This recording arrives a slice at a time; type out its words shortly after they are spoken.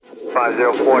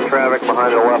504 traffic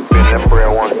behind the left in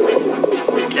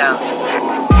M301. Down.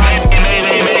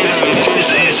 This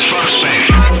is Foxbank.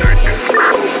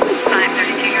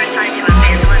 532, you're assigned to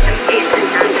Evangelist and Case and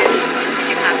Nazis.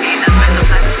 You copy that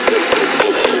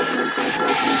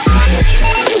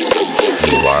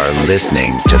 505? You are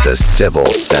listening to the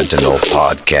Civil Sentinel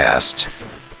Podcast.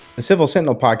 The Civil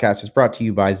Sentinel Podcast is brought to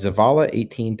you by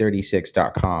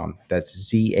Zavala1836.com.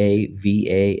 That's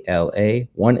Zavala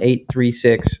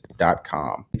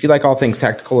 1836.com. If you like all things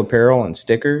tactical apparel and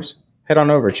stickers, head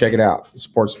on over, check it out. It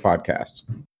supports the podcast.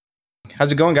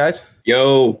 How's it going, guys?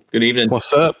 Yo, good evening.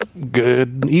 What's up?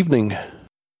 Good evening.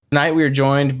 Tonight we are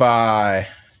joined by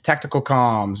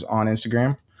Tacticalcomms on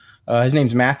Instagram. His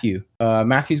name's Matthew.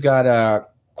 Matthew's got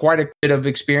quite a bit of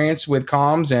experience with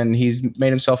comms, and he's made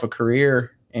himself a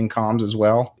career in comms as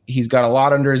well. He's got a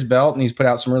lot under his belt, and he's put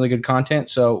out some really good content.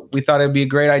 So we thought it'd be a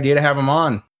great idea to have him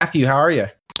on. Matthew, how are you?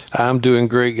 I'm doing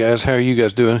great, guys. How are you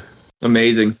guys doing?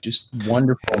 Amazing. Just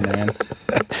wonderful, man.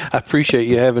 I appreciate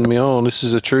you having me on. This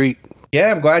is a treat.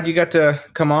 Yeah, I'm glad you got to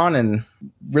come on and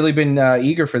really been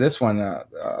eager for this one.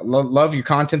 Love your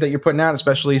content that you're putting out,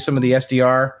 especially some of the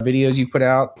SDR videos you put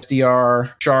out,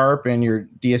 SDR Sharp and your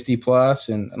DSD Plus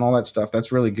and all that stuff. That's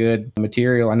really good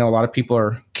material. I know a lot of people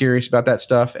are curious about that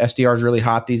stuff. SDR is really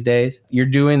hot these days. You're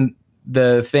doing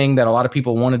the thing that a lot of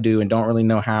people want to do and don't really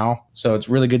know how. So it's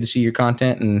really good to see your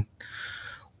content, and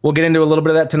we'll get into a little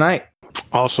bit of that tonight.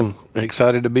 Awesome.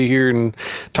 Excited to be here and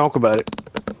talk about it.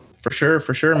 For sure,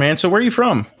 man. So where are you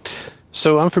from?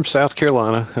 So I'm from South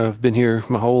Carolina. I've been here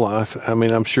my whole life. I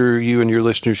mean, I'm sure you and your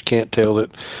listeners can't tell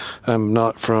that I'm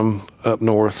not from up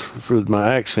north with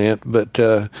my accent, but...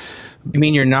 You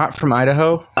mean you're not from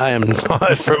Idaho? I am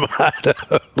not from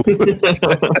Idaho.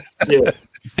 Yeah.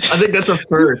 I think that's a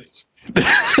first.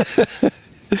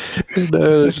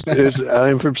 No,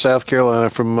 I'm from South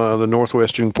Carolina, from the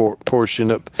northwestern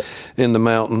portion up in the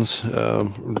mountains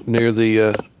near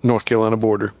the North Carolina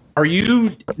border. Are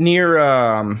you near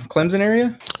Clemson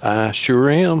area? I sure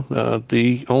am.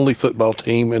 The only football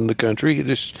team in the country.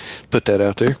 Just put that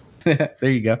out there. There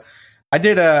you go. I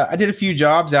did a few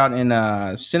jobs out in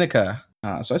Seneca.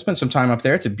 So I spent some time up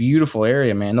there. It's a beautiful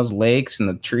area, man. Those lakes and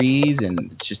the trees, and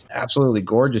it's just absolutely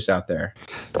gorgeous out there.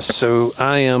 So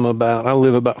I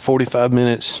live about 45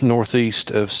 minutes northeast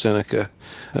of Seneca.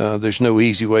 There's no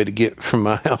easy way to get from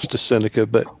my house to Seneca,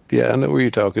 but yeah, I know where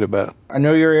you're talking about. I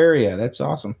know your area. That's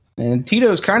awesome. And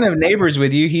Tito's kind of neighbors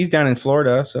with you. He's down in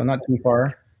Florida, so not too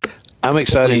far. I'm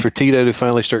excited for Tito to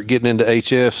finally start getting into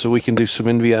HF so we can do some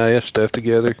NVIS stuff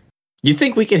together. You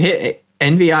think we can hit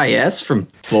NVIS from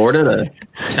Florida to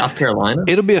South Carolina?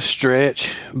 It'll be a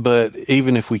stretch, but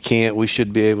even if we can't, we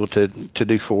should be able to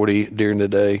do 40 during the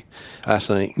day, I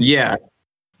think. Yeah,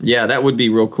 that would be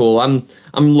real cool. I'm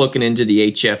looking into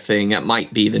the HF thing. That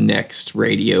might be the next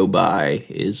radio buy,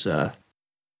 is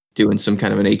doing some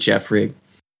kind of an HF rig.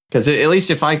 Because at least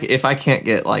if I can't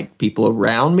get like people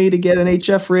around me to get an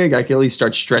HF rig, I can at least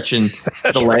start stretching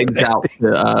the legs out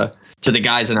to the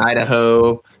guys in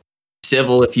Idaho.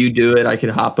 Civil, if you do it, I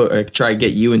could try and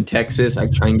get you in Texas. I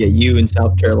could try and get you in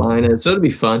South Carolina. So it'd be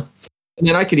fun. And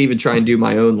then I could even try and do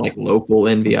my own like local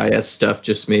NVIS stuff.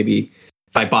 Just maybe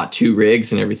if I bought 2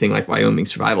 rigs and everything, like Wyoming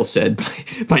Survival said,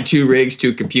 buy 2 rigs,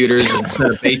 2 computers, and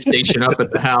set a base station up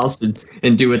at the house and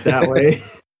do it that way.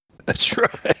 That's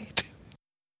right.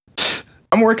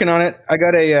 I'm working on it. I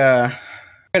got a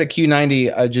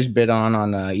Q90 I just bid on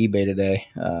eBay today.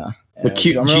 The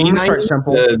G90, start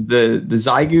simple. The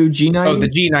Zygu G90. Oh, the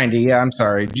G90. Yeah, I'm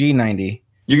sorry, G90.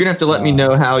 You're gonna have to let me know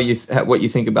what you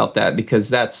think about that,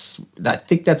 because I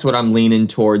think that's what I'm leaning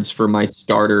towards for my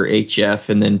starter HF,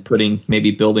 and then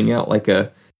building out like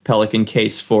a Pelican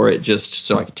case for it, just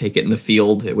so I could take it in the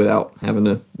field without having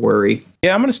to worry.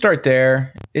 Yeah, I'm gonna start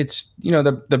there. It's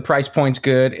the price point's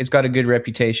good. It's got a good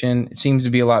reputation. It seems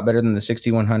to be a lot better than the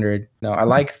 6100. No, I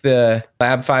like the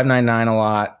Lab 599 a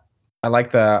lot. I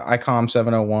like the ICOM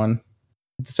 701.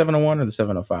 The 701 or the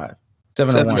 705?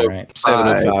 701, right?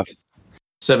 705.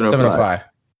 705.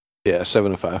 Yeah,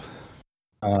 705.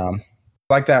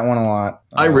 Like that one a lot.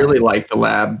 I really like the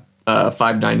Lab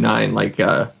 599, like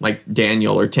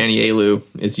Daniel or Tanielu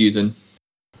is using.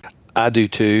 I do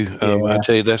too. Yeah. I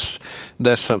tell you, that's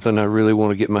something I really want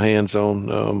to get my hands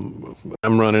on.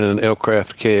 I'm running an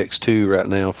Aircraft KX2 right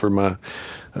now for my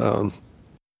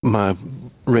my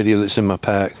radio that's in my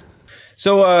pack.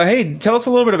 So, hey, tell us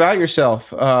a little bit about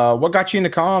yourself. What got you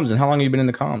into comms, and how long have you been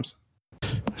into comms?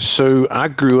 So I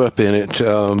grew up in it.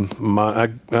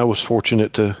 I was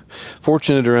fortunate or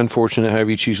unfortunate,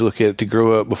 however you choose to look at it, to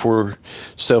grow up before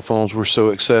cell phones were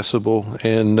so accessible,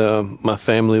 and my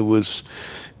family was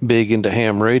big into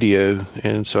ham radio,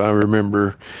 and so I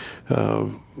remember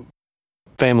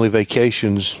family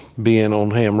vacations being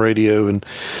on ham radio and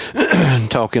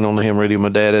talking on the ham radio. My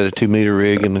dad had a 2-meter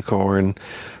rig in the car, and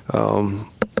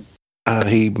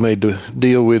he made the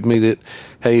deal with me that,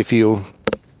 hey, if you'll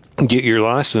get your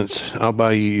license, I'll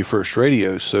buy you your first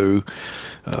radio. So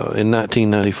in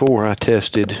 1994, I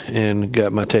tested and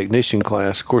got my technician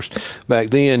class. Of course, back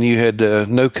then you had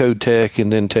no code tech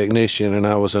and then technician, and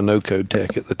I was a no code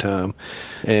tech at the time.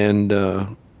 And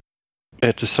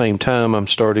at the same time,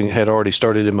 had already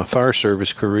started in my fire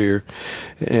service career,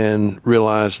 and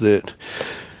realized that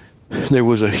there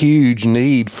was a huge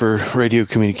need for radio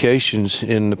communications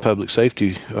in the public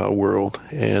safety world,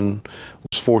 and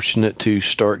was fortunate to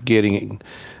start getting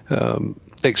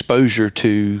exposure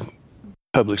to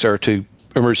to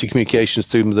emergency communications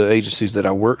through the agencies that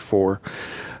I worked for.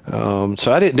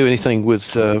 So I didn't do anything with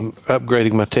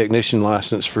upgrading my technician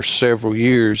license for several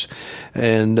years,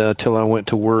 and till I went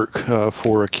to work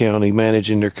for a county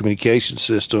managing their communication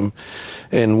system,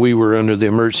 and we were under the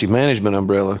emergency management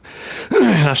umbrella.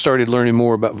 I started learning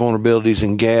more about vulnerabilities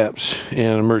and gaps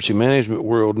in emergency management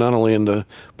world, not only in the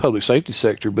public safety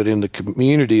sector, but in the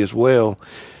community as well,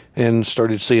 and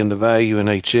started seeing the value in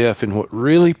HF. And what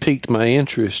really piqued my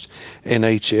interest in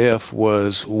HF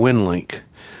was WinLink.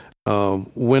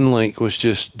 WinLink was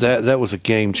just that was a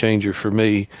game changer for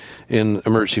me in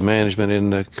emergency management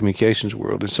in the communications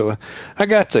world. And so I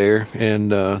got there,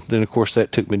 and then of course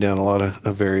that took me down a lot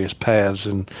of various paths,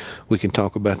 and we can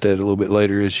talk about that a little bit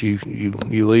later as you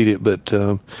lead it. But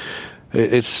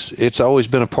it's always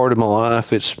been a part of my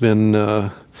life. It's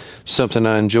been something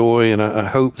I enjoy, and I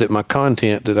hope that my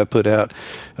content that I put out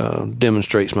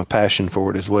demonstrates my passion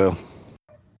for it as well.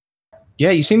 Yeah,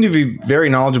 you seem to be very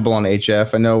knowledgeable on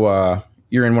HF. I know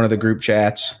you're in one of the group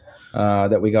chats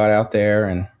that we got out there,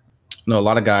 and I know a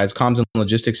lot of guys. Comms and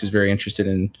Logistics is very interested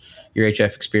in your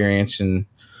HF experience and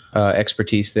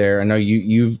expertise there. I know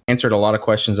you've answered a lot of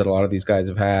questions that a lot of these guys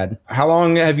have had. How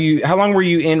long were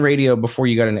you in radio before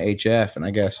you got into HF? And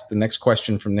I guess the next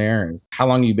question from there is, how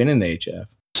long have you been in the HF?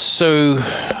 So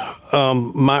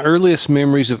my earliest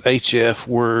memories of HF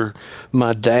were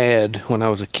my dad. When I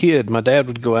was a kid, my dad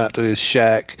would go out to his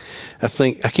shack. I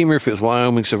can't remember if it was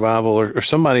Wyoming Survival or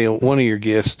somebody, one of your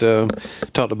guests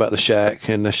talked about the shack,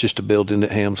 and that's just a building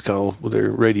that Hams called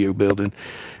their radio building.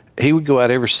 He would go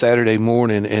out every Saturday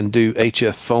morning and do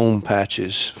HF foam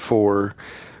patches for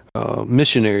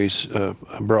missionaries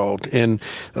abroad. And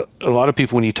a lot of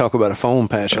people, when you talk about a foam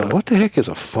patch, are like, what the heck is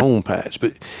a foam patch?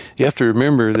 But you have to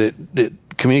remember that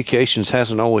communications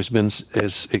hasn't always been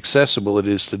as accessible as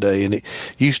it is today, and it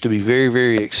used to be very,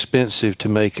 very expensive to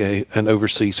make an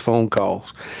overseas phone call.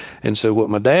 And so what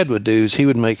my dad would do is he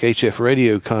would make HF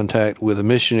radio contact with a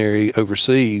missionary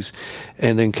overseas,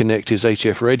 and then connect his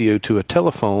HF radio to a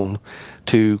telephone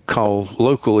to call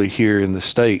locally here in the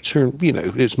States. Or,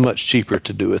 it's much cheaper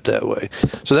to do it that way.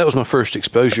 So that was my first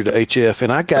exposure to HF,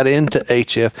 and I got into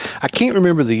HF. I can't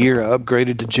remember the year I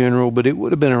upgraded to General, but it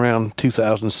would have been around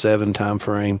 2007 time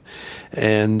frame.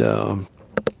 And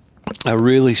I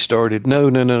really started. No.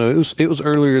 It was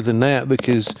earlier than that,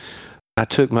 because I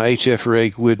took my HF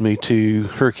rig with me to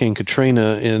Hurricane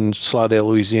Katrina in Slidell,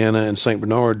 Louisiana, and St.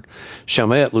 Bernard,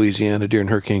 Chalmette, Louisiana during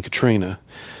Hurricane Katrina.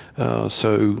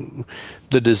 So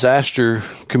the disaster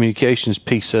communications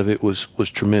piece of it was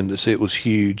tremendous. It was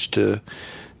huge to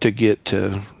get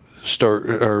to start,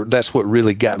 or that's what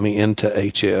really got me into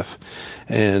HF.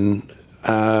 And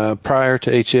prior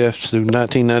to HF, through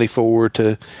 1994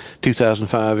 to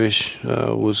 2005-ish,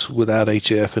 was without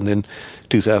HF, and then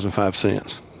 2005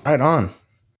 since. Right on.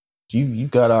 You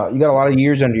got a lot of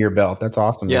years under your belt. That's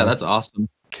awesome. Yeah, man. that's awesome.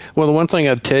 Well, the one thing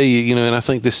I'd tell you, and I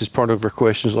think this is part of our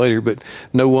questions later, but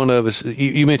no one of us,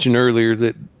 you mentioned earlier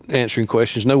that answering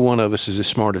questions, no one of us is as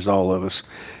smart as all of us.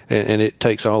 And it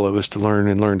takes all of us to learn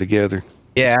and learn together.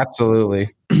 Yeah,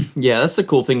 absolutely. Yeah, that's the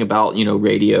cool thing about,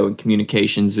 radio and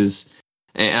communications is,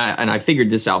 and I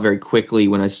figured this out very quickly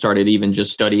when I started even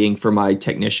just studying for my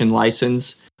technician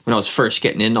license, when I was first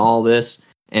getting into all this.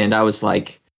 And I was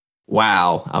like,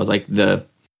 wow,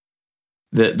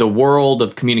 the world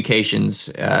of communications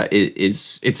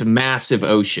it's a massive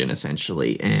ocean,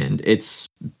 essentially, and it's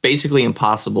basically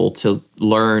impossible to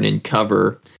learn and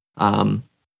cover the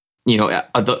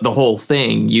whole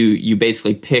thing. You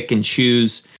basically pick and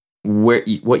choose what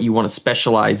you want to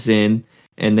specialize in,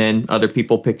 and then other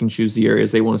people pick and choose the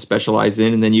areas they want to specialize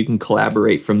in, and then you can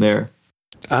collaborate from there.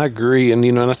 I agree, and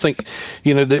and I think,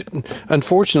 that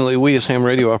unfortunately we as ham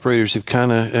radio operators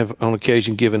have on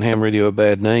occasion given ham radio a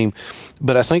bad name,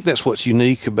 but I think that's what's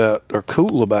unique about or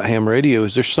cool about ham radio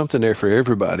is there's something there for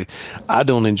everybody. I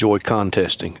don't enjoy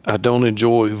contesting. I don't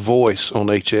enjoy voice on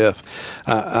HF.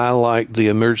 I like the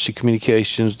emergency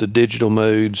communications, the digital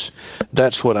modes.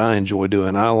 That's what I enjoy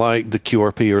doing. I like the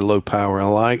QRP or low power. I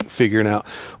like figuring out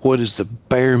what is the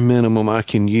bare minimum I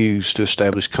can use to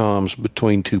establish comms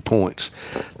between 2 points.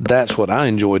 That's what I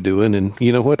enjoy doing, and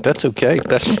you know what? That's okay.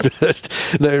 That's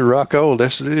rock on.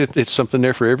 It's something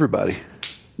there for everybody.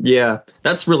 Yeah,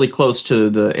 that's really close to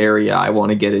the area I want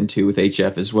to get into with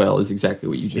HF as well, is exactly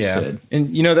what you just said.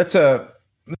 And that's an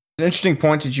interesting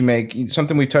point that you make.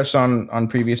 Something we've touched on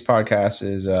previous podcasts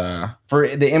is for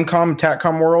the MCOM,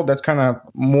 TACCOM world, that's kind of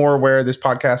more where this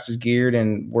podcast is geared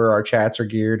and where our chats are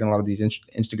geared and a lot of these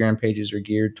Instagram pages are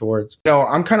geared towards.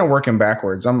 I'm kind of working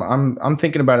backwards. I'm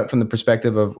thinking about it from the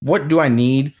perspective of what do I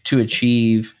need to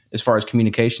achieve as far as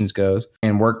communications goes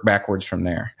and work backwards from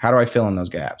there. How do I fill in those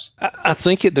gaps? I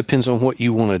think it depends on what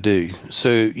you want to do.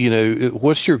 So,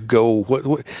 what's your goal?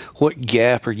 What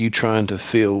gap are you trying to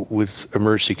fill with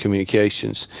emergency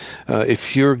communications?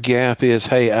 If your gap is,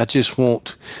 hey, I just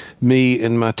want me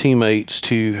and my teammates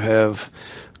to have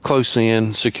close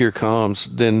in secure comms,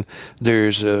 then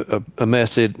there's a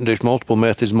method, there's multiple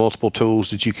methods, multiple tools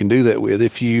that you can do that with.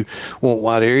 If you want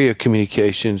wide area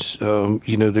communications,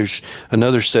 there's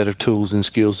another set of tools and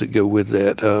skills that go with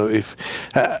that.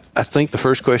 I think the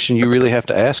first question you really have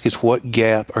to ask is what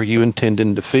gap are you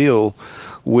intending to fill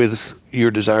with your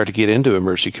desire to get into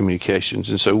emergency communications?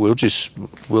 And so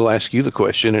we'll ask you the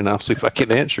question and I'll see if I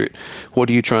can answer it. What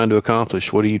are you trying to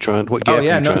accomplish? What gap are you trying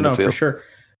to fill? For sure.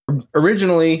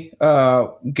 Originally,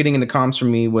 getting into comms for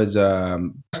me was I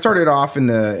started off in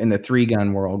the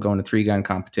 3-gun world, going to 3-gun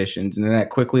competitions, and then that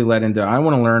quickly led into I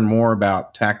want to learn more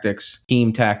about tactics,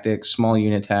 team tactics, small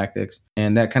unit tactics,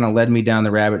 and that kind of led me down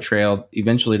the rabbit trail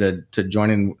eventually to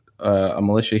joining a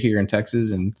militia here in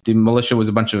Texas. And the militia was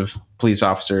a bunch of police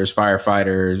officers,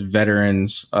 firefighters,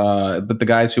 veterans, but the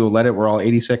guys who led it were all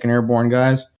 82nd Airborne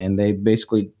guys, and they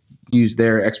basically use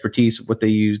their expertise, what they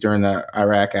used during the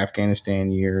Iraq, Afghanistan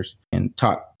years, and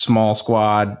taught small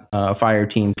squad, fire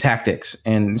team tactics.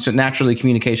 And so naturally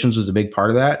communications was a big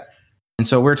part of that. And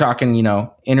so we're talking,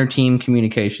 inter-team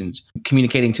communications,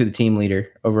 communicating to the team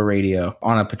leader over radio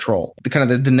on a patrol.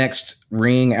 The next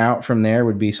ring out from there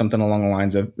would be something along the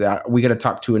lines of that. We got to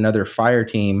talk to another fire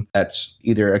team that's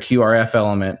either a QRF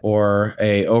element or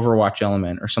a Overwatch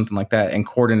element or something like that and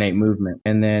coordinate movement.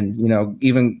 And then,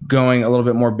 even going a little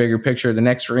bit more bigger picture, the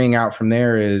next ring out from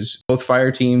there is both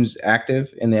fire teams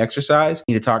active in the exercise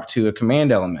need to talk to a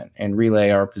command element and relay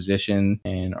our position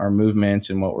and our movements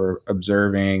and what we're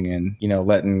observing and,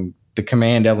 letting the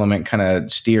command element kind of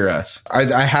steer us.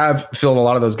 I have filled a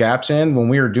lot of those gaps in when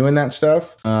we were doing that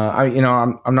stuff.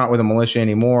 I'm not with a militia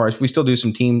anymore. We still do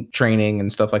some team training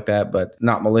and stuff like that, but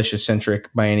not militia centric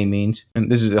by any means.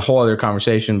 And this is a whole other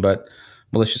conversation, but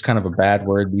militia is kind of a bad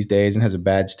word these days and has a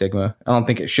bad stigma. I don't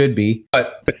think it should be,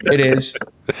 but it is.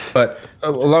 But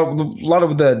a lot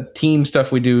of the team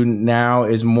stuff we do now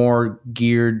is more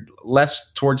geared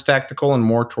less towards tactical and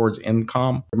more towards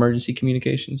MCOM, emergency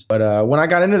communications. But when I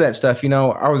got into that stuff,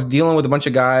 I was dealing with a bunch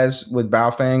of guys with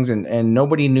Baofangs and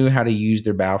nobody knew how to use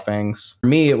their Baofangs. For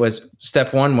me, it was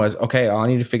step one was, okay, I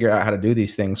need to figure out how to do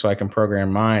these things so I can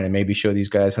program mine and maybe show these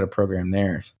guys how to program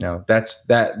theirs.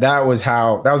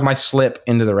 That was my slip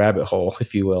into the rabbit hole,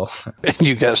 if you will.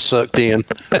 You got sucked in.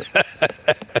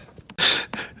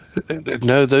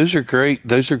 No, those are great.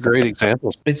 Those are great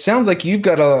examples. It sounds like you've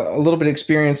got a little bit of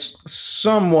experience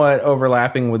somewhat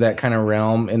overlapping with that kind of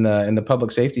realm in the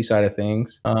public safety side of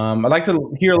things. I'd like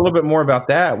to hear a little bit more about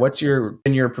that. What's your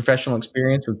professional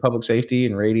experience with public safety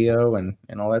and radio and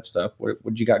all that stuff?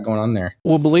 What you got going on there?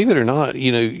 Well, believe it or not,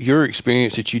 your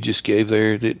experience that you just gave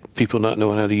there, that people not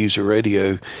knowing how to use a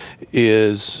radio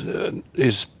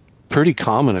is pretty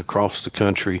common across the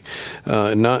country.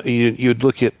 You'd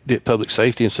look at public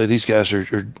safety and say these guys are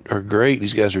great.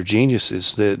 These guys are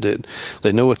geniuses that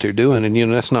they know what they're doing,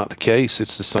 and that's not the case.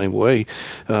 It's the same way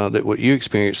that what you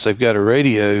experience. They've got a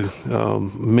radio.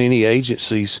 Many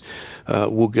agencies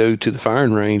will go to the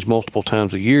firing range multiple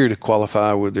times a year to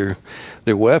qualify with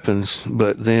their weapons,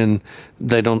 but then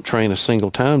they don't train a single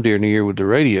time during the year with the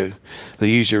radio. They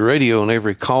use their radio on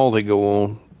every call they go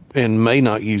on, and may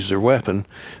not use their weapon.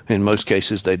 In most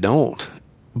cases, they don't.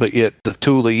 But yet, the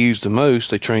tool they use the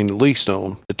most, they train the least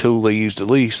on. The tool they use the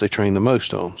least, they train the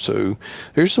most on. So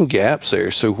there's some gaps there.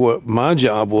 So what my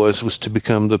job was to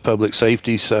become the public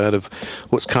safety side of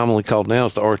what's commonly called now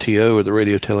as the RTO, or the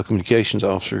radio telecommunications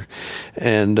officer.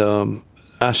 And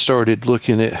I started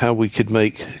looking at how we could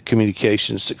make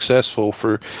communications successful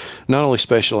for not only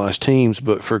specialized teams,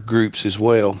 but for groups as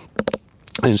well.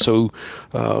 And so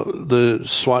the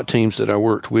SWAT teams that I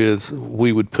worked with,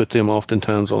 we would put them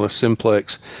oftentimes on a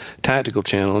simplex tactical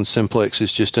channel. And simplex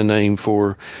is just a name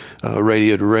for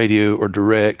radio to radio or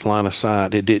direct line of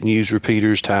sight. It didn't use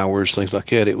repeaters, towers, things like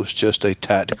that. It was just a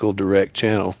tactical direct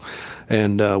channel.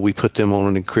 And we put them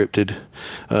on an encrypted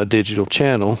digital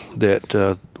channel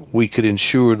that we could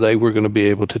ensure they were going to be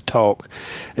able to talk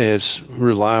as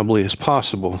reliably as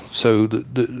possible. So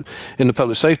in the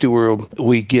public safety world,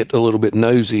 we get a little bit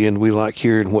nosy and we like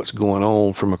hearing what's going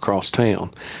on from across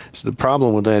town. So the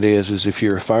problem with that is if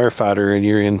you're a firefighter and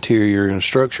you're interior in a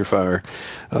structure fire,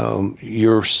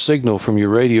 your signal from your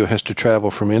radio has to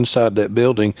travel from inside that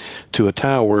building to a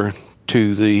tower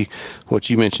to what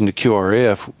you mentioned, the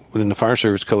QRF, within the fire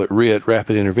service call it RIT,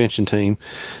 Rapid Intervention Team,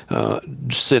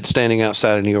 standing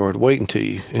outside in the yard waiting to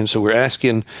you. And so we're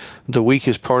asking the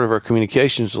weakest part of our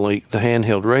communications link, the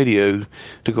handheld radio,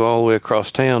 to go all the way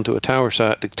across town to a tower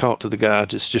site to talk to the guy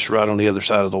that's just right on the other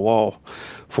side of the wall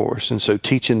for us. And so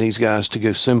teaching these guys to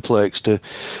go simplex, to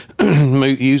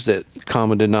use that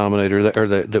common denominator,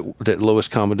 that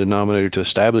lowest common denominator to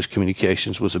establish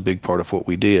communications was a big part of what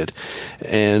we did.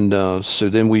 And so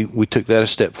then we took that a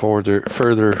step further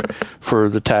for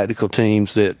the tactical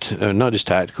teams that, not just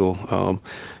tactical,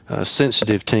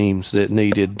 sensitive teams that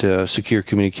needed secure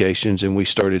communications, and we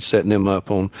started setting them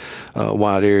up on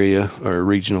wide area or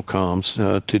regional comms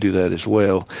to do that as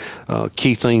well.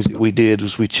 Key things that we did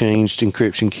was we changed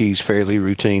encryption keys fairly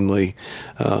routinely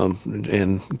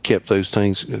and kept those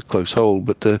things close hold.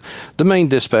 But the main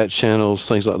dispatch channels,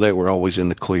 things like that, were always in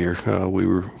the clear. I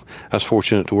was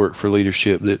fortunate to work for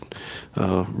leadership that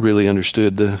really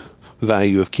understood the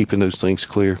value of keeping those things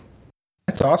clear.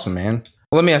 That's awesome, man.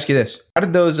 Well, let me ask you this. How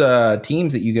did those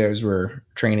teams that you guys were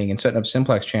training and setting up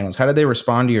simplex channels, how did they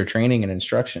respond to your training and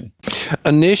instruction?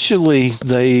 Initially,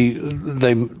 they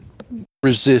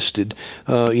resisted.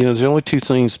 There's only two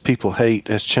things people hate: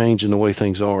 as change and the way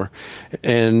things are.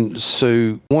 And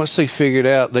so once they figured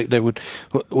out,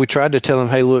 we tried to tell them,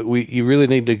 hey, look, you really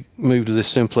need to move to this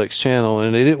simplex channel.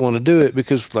 And they didn't want to do it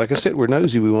because, like I said, we're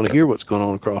nosy. We want to hear what's going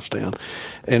on across town.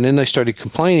 And then they started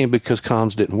complaining because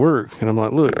comms didn't work. And I'm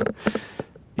like, look,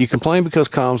 you complain because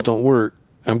comms don't work.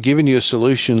 I'm giving you a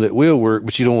solution that will work,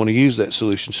 but you don't want to use that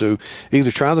solution. So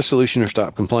either try the solution or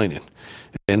stop complaining.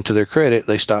 And to their credit,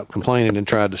 they stopped complaining and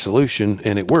tried the solution,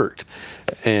 and it worked.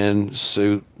 And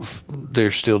so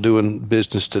they're still doing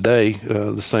business today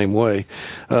the same way.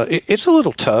 It's a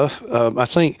little tough. I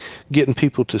think getting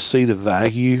people to see the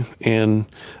value in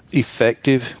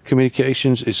effective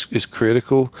communications is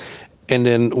critical. And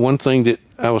then one thing that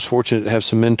I was fortunate to have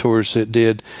some mentors that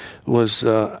did was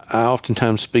I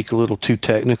oftentimes speak a little too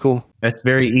technical. That's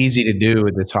very easy to do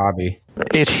with this hobby.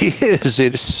 It is.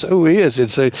 It so is.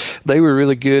 And so they were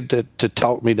really good to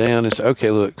talk me down and say,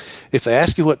 okay, look, if they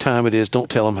ask you what time it is, don't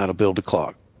tell them how to build a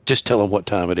clock. Just tell them what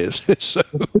time it is. So,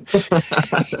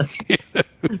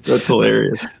 That's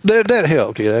hilarious. That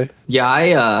helped, Yeah,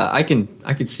 I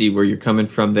can see where you're coming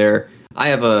from there. I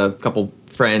have a couple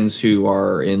friends who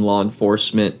are in law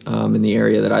enforcement in the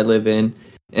area that I live in,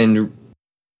 and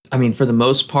I mean, for the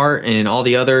most part, and all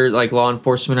the other like law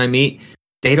enforcement I meet,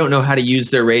 they don't know how to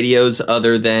use their radios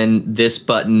other than this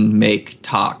button, make,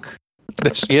 talk.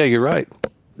 Yeah, you're right.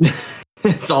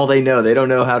 That's all they know. They don't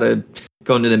know how to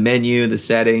go into the menu, the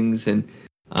settings, and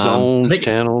zones,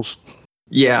 channels.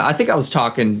 Yeah, I think I was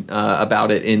talking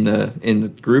about it in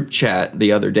the group chat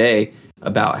the other day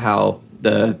about how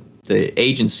the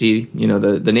agency,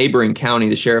 the neighboring county,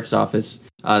 the sheriff's office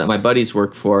that my buddies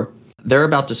work for, they're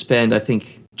about to spend, I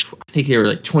think they were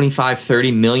like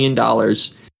 $25-30 million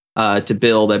to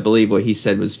build, I believe what he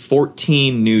said was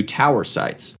 14 new tower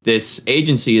sites. This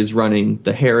agency is running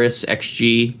the Harris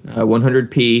XG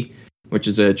 100P, which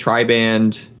is a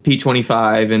tri-band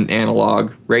P25 and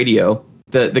analog radio.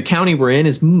 The county we're in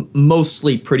is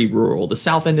mostly pretty rural. The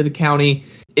south end of the county,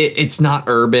 it's not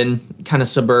urban, kind of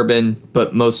suburban,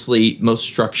 but most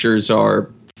structures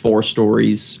are 4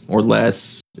 stories or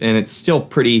less, and it's still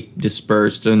pretty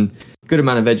dispersed and good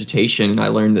amount of vegetation. And I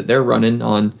learned that they're running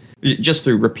on, just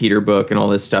through Repeater Book and all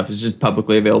this stuff, is just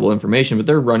publicly available information, but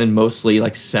they're running mostly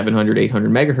like 700, 800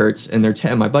 megahertz.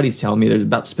 And my buddy's telling me they're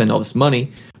about to spend all this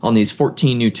money on these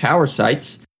 14 new tower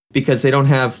sites because they don't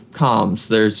have comms.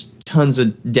 There's tons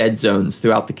of dead zones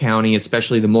throughout the county,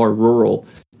 especially the more rural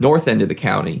north end of the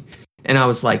county. And I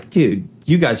was like, dude,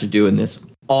 you guys are doing this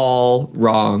all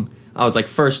wrong. I was like,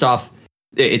 first off,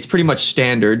 it's pretty much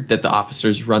standard that the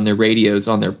officers run their radios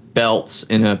on their belts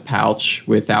in a pouch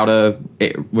without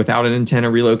an antenna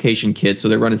relocation kit. So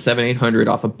they're running 7-800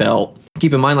 off a belt.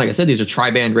 Keep in mind, like I said, these are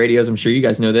tri-band radios. I'm sure you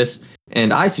guys know this.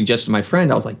 And I suggested to my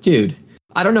friend, I was like, dude,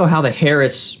 I don't know how the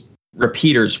Harris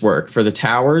repeaters work for the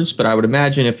towers, but I would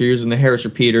imagine if you're using the Harris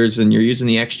repeaters and you're using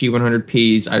the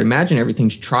XG100Ps, I'd imagine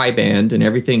everything's tri-band and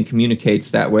everything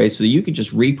communicates that way. So you could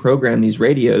just reprogram these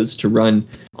radios to run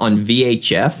on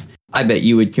VHF. I bet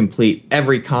you would complete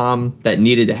every comm that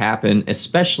needed to happen,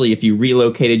 especially if you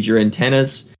relocated your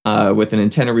antennas with an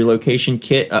antenna relocation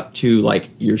kit up to like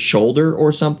your shoulder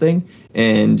or something.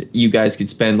 And you guys could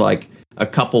spend like a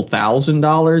couple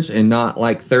 $1,000s and not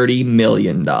like $30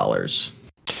 million.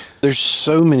 There's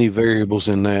so many variables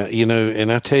in that,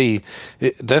 and I tell you,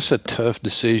 that's a tough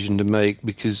decision to make,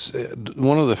 because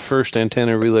one of the first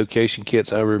antenna relocation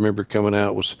kits I remember coming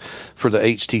out was for the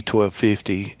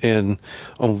HT1250, and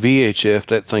on VHF,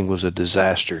 that thing was a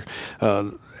disaster.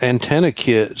 Antenna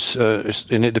kits,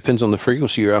 and it depends on the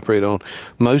frequency you operate on,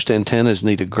 most antennas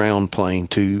need a ground plane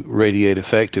to radiate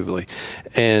effectively.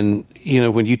 And,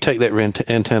 when you take that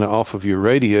antenna off of your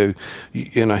radio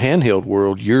in a handheld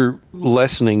world, you're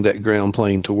lessening that ground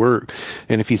plane to work.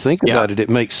 And if you think about it, it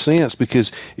makes sense,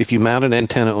 because if you mount an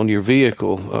antenna on your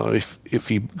vehicle,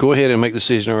 if you go ahead and make the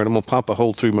decision, all right, I'm going to pop a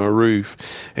hole through my roof,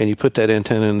 and you put that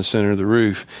antenna in the center of the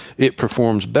roof, it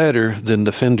performs better than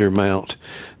the fender mount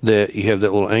that you have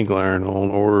that little angle iron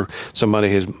on, or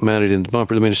somebody has mounted in the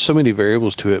bumper. I mean, there's so many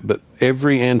variables to it, but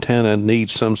every antenna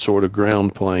needs some sort of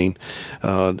ground plane.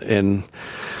 And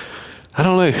I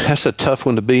don't know, that's a tough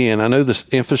one to be in. I know this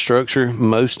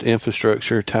most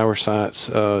infrastructure, tower sites,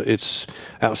 it's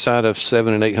outside of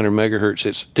 700 and 800 megahertz,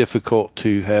 it's difficult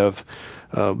to have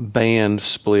band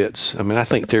splits. I mean, I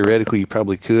think theoretically you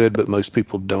probably could, but most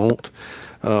people don't.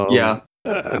 I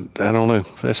don't know.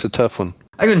 That's a tough one.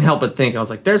 I couldn't help but think, I was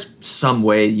like, there's some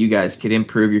way you guys could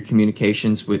improve your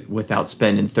communications without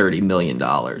spending $30 million.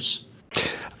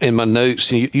 In my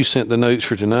notes, you sent the notes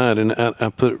for tonight, and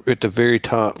I put at the very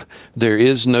top, there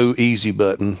is no easy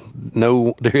button.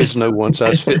 No, there is no one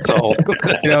size fits all.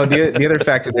 The other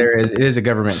factor there is it is a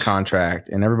government contract,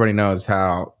 and everybody knows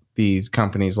how these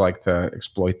companies like to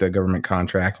exploit the government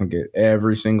contracts and get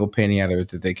every single penny out of it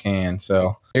that they can.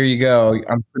 So there you go.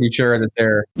 I'm pretty sure that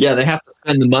they have to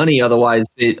spend the money, otherwise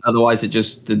they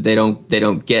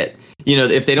don't get,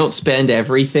 if they don't spend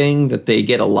everything that they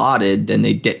get allotted, then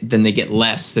they get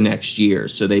less the next year.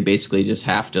 So they basically just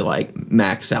have to like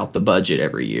max out the budget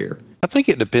every year. I think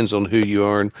it depends on who you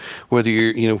are and whether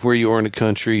you're, where you are in the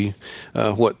country,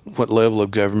 what level of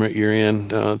government you're in.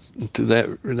 To that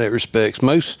respects,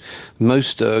 most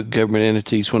government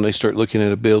entities, when they start looking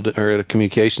at a building or at a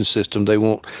communication system, they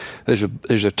want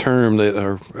there's a term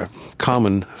or a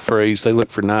common phrase. They look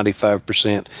for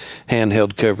 95%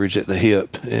 handheld coverage at the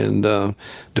hip, and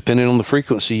depending on the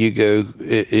frequency you go,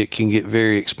 it can get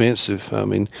very expensive. I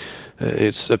mean,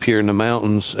 it's up here in the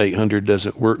mountains, 800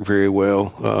 doesn't work very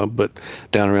well, but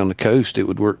down around the coast, it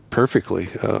would work perfectly.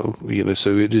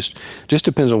 So it just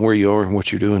depends on where you are and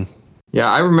what you're doing.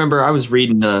 Yeah, I remember I was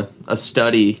reading a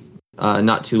study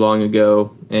not too long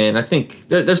ago, and I think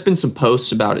there's been some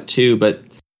posts about it too, but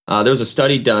there was a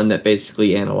study done that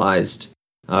basically analyzed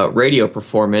radio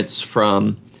performance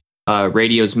from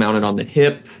radios mounted on the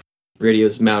hip,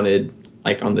 radios mounted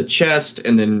like on the chest,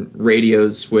 and then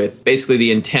radios with basically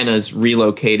the antennas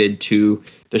relocated to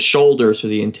the shoulder. So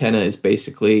the antenna is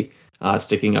basically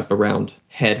sticking up around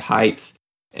head height.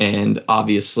 And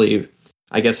obviously,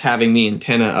 I guess having the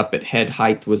antenna up at head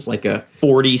height was like a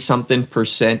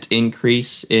 40-something%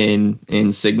 increase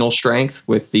in signal strength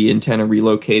with the antenna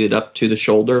relocated up to the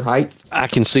shoulder height. I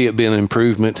can see it being an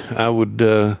improvement. I would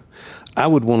want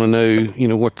to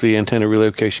know, what the antenna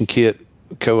relocation kit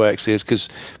coax is, because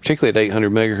particularly at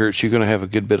 800 megahertz, you're going to have a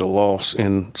good bit of loss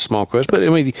in small quest. But I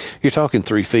mean, you're talking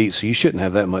 3 feet, so you shouldn't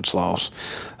have that much loss.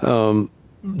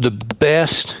 The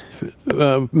best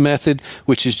method,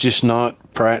 which is just not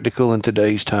practical in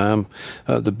today's time,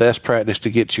 the best practice to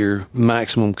get your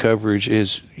maximum coverage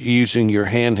is using your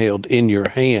handheld in your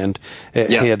hand at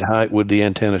head height with the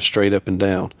antenna straight up and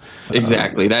down.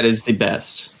 Exactly. That is the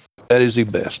best. That is the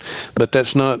best. But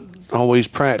that's not always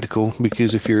practical,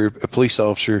 because if you're a police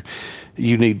officer,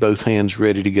 you need both hands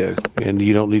ready to go, and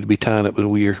you don't need to be tying up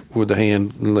with the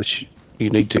hand unless you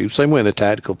need to. Same way in the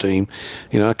tactical team.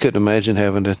 I couldn't imagine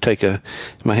having to take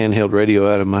my handheld radio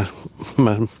out of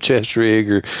my chest rig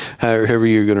or however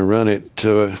you're going to run it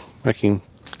so I can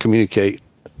communicate.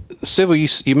 Civil,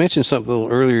 you mentioned something a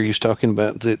little earlier. You was talking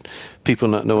about that people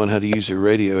not knowing how to use their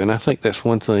radio, and I think that's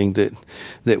one thing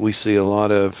that we see a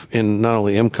lot of in not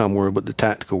only MCOM world but the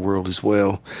tactical world as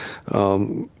well.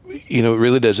 It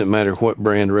really doesn't matter what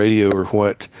brand radio or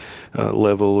what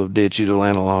level of digital,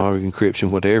 analog, encryption,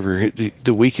 whatever.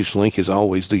 The weakest link is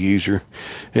always the user.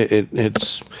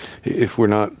 It's if we're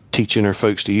not teaching our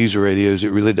folks to use the radios,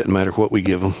 it really doesn't matter what we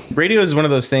give them. Radio is one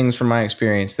of those things, from my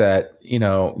experience, that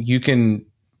you can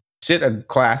sit a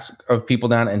class of people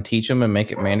down and teach them and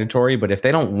make it mandatory, but if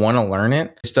they don't want to learn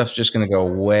it, stuff's just going to go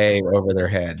way over their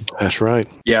head. That's right.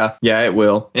 Yeah, it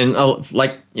will. And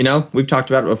we've talked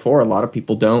about it before. A lot of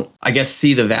people don't, I guess,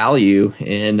 see the value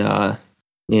in a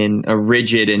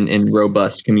rigid and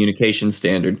robust communication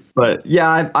standard. But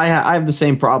yeah, I have the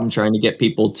same problem trying to get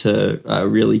people to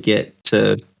really get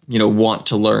to want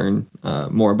to learn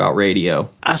more about radio.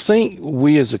 I think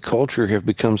we as a culture have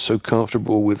become so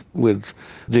comfortable with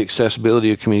the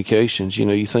accessibility of communications.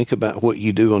 You think about what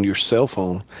you do on your cell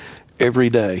phone every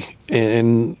day,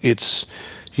 and it's,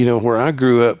 where I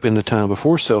grew up in the time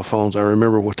before cell phones, I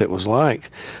remember what that was like.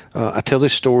 I tell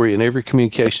this story in every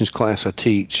communications class I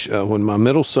teach. When my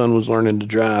middle son was learning to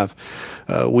drive,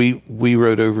 we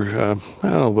rode over,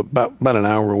 about an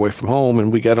hour away from home,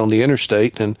 and we got on the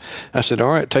interstate, and I said,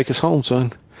 "All right, take us home,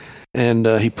 son." And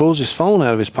he pulls his phone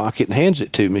out of his pocket and hands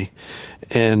it to me.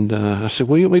 And I said,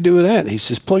 "What do you want me to do with that?" He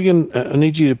says, "Plug in, I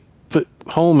need you to put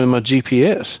home in my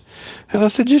GPS." And I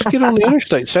said, "Just get on the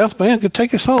interstate, southbound, go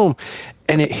take us home."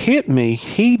 And it hit me,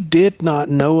 he did not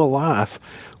know a life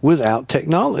without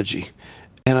technology.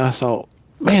 And I thought,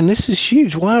 man, this is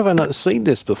huge. Why have I not seen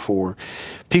this before?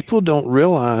 People don't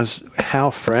realize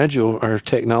how fragile our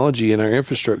technology and our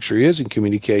infrastructure is in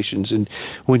communications. And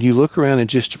when you look around in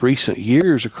just recent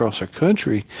years across our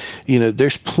country,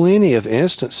 there's plenty of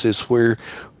instances where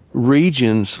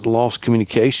regions lost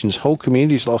communications, whole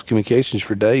communities lost communications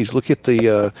for days. Look at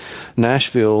the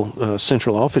Nashville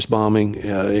central office bombing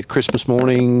at Christmas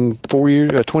morning,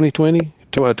 2020,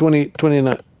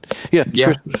 2029. Yeah.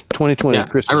 2020. Yeah,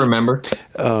 Christmas. I remember.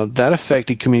 That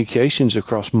affected communications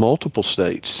across multiple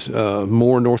states.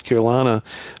 More North Carolina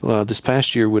this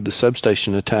past year with the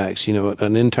substation attacks.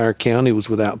 An entire county was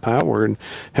without power, and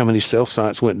how many cell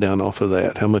sites went down off of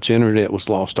that? How much internet was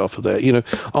lost off of that?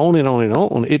 On and on and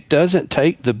on. It doesn't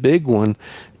take the big one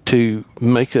to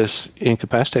make us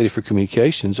incapacitated for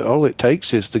communications. All it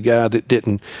takes is the guy that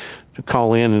didn't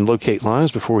call in and locate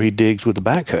lines before he digs with the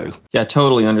backhoe. Yeah,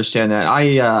 totally understand that.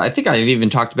 I think I've even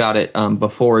talked about it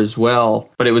before as well,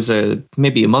 but it was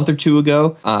maybe a month or two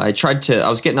ago. I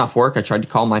was getting off work. I tried to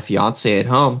call my fiance at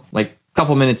home. Like a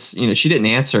couple minutes, she didn't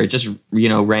answer. It just,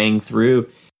 rang through.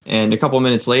 And a couple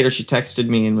minutes later, she texted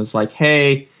me and was like,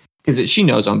 "Hey," because she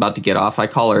knows I'm about to get off. I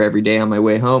call her every day on my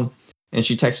way home. And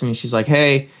she texted me, she's like,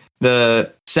 "Hey, the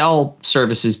cell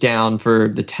service is down for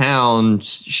the town."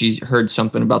 She heard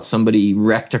something about somebody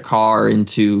wrecked a car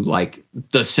into like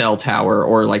the cell tower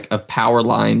or like a power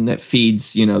line that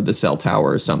feeds, the cell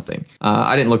tower or something.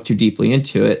 I didn't look too deeply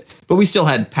into it, but we still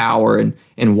had power and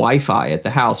Wi-Fi at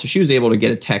the house. So she was able to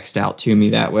get a text out to me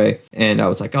that way. And I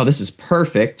was like, "Oh, this is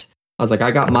perfect." I was like,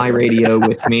 I got my radio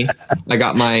with me. I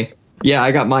got my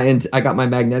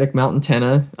magnetic mount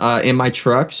antenna in my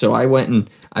truck. So I went and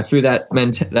I threw that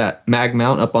mag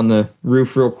mount up on the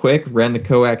roof real quick, ran the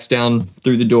coax down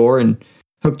through the door and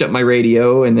hooked up my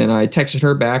radio. And then I texted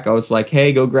her back. I was like,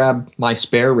 "Hey, go grab my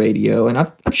spare radio." And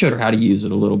I've showed her how to use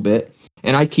it a little bit.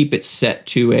 And I keep it set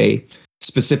to a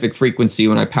specific frequency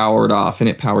when I power it off, and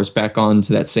it powers back on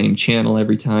to that same channel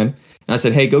every time. And I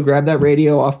said, "Hey, go grab that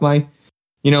radio off my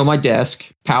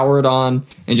desk, power it on,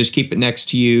 and just keep it next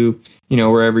to you,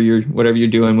 whatever you're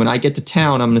doing. When I get to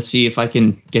town, I'm going to see if I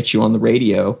can get you on the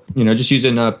radio, just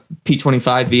using a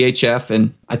P25 VHF."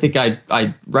 And I think I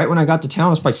right when I got to town, I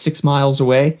was probably 6 miles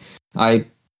away. I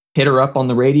hit her up on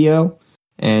the radio,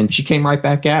 and she came right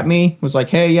back at me, was like,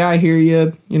 "Hey, yeah, I hear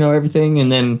you, everything."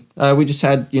 And then we just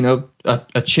had,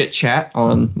 a chit chat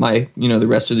on my, the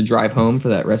rest of the drive home for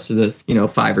that rest of the,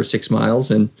 5 or 6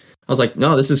 miles. And I was like,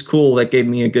 "No, this is cool." That gave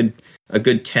me a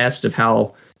good test of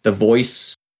how the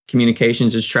voice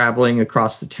communications is traveling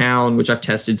across the town, which I've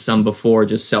tested some before,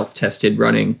 just self-tested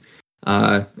running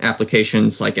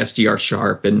applications like SDR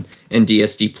Sharp and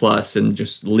DSD Plus, and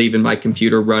just leaving my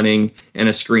computer running and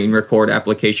a screen record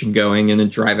application going, and then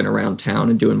driving around town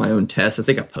and doing my own tests. I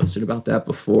think I've posted about that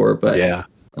before, but yeah.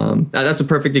 That's a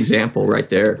perfect example right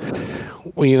there.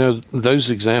 Well, those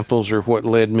examples are what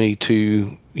led me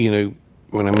to,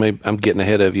 when I'm getting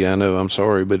ahead of you, I know, I'm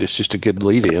sorry, but it's just a good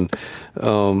lead in.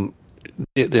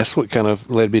 That's what kind of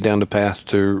led me down the path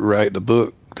to write the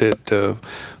book, that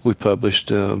we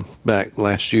published back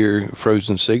last year,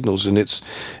 Frozen Signals, and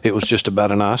it was just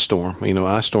about an ice storm.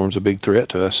 Ice storm's a big threat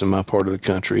to us in my part of the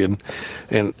country,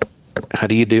 and how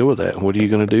do you deal with that? What are you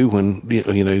going to do when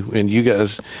and you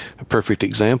guys, a perfect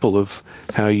example of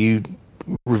how you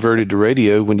reverted to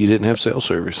radio when you didn't have cell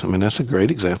service. I mean, that's a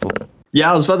great example.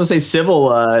 Yeah, I was about to say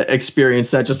Civil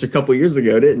experienced that just a couple years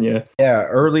ago, didn't you? Yeah,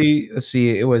 let's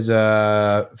see, it was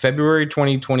February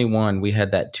 2021. We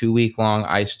had that 2-week long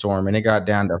ice storm, and it got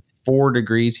down to 4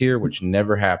 degrees here, which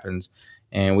never happens.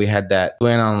 And we had that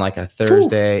went on like a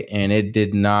Thursday, and it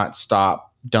did not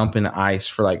stop dumping ice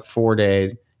for like 4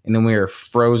 days. And then we were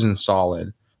frozen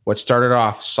solid. What started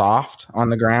off soft on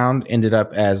the ground ended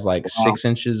up as like 6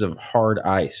 inches of hard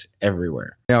ice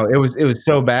everywhere. It was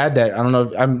so bad that I don't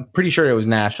know. I'm pretty sure it was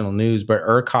national news, but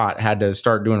ERCOT had to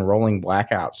start doing rolling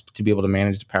blackouts to be able to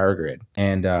manage the power grid.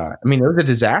 And it was a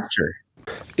disaster.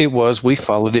 It was. We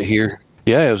followed it here.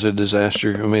 Yeah, it was a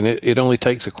disaster. I mean, it only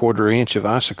takes a 1/4 inch of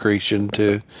ice accretion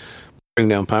to bring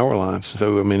down power lines.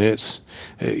 So I mean, it's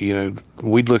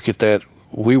we'd look at that.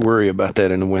 We worry about that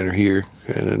in the winter here,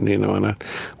 and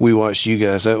we watched you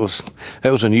guys. That was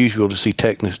unusual to see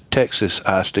Texas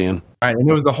iced in. Right, and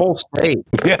it was the whole state.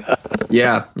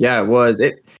 Yeah, it was.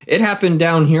 It happened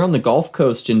down here on the Gulf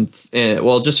Coast, I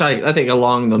think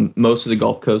along most of the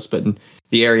Gulf Coast, but in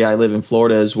the area I live in,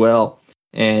 Florida as well.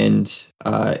 And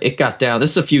it got down.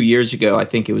 This is a few years ago. I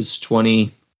think it was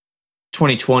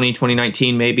 2020,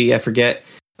 2019, maybe, I forget.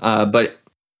 But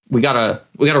we got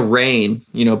a rain,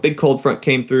 big cold front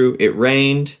came through. It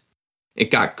rained. It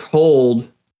got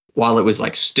cold while it was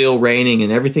like still raining,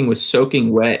 and everything was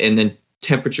soaking wet. And then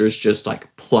temperatures just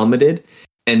like plummeted.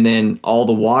 And then all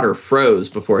the water froze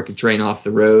before it could drain off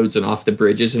the roads and off the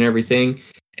bridges and everything.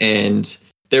 And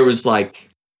there was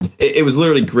it was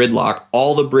literally gridlock.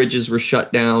 All the bridges were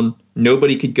shut down.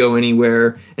 Nobody could go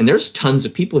anywhere. And there's tons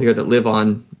of people here that live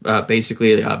on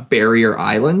basically barrier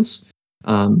islands.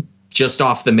 Just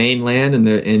off the mainland,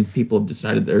 and people have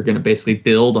decided they're going to basically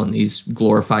build on these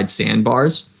glorified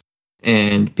sandbars,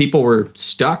 and people were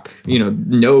stuck.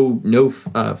 No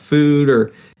food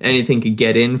or anything could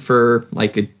get in for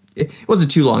it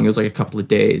wasn't too long. It was like a couple of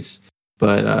days,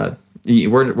 but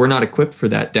we're not equipped for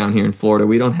that down here in Florida.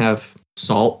 We don't have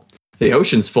salt. The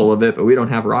ocean's full of it, but we don't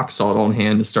have rock salt on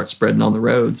hand to start spreading on the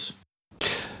roads.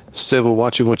 Civil,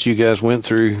 watching what you guys went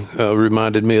through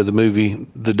reminded me of the movie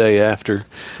The Day After.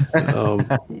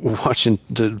 Watching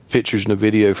the pictures and the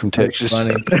video from Texas.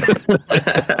 Funny.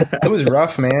 It was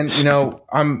rough, man.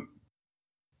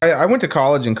 I went to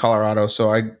college in Colorado, so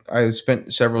I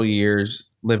spent several years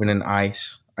living in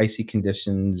icy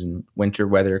conditions and winter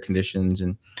weather conditions,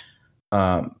 and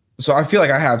so I feel like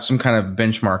I have some kind of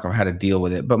benchmark on how to deal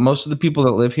with it. But most of the people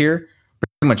that live here,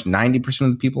 pretty much 90%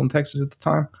 of the people in Texas at the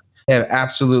time, they have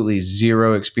absolutely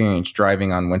zero experience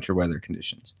driving on winter weather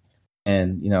conditions.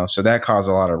 And, so that caused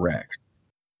a lot of wrecks.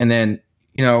 And then,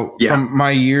 from my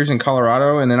years in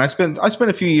Colorado, and then I spent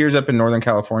a few years up in Northern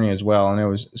California as well. And it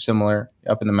was similar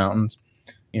up in the mountains.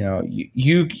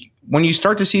 You when you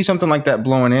start to see something like that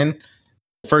blowing in,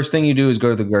 the first thing you do is go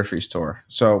to the grocery store.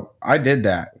 So I did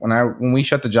that when we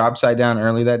shut the job site down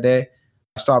early that day.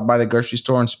 I stopped by the grocery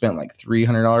store and spent like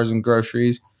 $300 in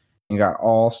groceries and got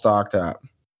all stocked up.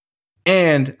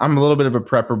 And I'm a little bit of a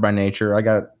prepper by nature. I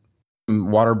got some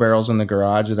water barrels in the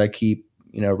garage that I keep,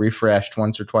 refreshed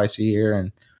once or twice a year.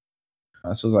 And so I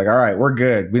was like, all right, we're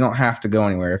good. We don't have to go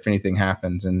anywhere if anything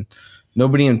happens. And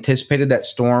nobody anticipated that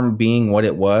storm being what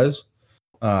it was.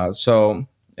 So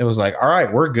it was like, all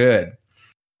right, we're good.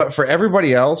 But for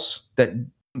everybody else that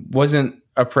wasn't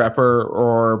a prepper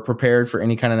or prepared for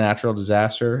any kind of natural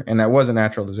disaster, and that was a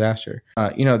natural disaster,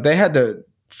 they had to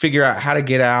figure out how to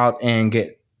get out and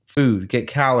get food, get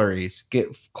calories, get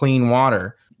clean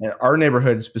water. In our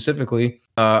neighborhood specifically,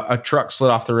 a truck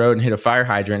slid off the road and hit a fire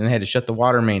hydrant, and they had to shut the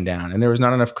water main down. And there was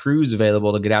not enough crews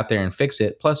available to get out there and fix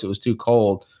it. Plus, it was too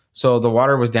cold. So the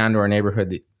water was down to our neighborhood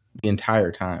the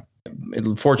entire time.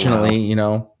 Fortunately,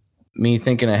 me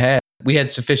thinking ahead, we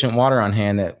had sufficient water on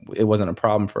hand that it wasn't a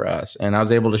problem for us. And I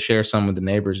was able to share some with the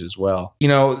neighbors as well.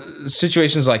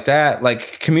 Situations like that,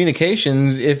 like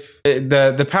communications, if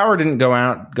the power didn't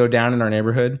go down in our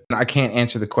neighborhood, I can't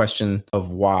answer the question of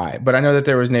why, but I know that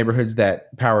there was neighborhoods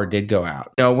that power did go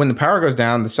out. When the power goes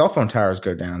down, the cell phone towers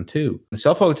go down too. The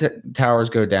cell phone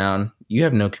towers go down, you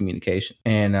have no communication.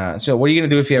 And so what are you going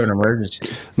to do if you have an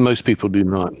emergency? Most people do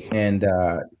not. And,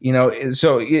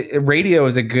 radio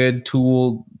is a good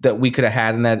tool that we could have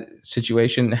had in that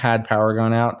situation had power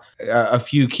gone out. A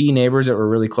few key neighbors that were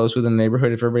really close within the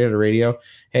neighborhood, if everybody had a radio,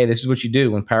 hey, this is what you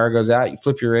do. When power goes out, you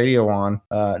flip your radio on.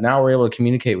 Now we're able to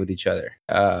communicate with each other.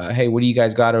 Hey, what do you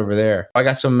guys got over there? I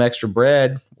got some extra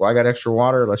bread. Well, I got extra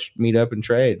water. Let's meet up and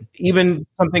trade. Even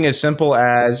something as simple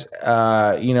as,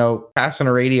 passing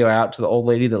a radio out to the old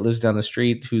lady that lives down the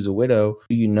street who's a widow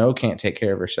who can't take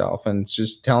care of herself, and it's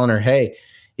just telling her, hey,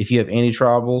 if you have any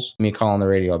troubles, give me a call on the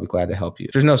radio. I'll be glad to help you.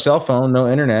 If there's no cell phone, no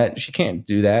internet, she can't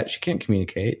do that. She can't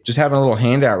communicate. Just having a little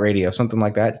handout radio, something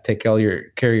like that, to take care of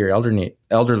your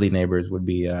elderly neighbors would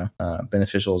be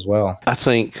beneficial as well. I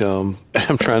think, I'm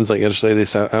trying to think how to say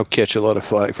this. I'll catch a lot of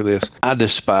flack for this. I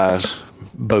despise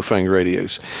Bofang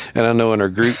radios. And I know in our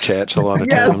group chats a lot of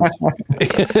times.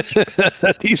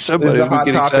 Somebody will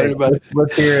get excited about it.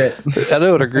 Let's hear it. I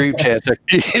know in our group chats,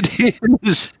 it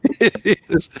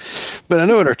is. But I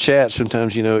know in our chat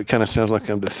sometimes, it kind of sounds like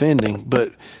I'm defending.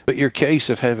 But your case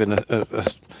of having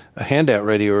a handout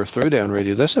radio or a throwdown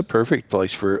radio, that's a perfect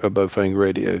place for a Bofang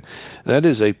radio. That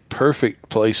is a perfect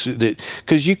place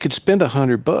because you could spend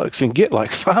 $100 and get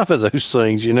like 5 of those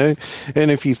things, and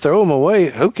if you throw them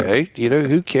away, okay,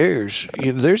 who cares?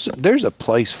 There's a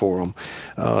place for them.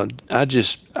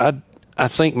 I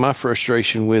think my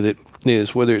frustration with it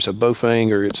is whether it's a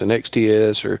Bofang or it's an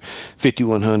XTS or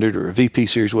 5100 or a VP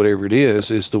series, whatever it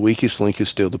is the weakest link is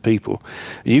still the people.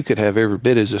 You could have every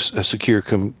bit as a secure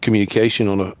communication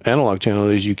on an analog channel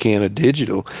as you can a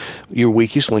digital. Your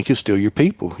weakest link is still your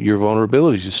people. Your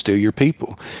vulnerabilities is still your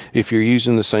people. If you're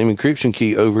using the same encryption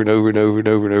key over and over and over and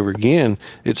over and over again,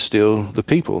 it's still the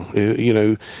people.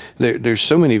 There's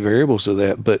so many variables of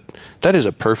that, but that is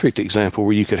a perfect example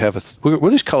where you could have we'll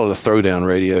just call it a throwdown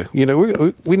radio.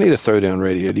 We need a throwdown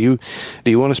radio. Do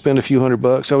you want to spend a few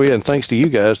 $100? Oh yeah, and thanks to you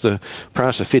guys, the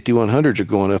price of 5100s are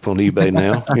going up on eBay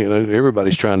now.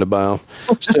 Everybody's trying to buy them.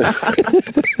 So.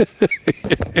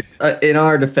 In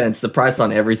our defense, the price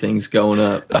on everything's going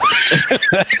up.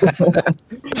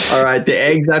 All right, the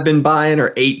eggs I've been buying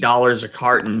are $8 a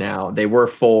carton now. They were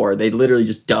 $4. They literally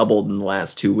just doubled in the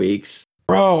last 2 weeks.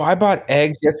 Bro, I bought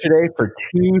eggs yesterday for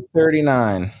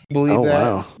 $2.39. Believe that?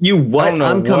 Wow. You what?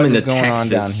 I'm coming to Texas.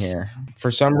 Down here. For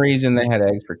some reason, they had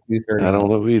eggs for $2.39. I don't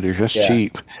know either. That's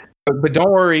cheap. But don't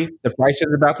worry, the price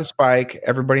is about to spike.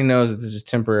 Everybody knows that this is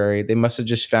temporary. They must have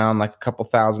just found like a couple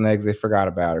thousand eggs they forgot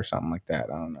about or something like that.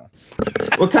 I don't know.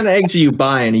 What kind of eggs are you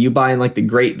buying? Are you buying like the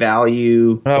Great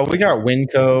Value? We got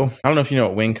Winco. I don't know if you know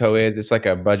what Winco is. It's like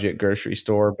a budget grocery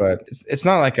store, but it's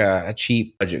not like a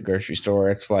cheap budget grocery store.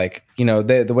 It's like,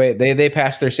 the way they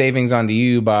pass their savings on to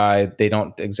you by they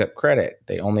don't accept credit.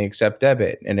 They only accept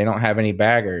debit, and they don't have any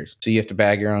baggers. So you have to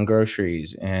bag your own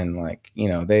groceries, and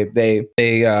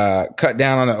they cut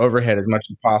down on the overhead as much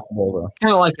as possible.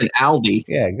 Kind of like an Aldi.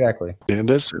 Yeah, exactly. Yeah,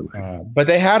 that's but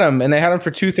they had them, and they had them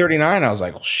for $2.39. I was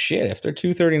like, well, shit, if they're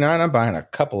 $2.39, I'm buying a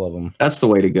couple of them. That's the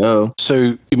way to go.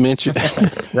 So you mentioned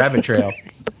rabbit trail.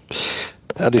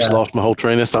 I just lost my whole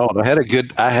train of thought. I had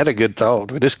a good thought,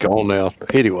 but it's gone now.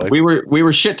 Anyway, we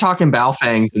were shit talking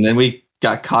Baofangs, and then we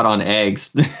got caught on eggs.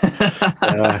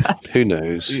 Who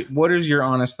knows? What is your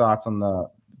honest thoughts on the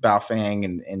Baofeng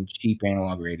and cheap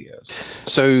analog radios?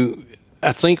 So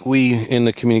I think we in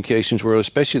the communications world,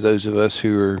 especially those of us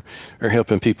who are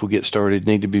helping people get started,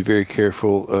 need to be very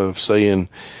careful of saying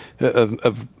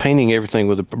of painting everything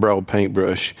with a broad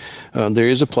paintbrush. There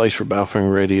is a place for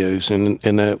Baofeng radios, and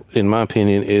that, in my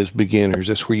opinion, is beginners.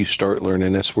 That's where you start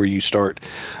learning. That's where you start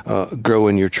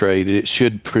growing your trade. It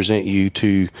should present you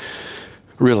to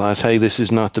realize, hey, this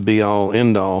is not the be all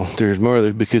end all. There's more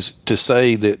there, because to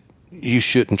say that you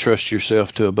shouldn't trust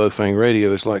yourself to a Baofeng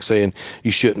radio is like saying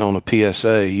you shouldn't own a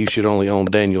PSA. You should only own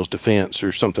Daniel's Defense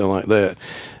or something like that.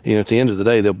 At the end of the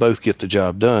day, they'll both get the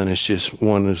job done. It's just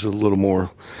one is a little more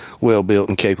well built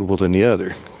and capable than the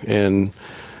other. And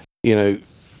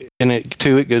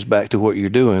it goes back to what you're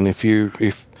doing. If you're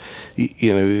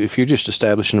just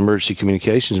establishing emergency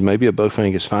communications, maybe a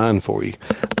Baofeng is fine for you.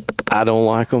 I don't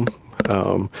like them.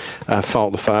 I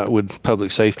fought the fight with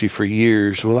public safety for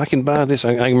years. Well, I can buy this.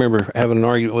 I remember having an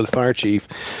argument with a fire chief.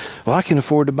 Well, I can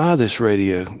afford to buy this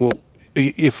radio. Well,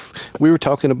 if we were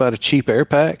talking about a cheap air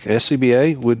pack,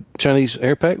 SCBA, Chinese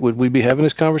air pack, would we be having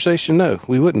this conversation? No,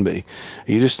 we wouldn't be.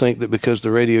 You just think that because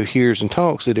the radio hears and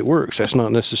talks that it works. That's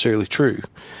not necessarily true.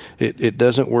 It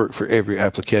doesn't work for every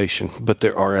application, but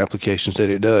there are applications that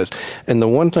it does. And the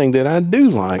one thing that I do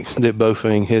like that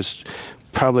Baofeng has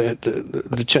probably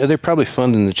they're probably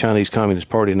funding the Chinese Communist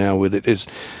Party now with it is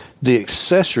the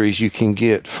accessories you can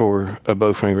get for a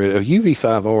Bofang radio, a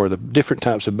UV5R, the different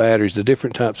types of batteries, the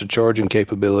different types of charging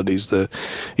capabilities,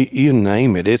 you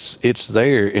name it, it's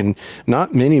there. And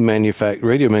not many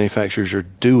radio manufacturers are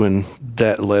doing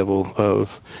that level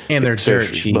of and they're dirt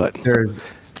accessories, cheap. But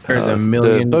there's a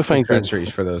million Bofang accessories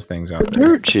for those things out there.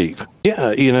 Dirt cheap. Yeah,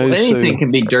 Anything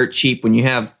can be dirt cheap when you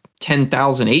have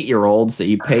 10,000 8-year-olds that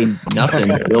you pay nothing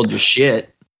to build your shit.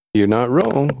 You're not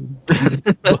wrong.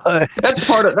 But That's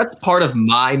part of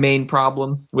my main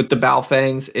problem with the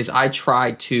Baofangs is I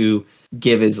try to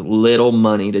give as little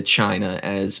money to China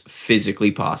as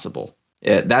physically possible.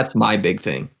 Yeah, that's my big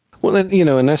thing. well,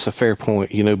 and that's a fair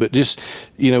point, but just,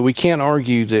 we can't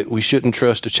argue that we shouldn't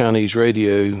trust a Chinese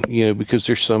radio, because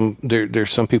there's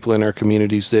some people in our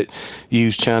communities that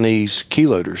use Chinese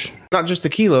keyloaders. Not just the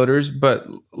keyloaders, but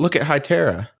look at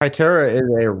Hytera. Hytera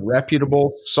is a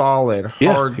reputable, solid,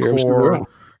 hardcore,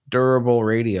 durable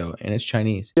radio, and it's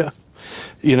Chinese. Yeah.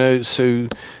 So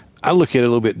I look at it a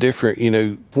little bit different.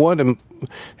 Whether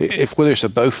it's a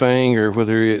Bofang or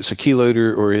whether it's a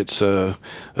keyloader or it's a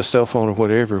cell phone or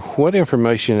whatever, what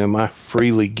information am I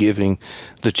freely giving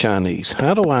the Chinese?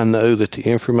 How do I know that the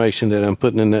information that I'm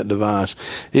putting in that device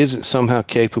isn't somehow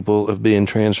capable of being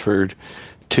transferred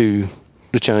to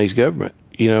the Chinese government?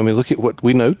 Look at what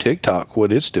we know, TikTok,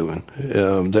 what it's doing.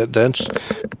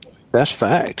 That's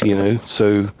fact,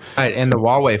 so. Right, and the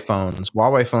Huawei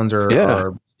phones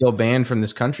are still banned from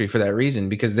this country for that reason,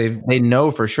 because they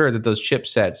know for sure that those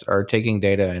chipsets are taking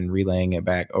data and relaying it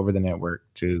back over the network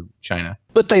to China.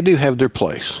 But they do have their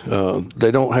place.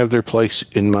 They don't have their place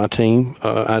in my team.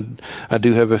 I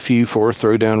do have a few for a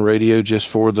throwdown radio just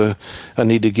for I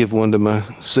need to give one to my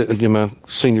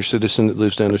senior citizen that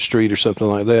lives down the street or something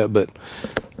like that. But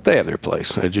they have their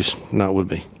place. They just not with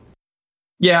me.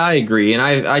 Yeah, I agree. And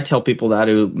I tell people that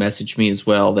who message me as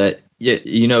well that,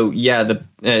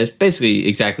 it's basically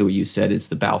exactly what you said is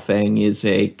the Baofeng is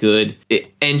a good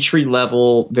entry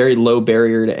level, very low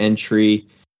barrier to entry.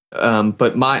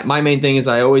 But my main thing is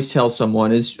I always tell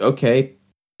someone is, okay,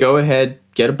 go ahead,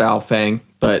 get a Baofeng,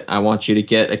 but I want you to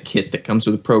get a kit that comes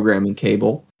with a programming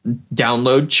cable.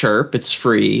 Download Chirp, it's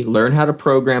free. Learn how to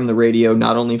program the radio,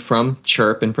 not only from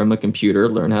Chirp and from a computer,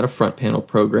 learn how to front panel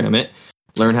program it.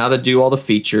 Learn how to do all the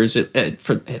features.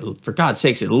 For God's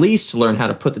sakes, at least learn how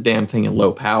to put the damn thing in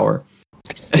low power.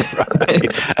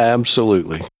 Right.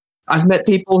 Absolutely. I've met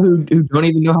people who don't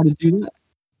even know how to do that.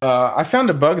 I found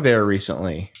a bug there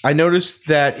recently. I noticed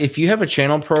that if you have a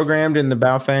channel programmed in the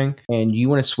Baofeng and you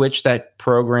want to switch that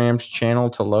programmed channel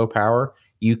to low power,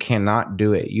 you cannot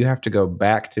do it. You have to go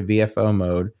back to VFO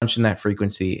mode, punch in that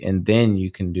frequency, and then you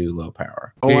can do low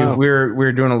power. Oh, wow.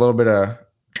 We're doing a little bit of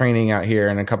training out here,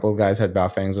 and a couple of guys had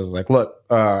Baofengs. I was like, look,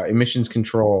 emissions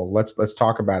control, let's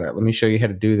talk about it. Let me show you how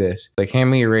to do this. Like,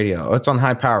 hand me your radio. Oh, it's on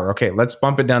high power. Okay, let's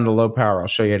bump it down to low power. I'll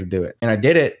show you how to do it. And I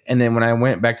did it, and then when I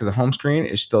went back to the home screen,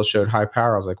 it still showed high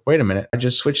power. I was like, wait a minute, I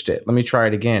just switched it. Let me try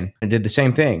it again. I did the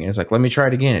same thing. It was like, let me try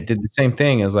it again. It did the same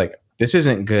thing. It was like, this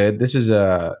isn't good. This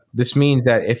means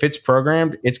that if it's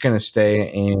programmed, it's going to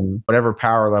stay in whatever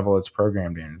power level it's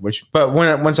programmed in. But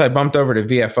once I bumped over to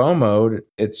VFO mode,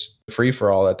 it's free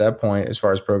for all at that point as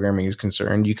far as programming is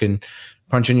concerned. You can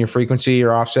punch in your frequency,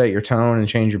 your offset, your tone, and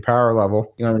change your power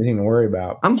level. You don't have anything to worry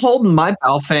about. I'm holding my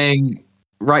Baofeng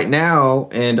right now,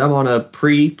 and I'm on a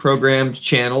pre-programmed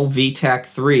channel,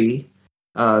 VTAC3,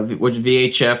 which is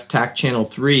VHF TAC channel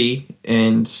 3.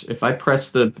 And if I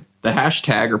press the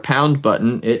hashtag or pound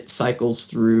button, it cycles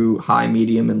through high,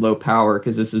 medium, and low power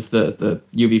because this is the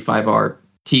UV5R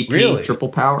TP triple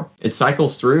power. It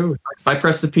cycles through. If I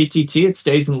press the PTT, it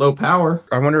stays in low power.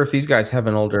 I wonder if these guys have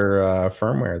an older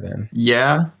firmware then.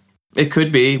 Yeah, it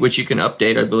could be, which you can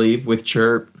update, I believe, with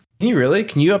Chirp. Can you really?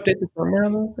 Can you update the firmware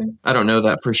on that thing? I don't know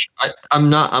that for sure.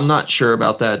 I'm not sure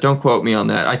about that. Don't quote me on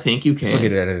that. I think you can. We'll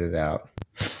get it edited out.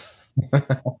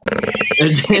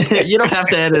 You don't have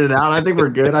to edit it out. I think we're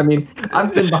good. I mean,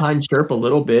 I've been behind Chirp a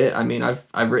little bit. I mean,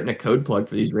 I've written a code plug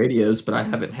for these radios, but I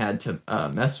haven't had to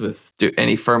mess with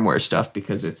any firmware stuff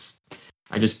because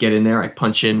I just get in there, I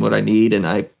punch in what I need, and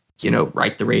I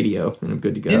write the radio, and I'm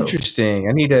good to go. Interesting.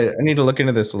 I need to look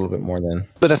into this a little bit more then.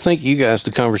 But I think you guys,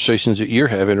 the conversations that you're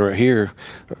having right here,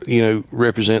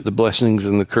 represent the blessings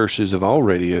and the curses of all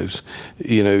radios.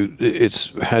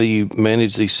 It's how do you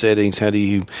manage these settings? How do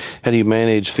you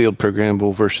manage field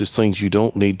programmable versus things you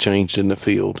don't need changed in the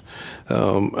field?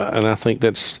 And I think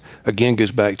that's, again,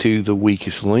 goes back to the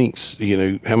weakest links.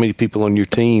 How many people on your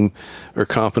team are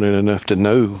competent enough to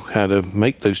know how to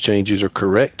make those changes or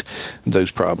correct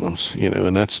those problems?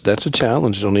 And that's a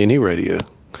challenge on any radio.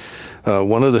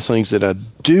 One of the things that I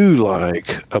do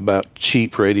like about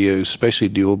cheap radios, especially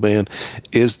dual band,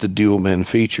 is the dual band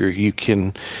feature. You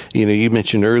can, you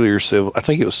mentioned earlier, Civil, I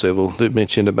think it was Civil, that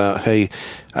mentioned about, hey,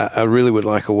 I really would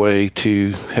like a way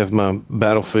to have my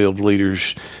battlefield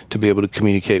leaders to be able to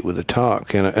communicate with the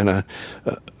TOC, and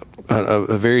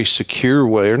a very secure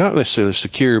way, or not necessarily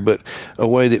secure, but a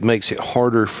way that makes it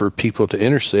harder for people to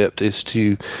intercept is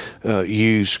to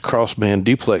use crossband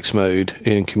duplex mode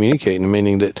in communicating,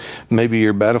 meaning that maybe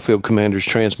your battlefield commanders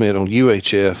transmit on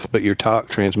UHF, but your TOC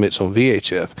transmits on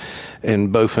VHF.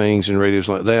 And Baofengs and radios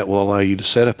like that will allow you to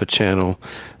set up a channel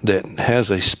that has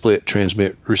a split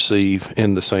transmit receive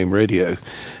in the same radio.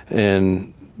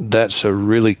 And that's a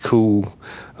really cool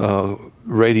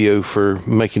radio for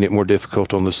making it more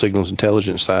difficult on the signals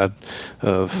intelligence side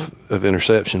of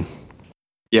interception.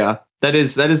 Yeah, that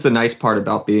is the nice part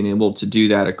about being able to do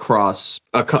that across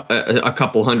a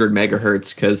couple hundred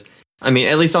megahertz. Because I mean,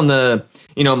 at least on the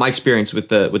my experience with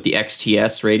the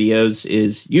XTS radios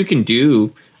is you can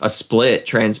do a split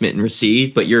transmit and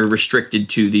receive, but you're restricted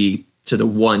to the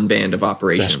one band of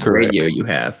operation radio you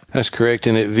have. That's correct.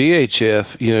 And at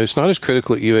VHF, it's not as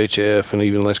critical at UHF and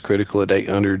even less critical at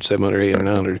 800, 700, 800,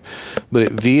 900. But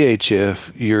at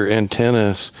VHF, your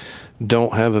antennas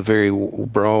don't have a very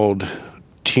broad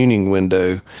tuning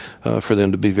window for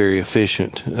them to be very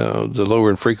efficient. The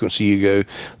lower in frequency you go,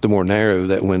 the more narrow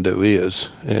that window is.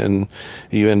 And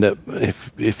you end up,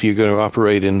 if you're going to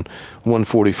operate in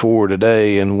 144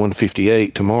 today and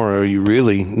 158 tomorrow, you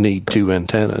really need two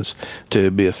antennas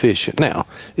to be efficient. Now,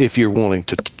 if you're wanting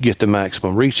to get the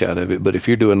maximum reach out of it, but if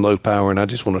you're doing low power and I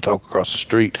just want to talk across the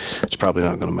street, it's probably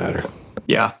not going to matter.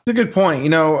 Yeah, it's a good point.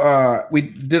 We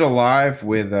did a live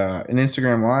with an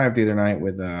Instagram live the other night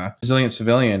with Resilient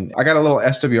Civilian. I got a little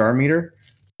SWR meter,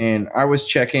 and I was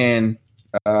checking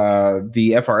the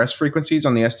FRS frequencies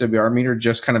on the SWR meter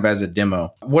just kind of as a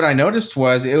demo. What I noticed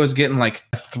was it was getting like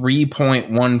a 3.14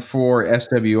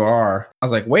 SWR. I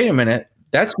was like, wait a minute,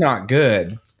 that's not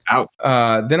good. Out.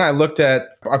 Then I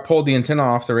pulled the antenna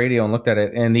off the radio and looked at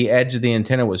it, and the edge of the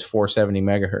antenna was 470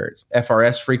 megahertz.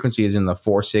 FRS frequency is in the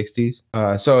 460s.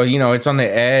 So, it's on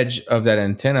the edge of that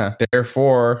antenna.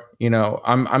 Therefore,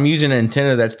 I'm using an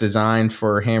antenna that's designed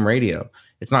for ham radio.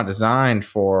 It's not designed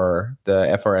for the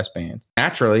FRS band.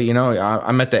 Naturally,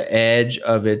 I'm at the edge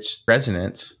of its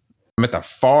resonance. I'm at the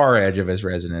far edge of his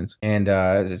resonance, and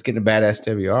it's getting a bad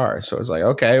SWR. So it's like,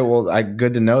 okay, well,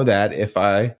 good to know that if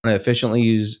I want to efficiently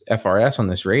use FRS on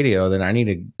this radio, then I need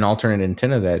an alternate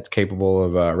antenna that's capable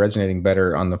of resonating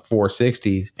better on the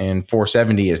 460s, and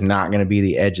 470 is not going to be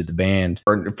the edge of the band,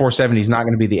 or 470 is not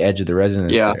going to be the edge of the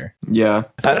resonance there. Yeah.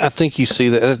 I think you see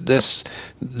that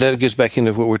that gets back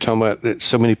into what we're talking about that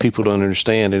so many people don't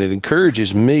understand, and it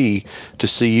encourages me to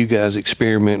see you guys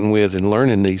experimenting with and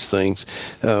learning these things.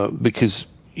 Because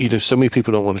so many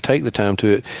people don't want to take the time to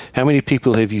it. How many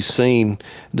people have you seen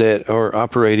that are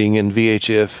operating in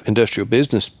VHF industrial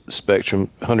business spectrum,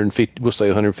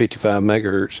 155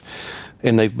 megahertz,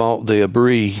 and they've bought the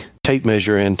Abri tape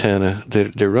measure antenna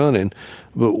that they're running,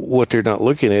 but what they're not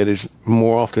looking at is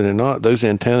more often than not, those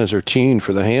antennas are tuned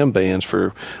for the ham bands for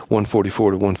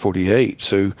 144 to 148.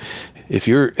 So if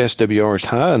your SWR is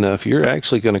high enough, you're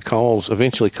actually going to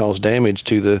eventually cause damage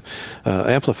to the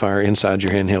amplifier inside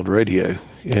your handheld radio.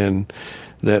 And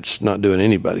that's not doing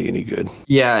anybody any good.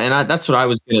 Yeah, and that's what I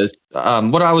was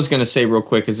going to say real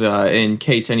quick is in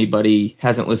case anybody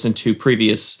hasn't listened to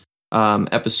previous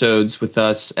episodes with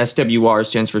us, SWR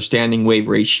stands for Standing Wave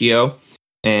Ratio.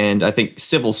 And I think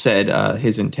Civil said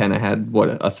his antenna had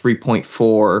a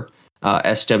 3.4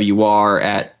 SWR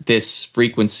at this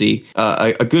frequency.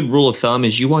 A good rule of thumb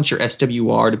is you want your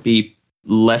SWR to be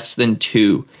less than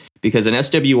 2, because an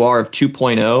SWR of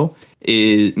 2.0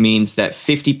 means that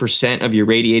 50% of your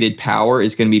radiated power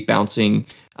is going to be bouncing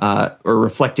or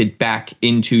reflected back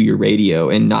into your radio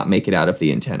and not make it out of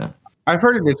the antenna. I've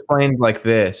heard it explained like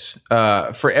this.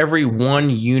 For every 1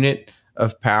 unit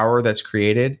of power that's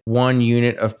created, 1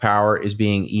 unit of power is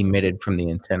being emitted from the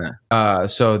antenna.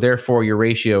 So therefore, your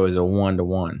ratio is a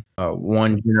 1-to-1.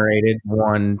 1 generated,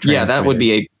 1 transmitted. Yeah, that would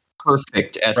be a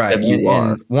perfect SWR. Right.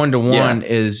 And 1-to-1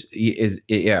 is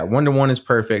 1-to-1 is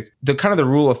perfect. The kind of the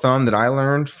rule of thumb that I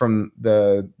learned from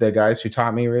the guys who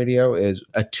taught me radio is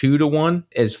a 2-to-1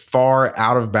 as far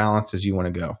out of balance as you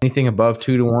want to go. Anything above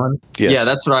 2-to-1. Yes. Yeah,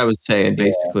 that's what I was saying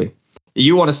basically. Yeah.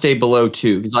 You want to stay below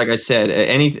 2 because, like I said,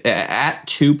 at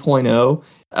 2.0,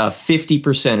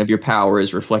 50% of your power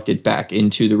is reflected back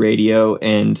into the radio,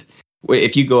 and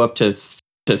if you go up to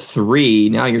 3,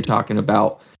 now you're talking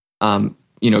about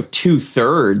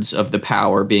 2/3 of the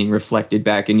power being reflected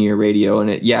back into your radio.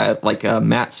 And like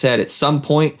Matt said, at some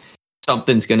point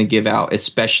something's going to give out,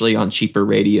 especially on cheaper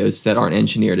radios that aren't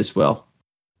engineered as well.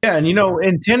 Yeah, and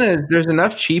antennas, there's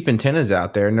enough cheap antennas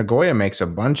out there. Nagoya makes a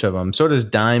bunch of them. So does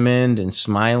Diamond and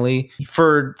Smiley.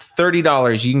 For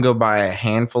 $30, you can go buy a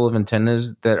handful of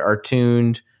antennas that are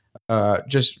tuned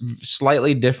just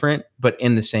slightly different, but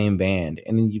in the same band.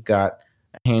 And then you've got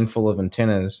a handful of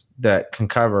antennas that can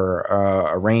cover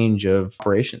a range of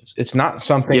operations. It's not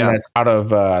something that's out of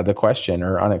the question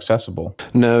or inaccessible.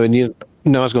 No,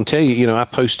 and I was going to tell you, I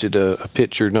posted a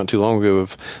picture not too long ago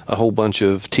of a whole bunch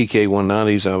of TK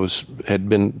 190s had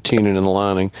been tuning and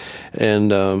aligning, and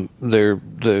they're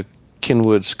the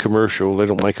Kenwood's commercial. They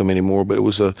don't make them anymore, but it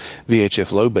was a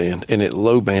VHF low band, and at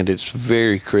low band, it's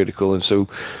very critical. And so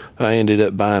I ended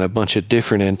up buying a bunch of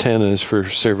different antennas for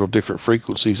several different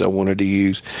frequencies I wanted to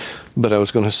use. But I was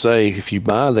going to say, if you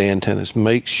buy the antennas,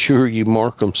 make sure you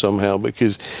mark them somehow,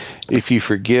 because if you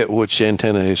forget which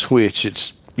antenna is which,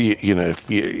 it's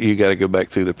you got to go back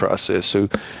through the process. So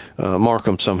mark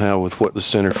them somehow with what the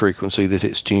center frequency that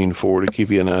it's tuned for, to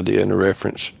give you an idea and a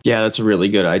reference. Yeah, that's a really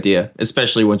good idea,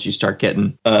 especially once you start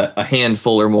getting a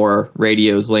handful or more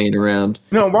radios laying around.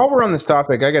 While we're on this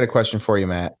topic, I got a question for you,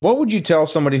 Matt. What would you tell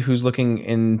somebody who's looking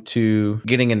into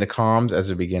getting into comms as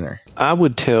a beginner? I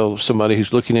would tell somebody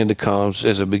who's looking into comms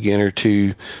as a beginner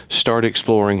to start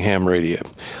exploring ham radio.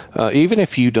 Even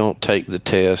if you don't take the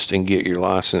test and get your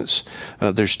license,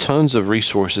 there's tons of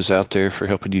resources out there for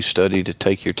helping you study to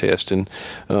take your test. And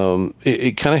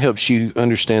it kind of helps you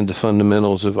understand the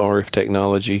fundamentals of RF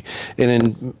technology.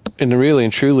 And really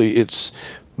and truly, it's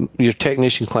your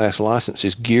technician class license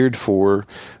is geared for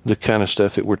the kind of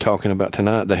stuff that we're talking about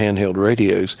tonight, the handheld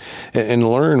radios, and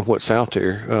learn what's out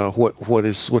there, what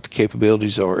the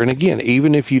capabilities are. And again,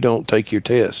 even if you don't take your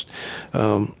test,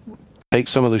 take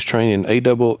some of those training.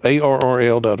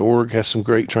 ARRL.org has some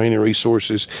great training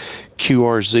resources.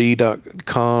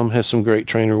 QRZ.com has some great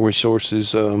training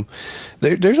resources.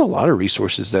 There's a lot of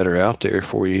resources that are out there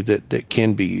for you that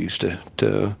can be used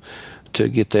to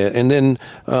get that. And then,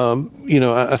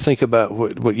 I think about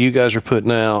what you guys are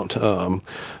putting out,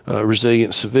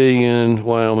 Resilient Civilian,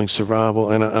 Wyoming Survival,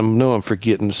 and I know I'm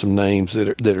forgetting some names that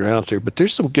are out there, but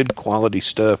there's some good quality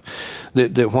stuff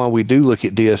that while we do look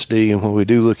at DSD and when we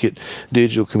do look at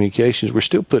digital communications, we're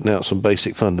still putting out some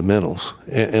basic fundamentals.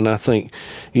 And I think,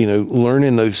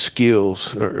 learning those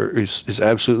skills is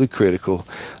absolutely critical.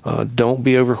 Don't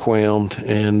be overwhelmed,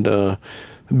 and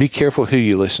be careful who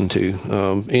you listen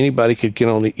to. Anybody could get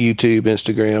on the YouTube,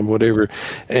 Instagram, whatever,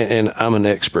 and I'm an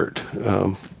expert.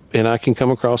 And I can come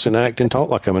across and act and talk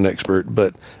like I'm an expert,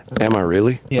 but am I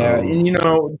really? Yeah,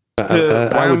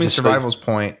 and Wyoming Survival's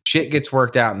point, shit gets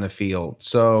worked out in the field.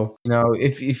 So,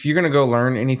 if you're going to go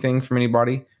learn anything from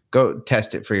anybody, go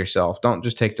test it for yourself. Don't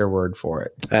just take their word for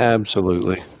it.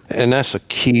 Absolutely. And that's a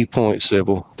key point,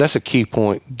 Sybil. That's a key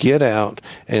point. Get out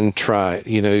and try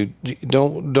it.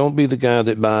 Don't be the guy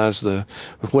that buys the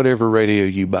whatever radio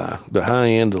you buy, the high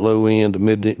end, the low end, the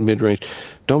mid range.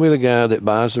 Don't be the guy that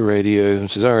buys the radio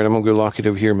and says, all right, I'm going to go lock it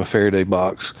over here in my Faraday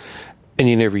box, and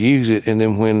you never use it. And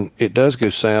then when it does go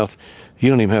south, you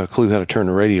don't even have a clue how to turn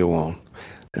the radio on.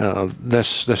 That's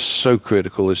so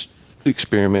critical. Is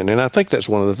experiment, and I think that's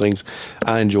one of the things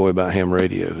I enjoy about ham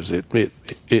radio is it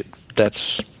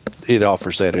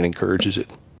offers that and encourages it.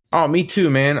 Oh, me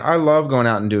too, man. I love going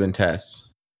out and doing tests.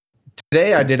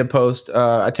 Today I did a post.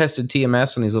 I tested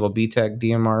TMS on these little BTEC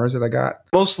DMRs that I got.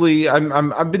 Mostly,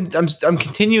 I'm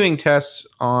continuing tests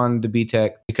on the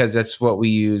BTEC because that's what we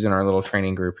use in our little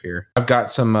training group here. I've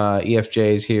got some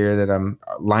EFJs here that I'm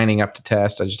lining up to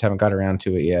test. I just haven't got around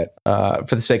to it yet.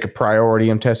 For the sake of priority,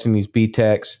 I'm testing these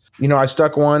BTECs. I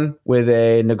stuck one with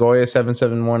a Nagoya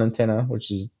 771 antenna,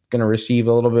 which is going to receive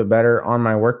a little bit better on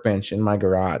my workbench in my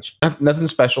garage. Nothing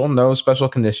special, no special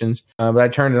conditions, but I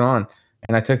turned it on.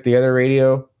 And I took the other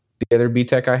radio, the other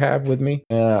BTEC I have with me.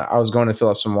 I was going to fill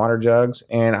up some water jugs,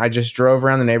 and I just drove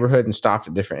around the neighborhood and stopped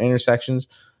at different intersections.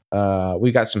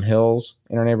 We got some hills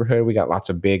in our neighborhood. We got lots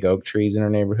of big oak trees in our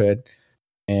neighborhood,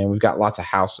 and we've got lots of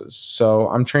houses. So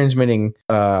I'm transmitting,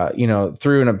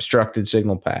 through an obstructed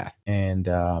signal path, and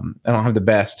I don't have the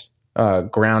best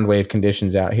ground wave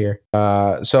conditions out here.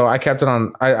 So I kept it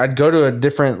on. I'd go to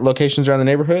different locations around the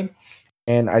neighborhood,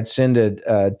 and I'd send a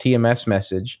TMS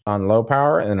message on low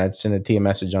power, and then I'd send a TMS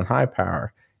message on high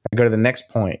power. I go to the next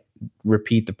point,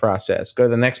 repeat the process. Go to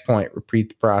the next point, repeat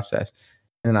the process.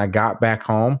 And then I got back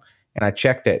home and I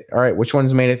checked it. All right, which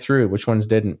ones made it through? Which ones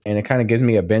didn't? And it kind of gives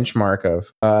me a benchmark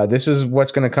of this is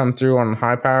what's going to come through on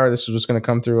high power. This is what's going to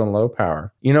come through on low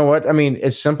power. You know what? I mean,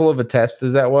 as simple of a test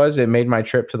as that was, it made my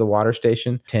trip to the water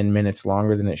station 10 minutes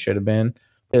longer than it should have been.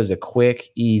 It was a quick,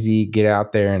 easy, get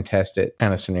out there and test it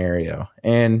kind of scenario.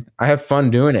 And I have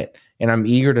fun doing it. And I'm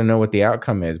eager to know what the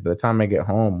outcome is. By the time I get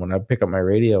home, when I pick up my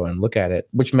radio and look at it,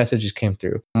 which messages came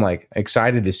through, I'm like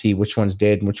excited to see which ones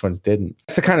did and which ones didn't.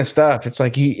 It's the kind of stuff. It's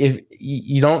like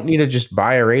you don't need to just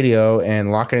buy a radio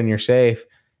and lock it in your safe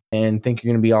and think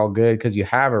you're going to be all good because you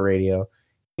have a radio.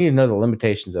 You need to know the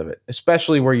limitations of it,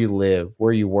 especially where you live,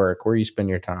 where you work, where you spend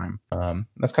your time.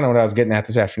 That's kind of what I was getting at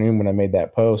this afternoon when I made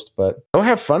that post. But go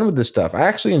have fun with this stuff. I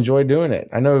actually enjoy doing it.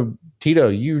 I know, Tito,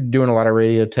 you're doing a lot of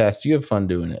radio tests. You have fun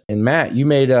doing it. And Matt, you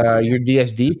made your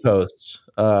DSD posts,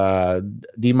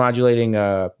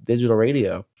 demodulating digital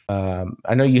radio.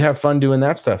 I know you have fun doing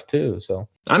that stuff too. So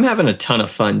I'm having a ton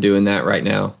of fun doing that right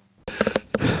now.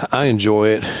 I enjoy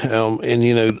it. And,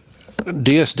 you know,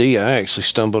 DSD, I actually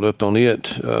stumbled up on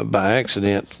it by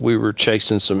accident. We were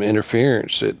chasing some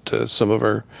interference at some of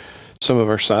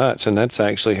our sites, and that's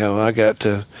actually how I got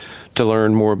to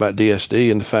learn more about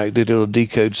DSD and the fact that it'll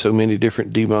decode so many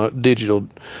different digital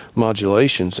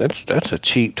modulations. That's a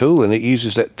cheap tool, and it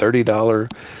uses that $30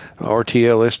 RTL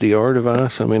SDR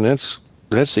device. I mean, that's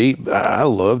I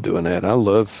love doing that. I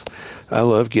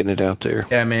love getting it out there.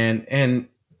 yeah, man, and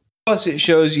plus, it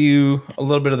shows you a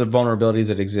little bit of the vulnerabilities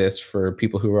that exist for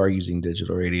people who are using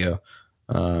digital radio.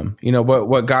 You know,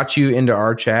 what got you into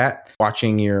our chat,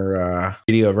 watching your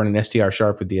video of running SDR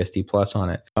Sharp with the SD Plus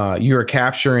on it. You were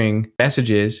capturing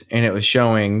messages and it was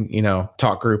showing, you know,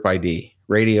 talk group ID,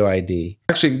 radio ID.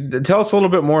 Actually, tell us a little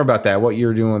bit more about that, what you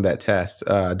were doing with that test.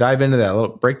 Dive into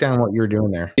that, break down what you were doing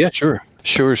there. Yeah, sure.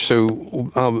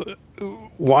 So,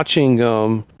 watching,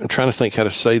 I'm trying to think how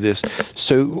to say this.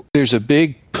 So there's a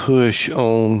big push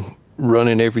on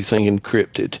running everything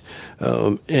encrypted.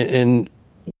 And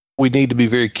we need to be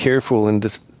very careful and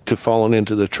to falling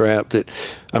into the trap that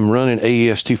I'm running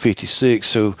AES 256,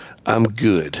 so I'm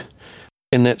good.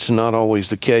 And that's not always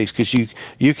the case, because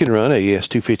you can run AES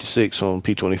 256 on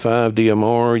P25,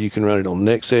 DMR, you can run it on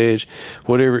NextEdge,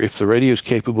 whatever. If the radio is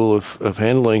capable of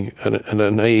handling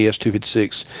an AES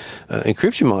 256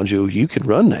 encryption module, you can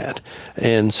run that.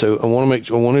 And so I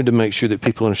wanted to make sure that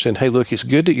people understand, hey, look, it's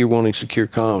good that you're wanting secure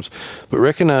comms, but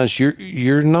recognize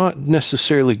you're not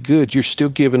necessarily good. You're still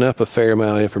giving up a fair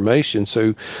amount of information.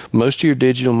 So most of your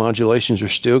digital modulations are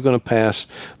still going to pass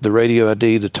the radio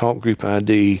ID, the talk group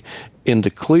ID, in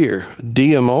the clear.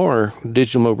 DMR,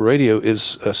 digital mobile radio,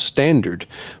 is a standard.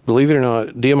 Believe it or not,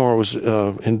 DMR was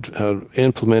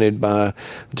implemented by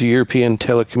the European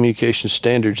Telecommunications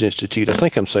Standards Institute. I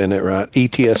think I'm saying that right,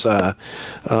 ETSI.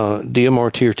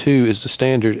 DMR Tier 2 is the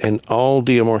standard, and all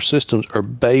DMR systems are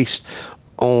based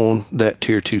on that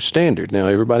Tier 2 standard. Now,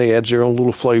 everybody adds their own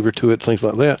little flavor to it, things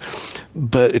like that.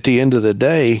 But at the end of the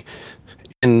day,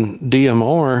 in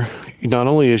DMR, not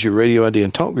only is your radio ID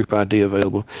and talk group ID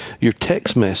available, your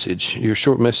text message, your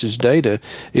short message data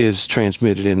is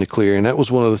transmitted in the clear. And that was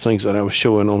one of the things that I was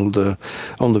showing on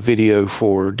the video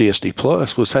for DSD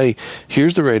Plus was, hey,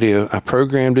 here's the radio. I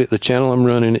programmed it. The channel I'm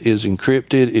running is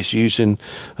encrypted. It's using,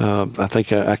 I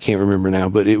think I can't remember now,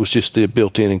 but it was just the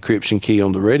built-in encryption key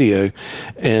on the radio.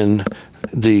 And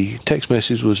the text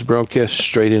message was broadcast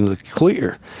straight into the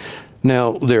clear.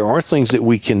 Now, there are things that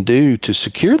we can do to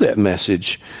secure that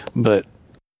message, but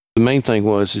the main thing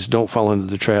is don't fall into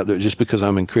the trap that just because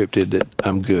I'm encrypted that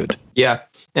I'm good. Yeah.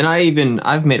 And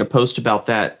I've made a post about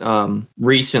that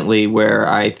recently where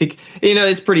I think, you know,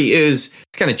 it's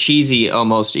kind of cheesy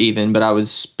almost even, but I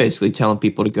was basically telling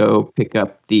people to go pick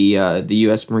up the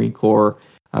U.S. Marine Corps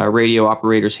Radio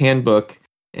Operators Handbook.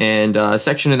 And a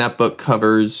section in that book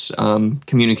covers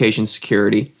communication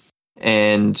security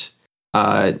and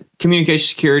communication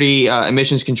security,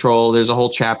 emissions control. There's a whole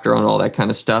chapter on all that kind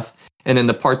of stuff. And then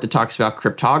the part that talks about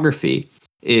cryptography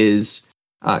is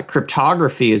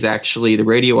actually the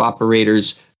radio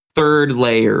operator's third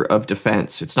layer of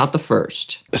defense. It's not the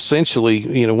first. Essentially,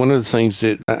 you know, one of the things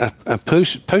that I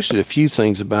posted a few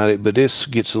things about it, but this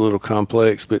gets a little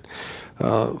complex, but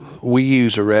we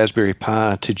use a Raspberry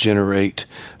Pi to generate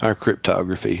our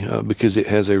cryptography because it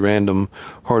has a random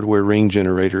hardware ring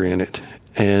generator in it,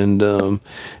 and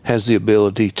has the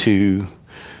ability to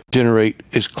generate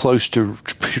as close to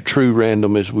true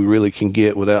random as we really can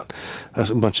get without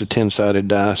a bunch of 10-sided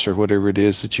dice or whatever it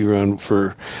is that you run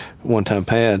for one-time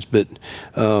pads. But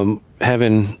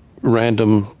having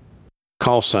random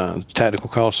call signs, tactical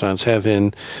call signs,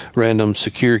 having random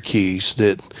secure keys,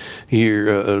 that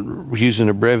you're using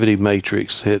a brevity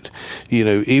matrix, that, you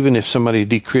know, even if somebody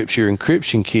decrypts your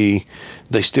encryption key,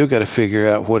 they still got to figure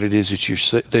out what it is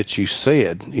that you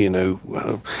said, you know.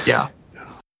 Yeah.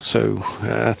 So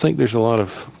I think there's a lot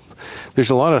of there's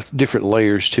a lot of different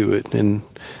layers to it, and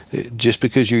just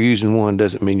because you're using one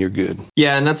doesn't mean you're good.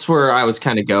 Yeah, and that's where I was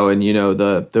kind of going. You know,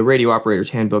 the radio operator's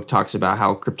handbook talks about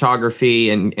how cryptography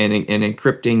and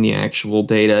encrypting the actual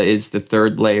data is the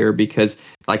third layer, because,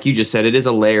 like you just said, it is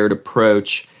a layered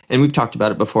approach. And we've talked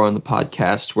about it before on the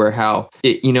podcast, where how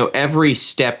it, you know, every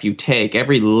step you take,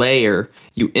 every layer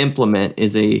you implement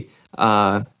is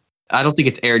I don't think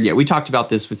it's aired yet. We talked about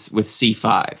this with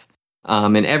C5,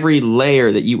 and every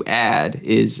layer that you add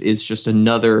is just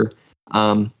another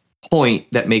point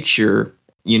that makes your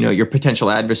potential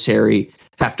adversary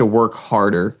have to work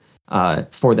harder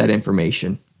for that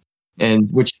information, and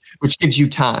which gives you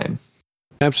time.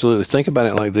 Absolutely. Think about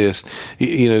it like this.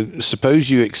 Suppose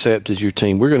you accept as your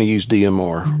team, we're going to use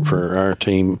DMR for our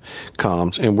team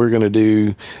comms, and we're going to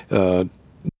do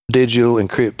digital,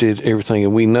 encrypted, everything.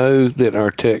 And we know that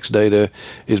our text data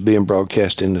is being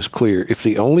broadcast in this clear. If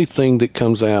the only thing that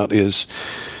comes out is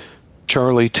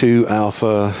Charlie 2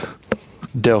 Alpha,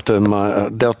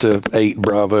 Delta 8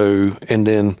 Bravo, and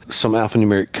then some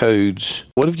alphanumeric codes,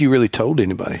 what have you really told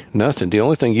anybody? Nothing. The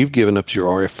only thing you've given up is your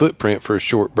RF footprint for a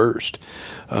short burst.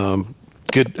 A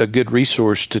good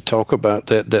resource to talk about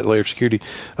that layer of security,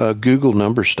 Google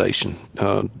Number Station.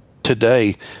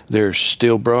 Today, there's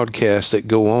still broadcasts that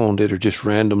go on that are just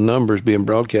random numbers being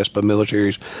broadcast by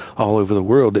militaries all over the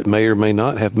world that may or may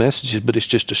not have messages, but it's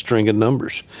just a string of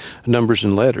numbers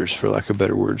and letters, for lack of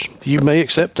better words. You may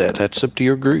accept that. That's up to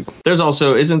your group. There's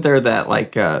also, isn't there that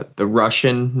like the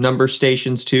Russian number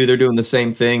stations too? They're doing the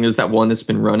same thing. There's that one that's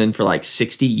been running for like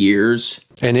 60 years.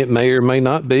 And it may or may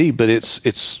not be, but it's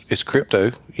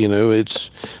crypto.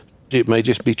 It may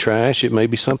just be trash. It may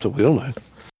be something. We don't know.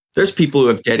 There's people who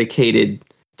have dedicated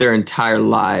their entire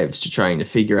lives to trying to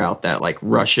figure out that like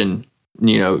Russian,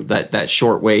 that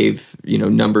shortwave,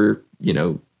 number,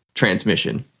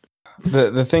 transmission.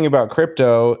 The thing about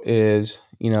crypto is,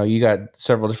 you got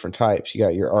several different types. You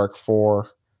got your ARC4,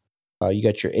 you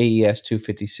got your AES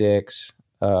 256.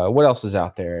 What else is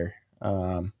out there?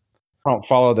 I don't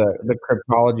follow the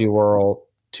cryptology world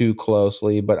too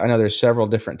closely, but I know there's several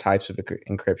different types of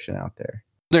encryption out there.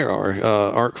 There are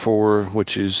ARC4,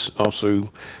 which is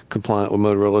also compliant with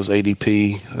Motorola's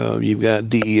ADP. You've got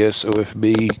DES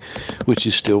OFB, which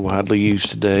is still widely used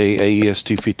today, AES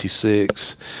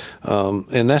 256.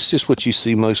 And that's just what you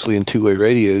see mostly in two-way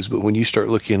radios. But when you start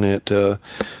looking at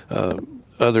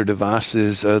other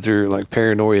devices, other like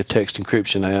Paranoia text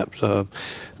encryption apps,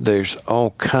 there's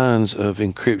all kinds of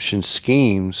encryption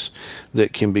schemes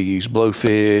that can be used,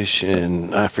 Blowfish,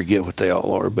 and I forget what they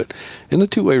all are. But in the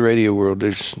two-way radio world,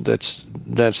 that's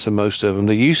the most of them.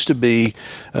 There used to be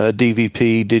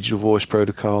DVP, Digital Voice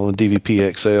Protocol, and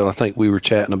DVP XL. I think we were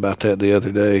chatting about that the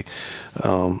other day.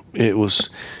 It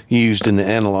was used in the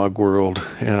analog world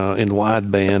in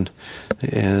wideband,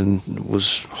 and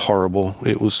was horrible.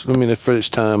 It was, for its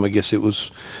time, I guess it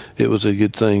was a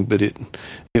good thing, but it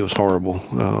was horrible.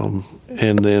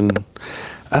 And then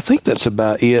I think that's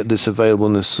about it that's available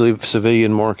in the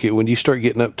civilian market. When you start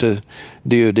getting up to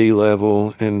DoD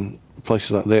level and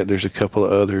places like that, there's a couple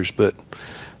of others, but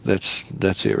that's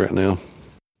it right now.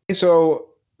 So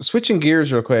switching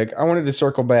gears real quick, I wanted to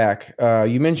circle back.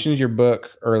 You mentioned your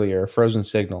book earlier, Frozen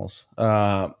Signals.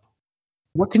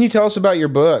 What can you tell us about your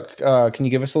book? Can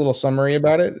you give us a little summary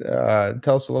about it?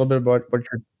 Tell us a little bit about what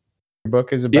your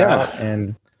book is about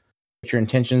and what your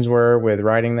intentions were with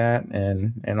writing that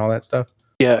and all that stuff.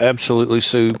 Yeah, absolutely.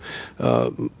 So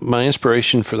my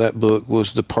inspiration for that book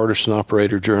was the Partisan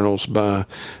Operator Journals by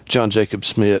John Jacob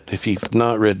Smith. If you've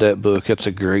not read that book, that's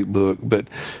a great book. But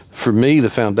for me, the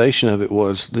foundation of it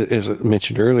was, as I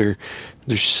mentioned earlier,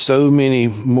 there's so many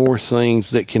more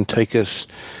things that can take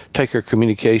our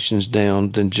communications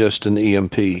down than just an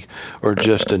EMP or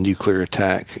just a nuclear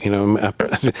attack.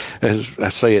 As I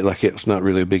say it like it's not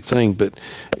really a big thing, but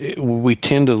we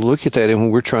tend to look at that, and when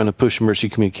we're trying to push emergency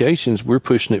communications, we're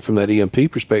pushing it from that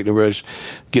EMP perspective, where it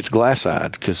gets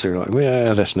glass-eyed because they're like,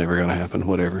 well, that's never going to happen,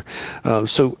 whatever.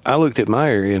 So I looked at my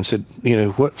area and said,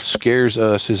 what scares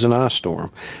us is an ice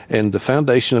storm. And the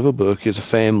foundation of a book is a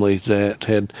family that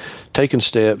had taken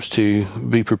steps to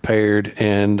be prepared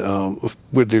and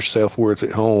with their self-worth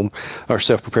at home, or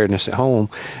self-preparedness at home.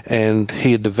 And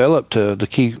he had developed the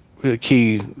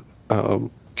key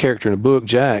character in the book,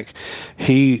 Jack.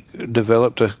 He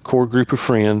developed a core group of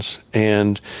friends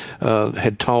and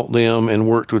had taught them and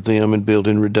worked with them in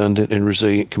building redundant and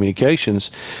resilient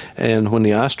communications. And when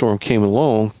the ice storm came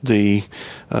along, the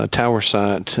tower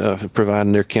site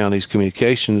providing their county's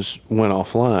communications went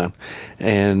offline,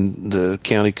 and the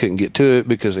county couldn't get to it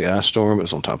because the ice storm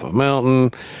was on top of a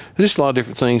mountain. Just a lot of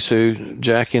different things. So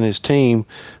Jack and his team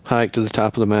hiked to the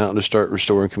top of the mountain to start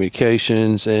restoring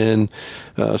communications and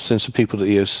send some people to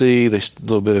EOC. There's a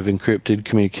little bit of encrypted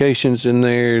communications in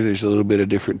there. There's a little bit of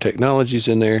different technologies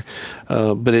in there,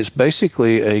 but it's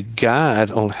basically a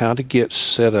guide on how to get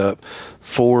set up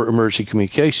for emergency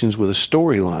communications with a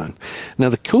storyline. Now,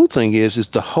 the cool thing is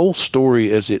the whole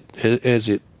story as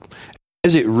it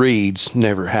reads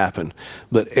never happened,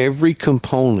 but every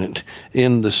component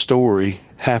in the story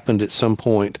happened at some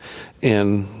point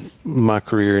in my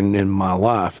career and in my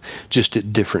life, just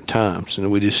at different times,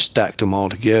 and we just stacked them all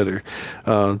together.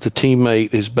 The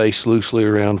teammate is based loosely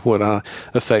around what I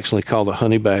affectionately call the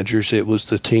Honey Badgers. It was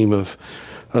the team of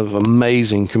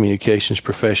amazing communications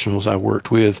professionals I worked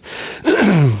with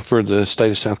for the state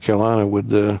of South Carolina with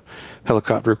the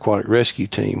Helicopter Aquatic Rescue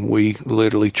Team. We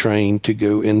literally trained to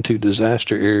go into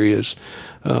disaster areas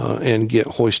and get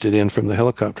hoisted in from the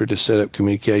helicopter to set up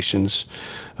communications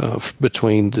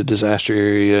between the disaster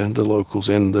area, the locals,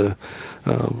 and the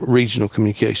regional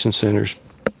communication centers.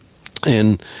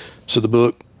 And so the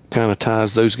book kind of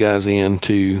ties those guys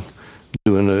into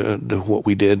doing what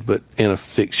we did, but in a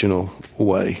fictional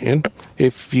way. And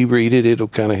if you read it, it'll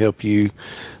kind of help you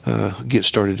get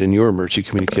started in your emergency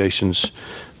communications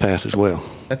path as well.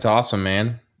 That's awesome,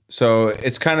 man. So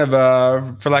it's kind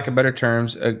of for lack of better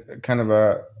terms, a kind of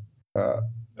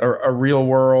a real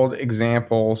world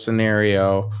example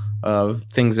scenario of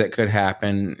things that could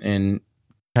happen and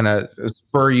kind of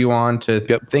spur you on to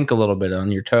think a little bit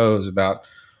on your toes about,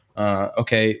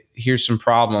 okay, here's some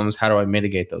problems. How do I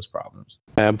mitigate those problems?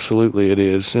 Absolutely, it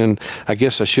is. And I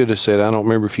guess I should have said, I don't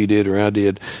remember if you did or I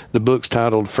did, the book's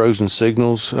titled Frozen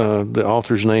Signals. The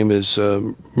author's name is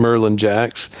Merlin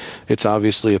Jacks. It's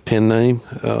obviously a pen name.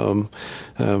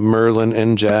 Merlin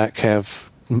and Jack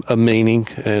have a meaning,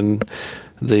 and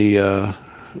it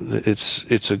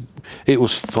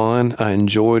was fun. I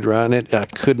enjoyed writing it. I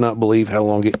could not believe how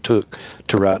long it took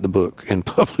to write the book and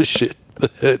publish it.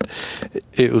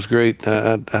 It was great.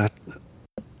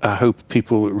 I hope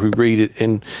people who read it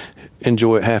and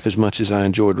enjoy it half as much as I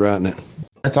enjoyed writing it.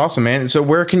 That's awesome, man. So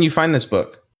where can you find this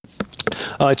book?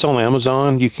 It's on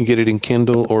Amazon. You can get it in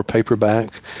Kindle or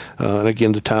paperback. And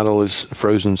again, the title is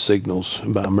Frozen Signals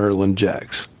by Merlin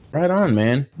Jacks. Right on,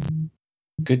 man.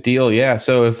 Good deal. Yeah.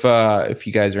 So if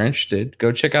you guys are interested,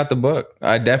 go check out the book.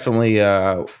 I definitely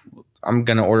I'm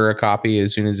gonna order a copy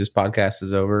as soon as this podcast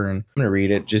is over, and I'm gonna read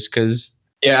it just because.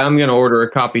 Yeah, I'm gonna order a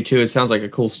copy too. It sounds like a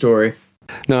cool story.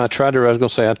 No, I was going to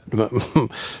say, I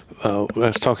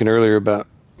was talking earlier about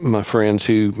my friends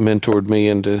who mentored me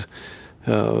into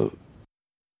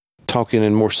talking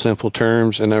in more simple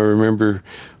terms. And I remember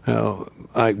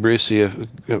Ike Brissy,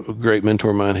 a great mentor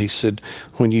of mine, he said,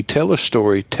 when you tell a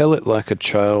story, tell it like a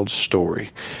child's story.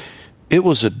 It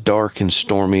was a dark and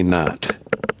stormy night.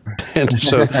 And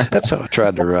so that's how I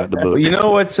tried to write the book. You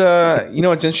know what's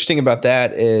interesting about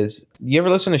that is, you ever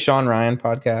listen to Sean Ryan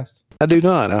podcast? I do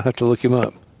not. I'll have to look him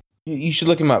up. You should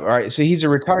look him up. All right. So he's a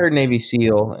retired Navy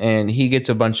SEAL, and he gets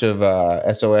a bunch of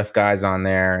SOF guys on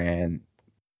there, and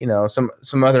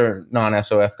some other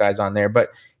non-SOF guys on there. But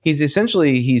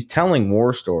he's telling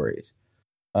war stories.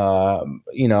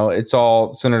 It's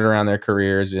all centered around their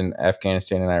careers in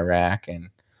Afghanistan and Iraq, and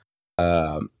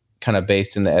kind of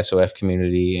based in the SOF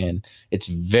community. And it's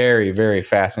very, very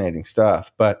fascinating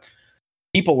stuff. But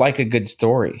people like a good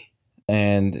story.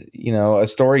 And, a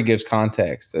story gives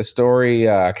context. A story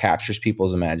captures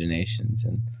people's imaginations.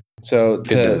 And so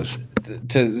to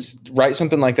write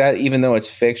something like that, even though it's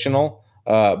fictional,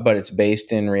 but it's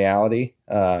based in reality,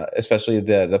 especially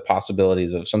the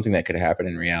possibilities of something that could happen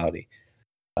in reality,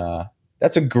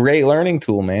 that's a great learning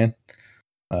tool, man.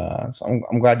 So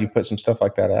I'm glad you put some stuff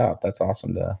like that out. That's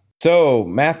awesome. So,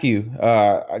 Matthew,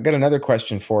 I got another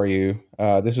question for you.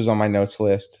 This was on my notes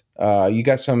list. You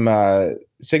got some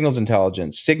signals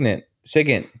intelligence, SIGINT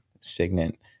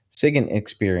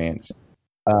experience.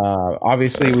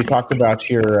 Obviously, we talked about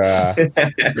your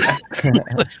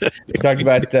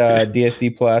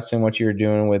DSD Plus and what you're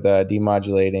doing with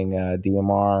demodulating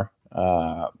DMR.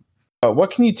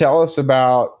 What can you tell us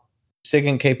about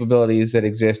SIGINT capabilities that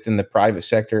exist in the private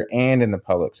sector and in the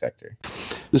public sector?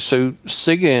 So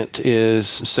SIGINT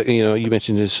is, you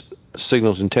mentioned this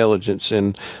signals intelligence,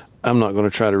 and I'm not going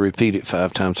to try to repeat it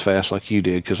 5 times fast like you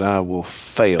did, because I will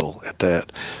fail at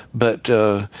that. But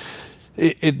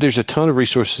there's a ton of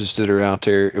resources that are out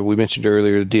there. We mentioned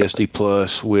earlier DSD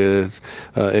Plus with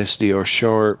SDR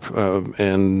Sharp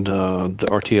and the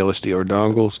RTL SDR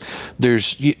dongles.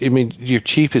 Your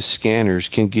cheapest scanners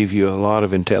can give you a lot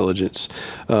of intelligence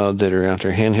that are out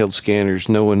there. Handheld scanners,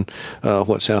 knowing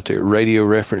what's out there.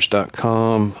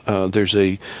 RadioReference.com. There's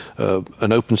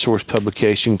an open source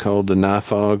publication called the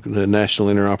NIFOG, the National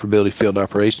Interoperability Field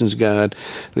Operations Guide.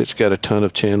 It's got a ton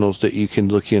of channels that you can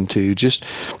look into.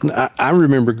 I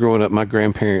remember growing up, my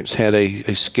grandparents had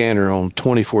a scanner on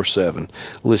 24/7,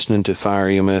 listening to fire,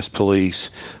 EMS, police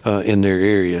in their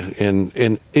area,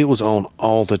 and it was on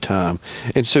all the time.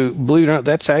 And so, believe it or not,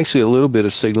 that's actually a little bit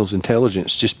of signals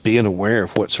intelligence, just being aware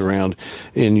of what's around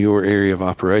in your area of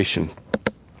operation.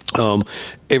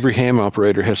 Every ham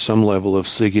operator has some level of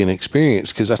SIGINT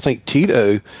experience, because I think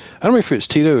Tito, I don't know if it's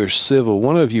Tito or Civil,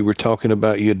 one of you were talking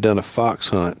about you had done a fox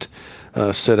hunt,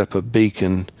 set up a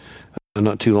beacon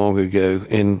not too long ago,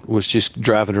 and was just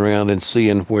driving around and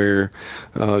seeing where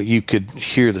you could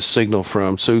hear the signal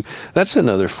from. So that's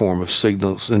another form of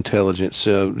signals intelligence,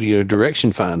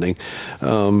 direction finding.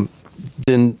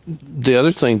 Then the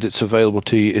other thing that's available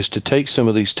to you is to take some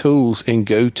of these tools and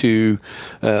go to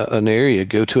an area,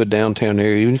 go to a downtown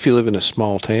area, even if you live in a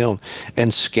small town,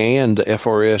 and scan the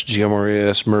FRS,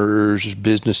 GMRS, MERS,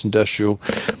 business industrial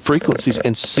frequencies,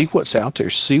 and see what's out there,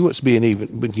 see what's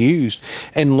been used,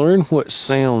 and learn what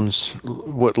sounds,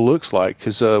 what looks like.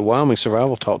 Because Wyoming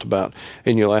Survival talked about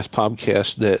in your last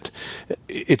podcast that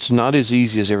it's not as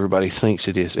easy as everybody thinks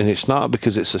it is, and it's not,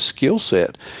 because it's a skill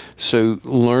set. So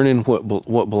learning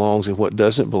what belongs and what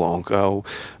doesn't belong.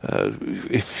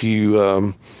 If you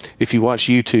watch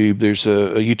YouTube, there's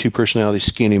a YouTube personality,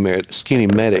 Skinny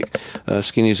Medic.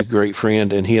 Skinny is a great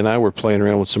friend, and he and I were playing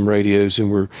around with some radios,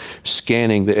 and we're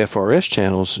scanning the FRS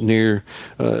channels near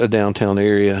a downtown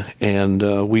area, and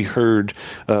we heard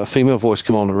a female voice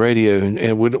come on the radio,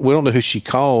 and we don't know who she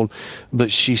called,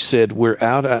 but she said,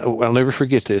 I'll never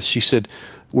forget this. She said,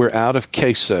 "We're out of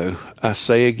queso. I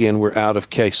say again, we're out of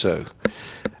queso."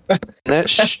 That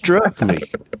struck me,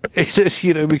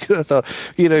 because I thought,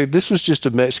 this was just a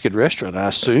Mexican restaurant, I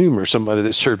assume, or somebody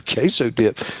that served queso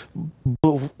dip.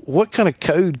 But what kind of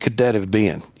code could that have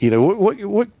been?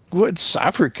 What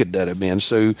cipher could that have been?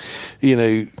 So,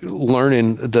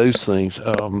 learning those things.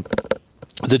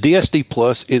 The DSD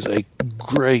Plus is a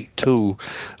great tool.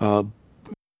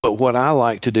 But what I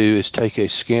like to do is take that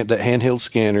handheld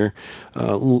scanner,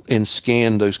 and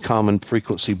scan those common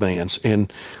frequency bands.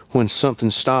 And when something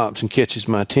stops and catches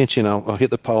my attention, I'll hit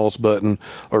the pause button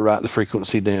or write the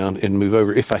frequency down and move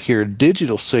over. If I hear a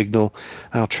digital signal,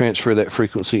 I'll transfer that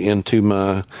frequency into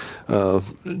my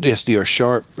SDR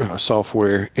Sharp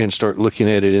software and start looking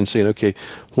at it and saying, okay,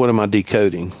 what am I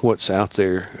decoding? What's out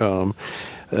there?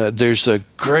 There's a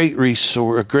great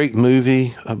resource, a great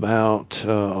movie about...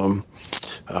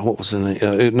 what was in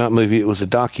it? Not movie. It was a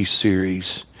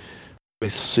docu-series.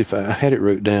 Let's see if I had it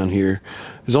wrote down here.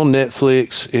 It was on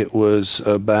Netflix. It was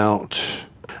about...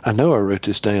 I know I wrote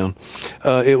this down.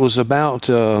 It was about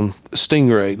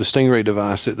Stingray, the Stingray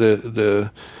device that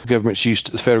the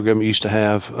federal government used to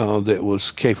have, that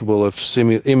was capable of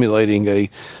emulating a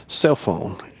cell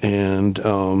phone. And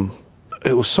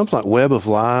it was something like Web of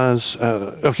Lies.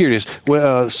 Here it is.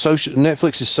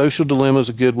 Netflix's Social Dilemma is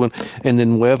a good one. And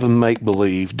then Web of Make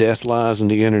Believe, Death, Lies, and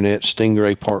the Internet,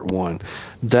 Stingray Part 1.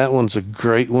 That one's a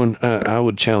great one. I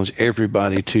would challenge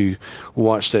everybody to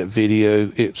watch that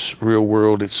video. It's real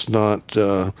world. It's not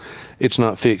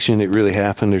fiction. It really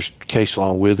happened. There's case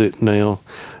law with it now.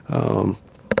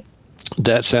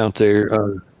 That's out there.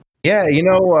 Yeah,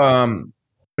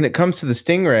 when it comes to the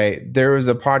Stingray, there was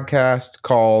a podcast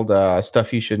called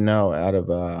Stuff You Should Know out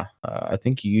of I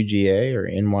think UGA or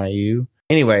NYU.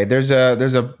 Anyway, there's a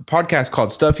podcast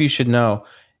called Stuff You Should Know.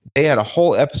 They had a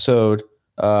whole episode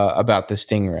about the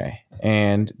Stingray,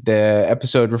 and the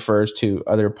episode refers to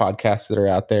other podcasts that are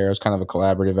out there. It was kind of a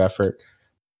collaborative effort,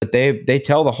 but they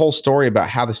tell the whole story about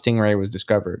how the Stingray was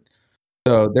discovered.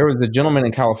 So there was a gentleman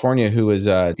in California who was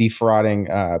defrauding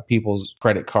people's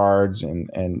credit cards and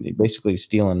basically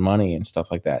stealing money and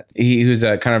stuff like that. He was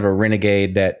a kind of a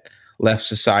renegade that left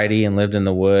society and lived in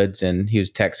the woods, and he was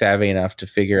tech savvy enough to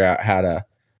figure out how to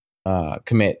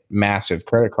commit massive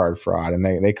credit card fraud, and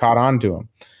they caught on to him.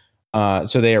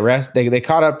 So they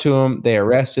caught up to him, they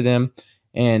arrested him,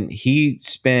 and he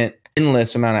spent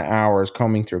endless amount of hours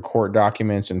combing through court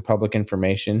documents and public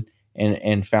information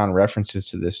and found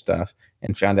references to this stuff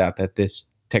and found out that this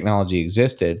technology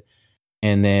existed.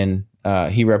 And then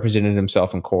he represented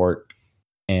himself in court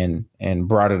and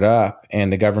brought it up,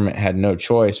 and the government had no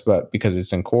choice, but because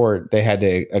it's in court, they had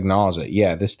to acknowledge that,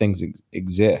 yeah, this thing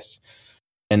exists.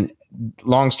 And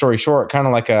long story short, kind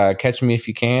of like Catch Me If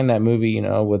You Can, that movie, you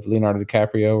know, with Leonardo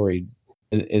DiCaprio, where he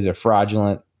is a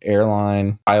fraudulent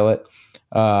airline pilot.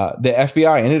 The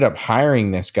FBI ended up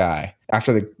hiring this guy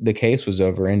after the case was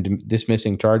over and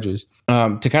dismissing charges,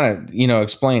 to kind of, you know,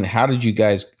 explain how did you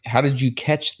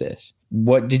catch this?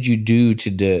 What did you do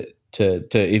to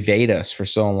evade us for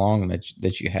so long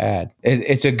that you had?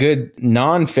 It's a good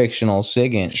non-fictional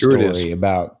SIGINT story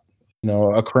about, you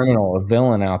know, a criminal, a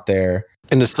villain out there.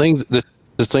 And the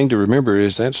thing to remember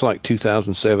is that's like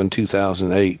 2007,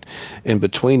 2008. And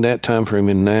between that time frame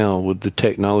and now, with the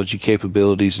technology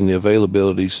capabilities and the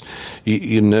availabilities,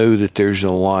 you know that there's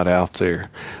a lot out there.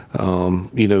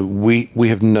 You know, we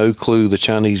have no clue the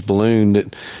Chinese balloon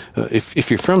that, if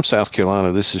you're from South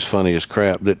Carolina, this is funny as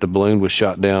crap, that the balloon was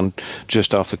shot down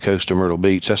just off the coast of Myrtle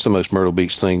Beach. That's the most Myrtle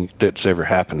Beach thing that's ever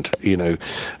happened, you know.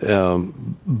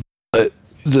 But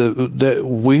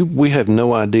we have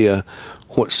no idea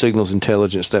what signals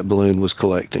intelligence that balloon was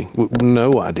collecting.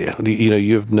 No idea. You know,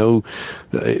 you have no.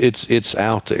 It's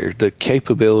out there. The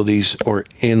capabilities are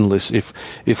endless. If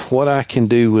what I can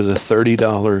do with a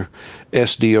 $30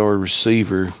 SDR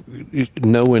receiver,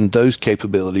 knowing those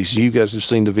capabilities, you guys have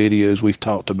seen the videos. We've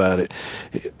talked about it.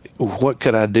 What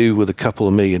could I do with a couple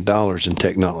of $1 million in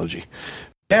technology?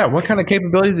 Yeah, what kind of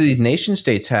capabilities do these nation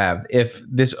states have if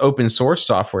this open source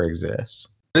software exists?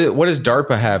 What does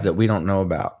DARPA have that we don't know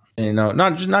about? You know,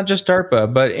 not just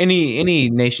DARPA, but any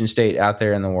nation state out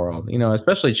there in the world. You know,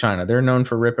 especially China. They're known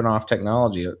for ripping off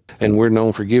technology, and we're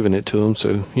known for giving it to them.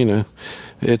 So, you know,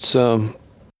 it's.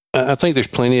 I think there's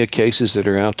plenty of cases that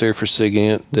are out there for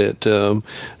SIGINT that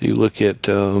you look at.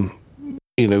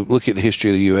 You know, look at the history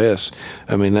of the U.S.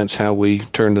 I mean, that's how we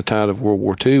turned the tide of World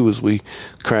War II, was we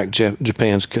cracked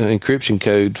Japan's encryption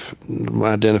code,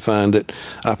 identifying that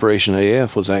Operation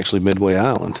AF was actually Midway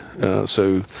Island.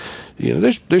 So, you know,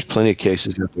 there's plenty of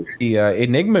cases out there. The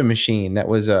Enigma machine that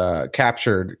was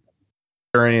captured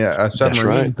during a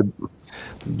submarine. That's right.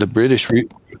 The British.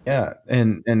 Yeah,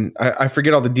 and I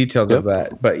forget all the details of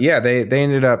that, but yeah, they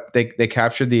ended up they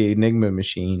captured the Enigma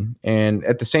machine, and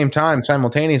at the same time,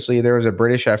 simultaneously, there was a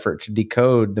British effort to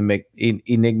decode the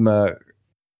Enigma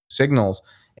signals,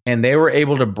 and they were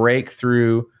able to break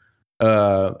through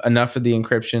enough of the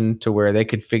encryption to where they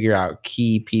could figure out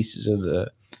key pieces of the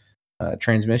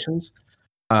transmissions.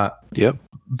 Yep.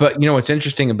 But you know what's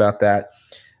interesting about that?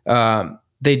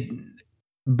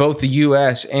 Both the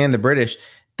U.S. and the British,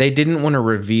 they didn't want to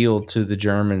reveal to the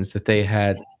Germans that they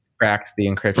had cracked the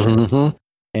encryption. Mm-hmm.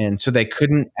 And so they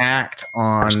couldn't act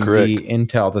on the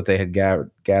intel that they had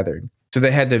gathered. So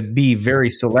they had to be very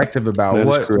selective about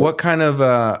what kind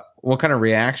of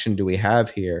reaction do we have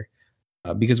here,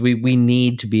 because we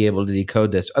need to be able to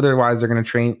decode this. Otherwise, they're going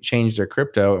to change their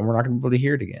crypto, and we're not going to be able to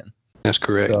hear it again. That's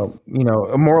correct. So, you know,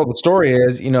 a moral of the story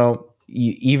is, you know,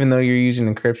 even though you're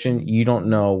using encryption, you don't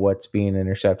know what's being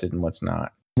intercepted and what's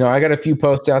not. You know, I got a few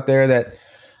posts out there that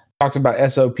talks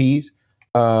about SOPs.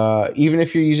 Even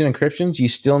if you're using encryptions, you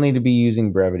still need to be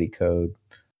using brevity code.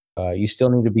 You still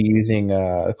need to be using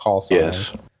call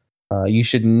signs. Yes. You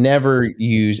should never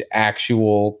use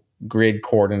actual grid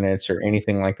coordinates or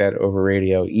anything like that over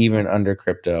radio, even under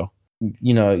crypto.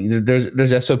 You know,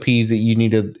 there's SOPs that you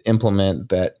need to implement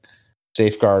that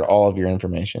safeguard all of your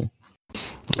information.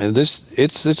 And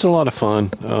it's a lot of fun.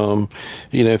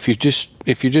 You know, if you're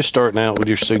just starting out with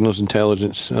your signals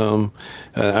intelligence,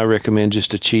 I recommend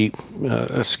just a cheap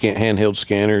handheld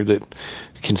scanner that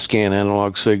can scan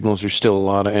analog signals. There's still a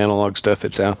lot of analog stuff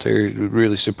that's out there. It would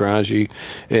really surprise you.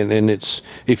 And it's,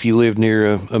 if you live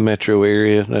near a metro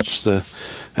area, that's the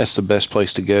best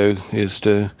place to go, is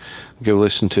to go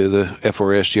listen to the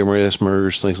FRS, GMRS,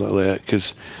 MERS, things like that,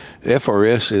 because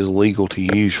FRS is legal to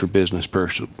use for business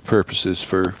purposes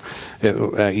for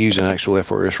using actual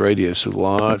FRS radios. So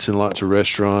lots and lots of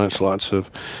restaurants, lots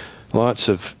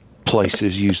of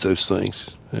places use those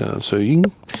things. So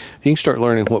you can start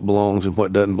learning what belongs and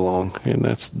what doesn't belong, and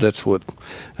that's what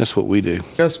we do.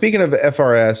 Now, speaking of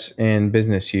FRS and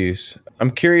business use, I'm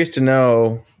curious to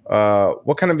know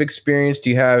what kind of experience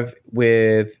do you have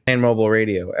with land mobile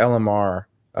radio, LMR,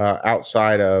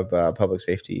 outside of public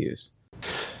safety use?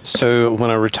 So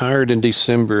when I retired in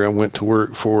December, I went to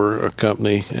work for a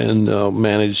company and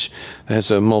managed as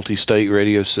a multi-state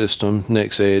radio system,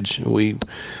 Next Edge. We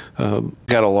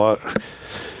got a lot.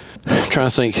 I'm trying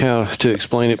to think how to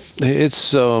explain it.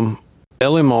 It's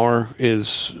LMR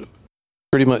is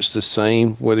pretty much the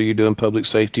same, whether you're doing public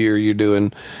safety or you're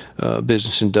doing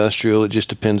business industrial. It just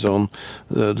depends on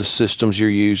the systems you're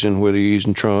using, whether you're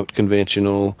using trunk,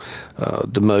 conventional,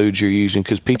 the modes you're using,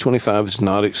 because P25 is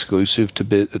not exclusive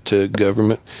to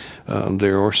government.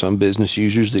 There are some business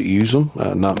users that use them,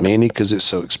 not many because it's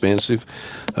so expensive.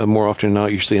 More often than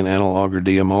not, you're seeing analog or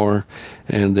DMR,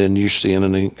 and then you're seeing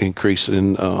an increase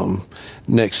in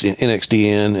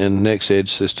NXDN and NextEdge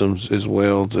systems as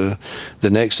well. The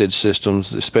NextEdge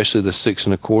systems, especially the 6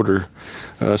 1/4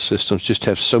 systems, just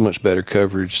have so much better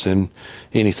coverage than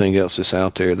anything else that's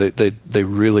out there. They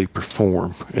really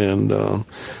perform, and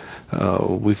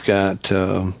we've got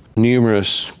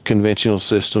numerous conventional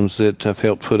systems that have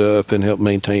helped put up and helped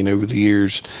maintain over the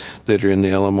years that are in the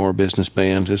LMR business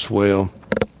band as well.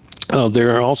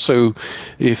 There are also,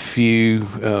 if you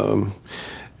and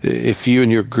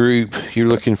your group, you're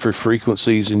looking for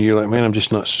frequencies and you're like, man, I'm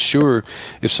just not sure,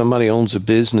 if somebody owns a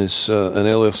business, an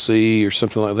LLC or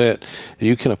something like that,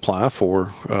 you can apply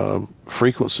for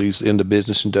frequencies in the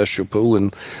business industrial pool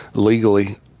and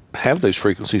legally have those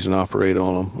frequencies and operate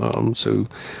on them. So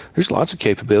there's lots of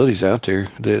capabilities out there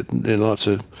and lots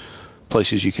of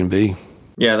places you can be.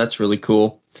 Yeah, that's really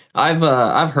cool.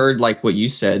 I've heard, like what you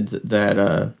said,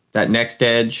 that next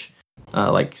edge,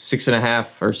 like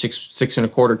 6.5 or 6.25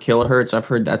 kilohertz. I've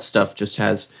heard that stuff just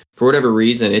has, for whatever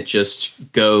reason, it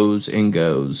just goes and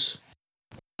goes.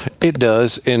 It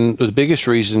does, and the biggest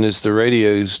reason is the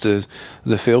radios, the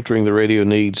filtering the radio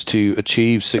needs to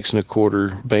achieve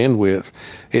 6.25 bandwidth.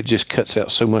 It just cuts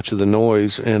out so much of the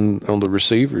noise, and on the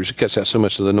receivers, it cuts out so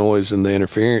much of the noise and the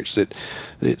interference that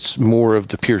it's more of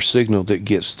the pure signal that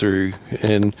gets through.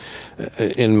 And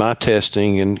in my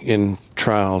testing and in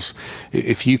trials,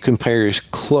 if you compare as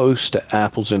close to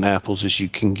apples and apples as you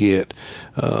can get,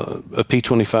 a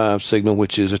P25 signal,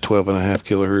 which is a 12.5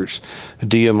 kilohertz,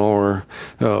 DMR,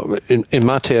 in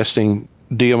my testing,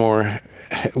 DMR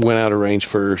went out of range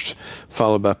first,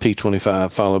 followed by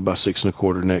P25, followed by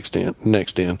 6.25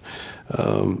 next in.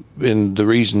 And the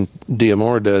reason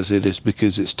DMR does it is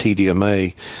because it's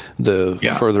TDMA. The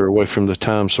further away from the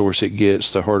time source it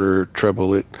gets, the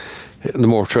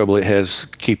more trouble it has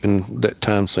keeping that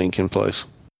time sync in place.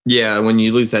 Yeah, when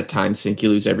you lose that time sync, you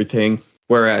lose everything.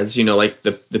 Whereas, like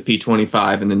the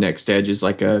P25 and the next edge is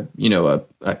like a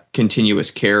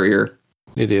continuous carrier.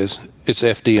 It is. It's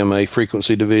FDMA,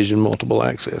 frequency division, multiple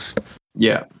access.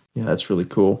 Yeah, that's really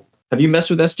cool. Have you messed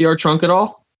with SDR trunk at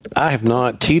all? I have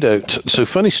not. Tito. So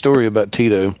funny story about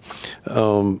Tito.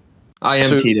 I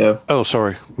am Tito. Oh,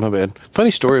 sorry. My bad.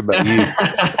 Funny story about you.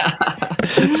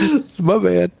 My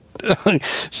bad.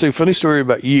 So funny story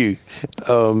about you.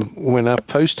 When I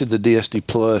posted the DSD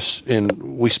Plus and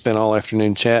we spent all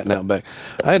afternoon chatting out back,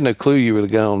 I had no clue you were the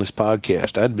guy on this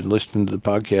podcast. I'd been listening to the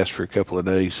podcast for a couple of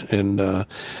days, and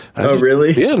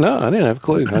really? Yeah, no, I didn't have a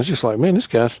clue. I was just like, man,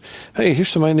 hey, here's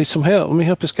somebody who needs some help. Let me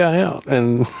help this guy out.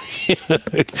 And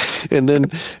and then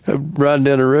I'm riding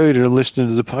down the road and I'm listening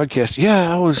to the podcast.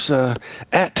 Yeah, I was at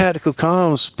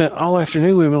Tacticalcomms, spent all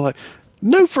afternoon with him. I'm like,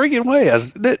 no freaking way.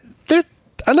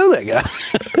 I know that guy.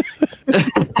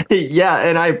 Yeah,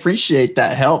 and I appreciate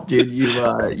that help, dude.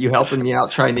 You helping me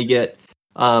out trying to get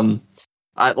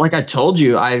like I told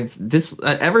you,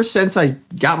 ever since I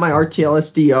got my RTL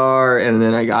SDR, and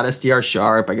then I got SDR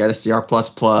Sharp, I got SDR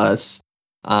Plus,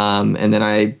 and then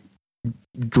I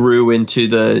grew into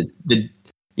the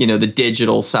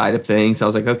digital side of things. I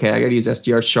was like, okay, I got to use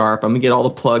SDR Sharp. I'm gonna get all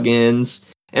the plugins,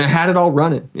 and I had it all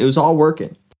running. It was all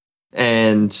working,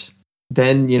 and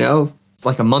then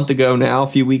like a month ago now, a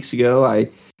few weeks ago, I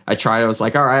tried. I was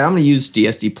like, all right, I'm going to use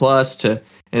DSD Plus and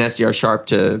SDR Sharp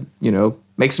to,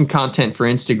 make some content for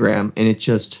Instagram. And it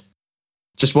just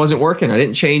wasn't working. I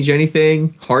didn't change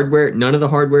anything. Hardware, none of the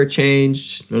hardware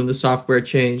changed. None of the software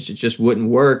changed. It just wouldn't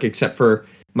work, except for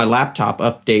my laptop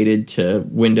updated to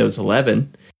Windows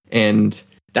 11. And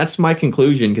that's my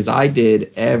conclusion, because I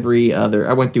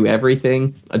went through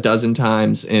everything a dozen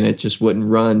times and it just wouldn't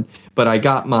run. But I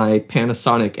got my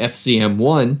Panasonic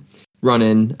FCM1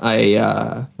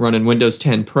 running Windows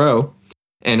 10 Pro,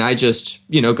 and I just,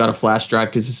 got a flash drive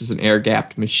because this is an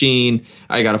air-gapped machine.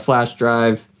 I got a flash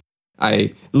drive.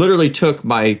 I literally took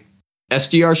my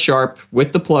SDR Sharp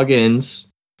with the plugins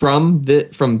from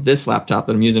this laptop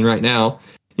that I'm using right now,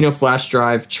 flash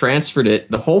drive, transferred it,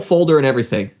 the whole folder and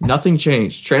everything. Nothing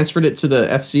changed. Transferred it to the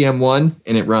FCM1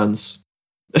 and it runs.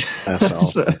 That's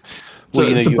awesome. So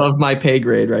it's above my pay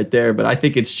grade right there, but I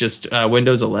think it's just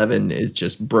Windows 11 is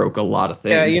just broke a lot of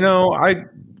things.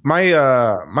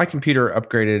 Yeah, my computer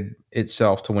upgraded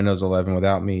itself to Windows 11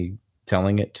 without me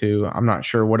telling it to. I'm not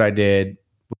sure what I did,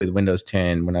 with Windows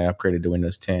 10 when I upgraded to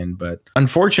Windows 10. But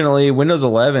unfortunately, Windows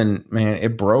 11, man,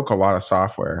 it broke a lot of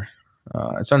software.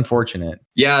 It's unfortunate.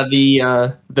 Yeah, the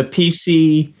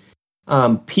PC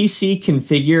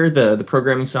configure, the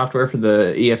programming software for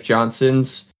the EF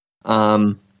Johnsons,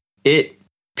 it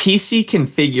PC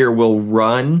configure will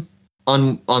run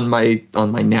on my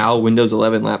now Windows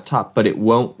 11 laptop, but it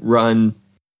won't run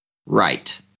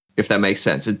right, if that makes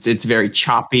sense. It's very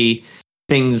choppy.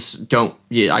 Things don't.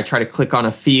 Yeah, I try to click on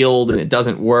a field and it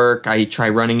doesn't work. I try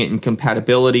running it in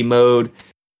compatibility mode,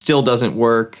 still doesn't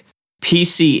work.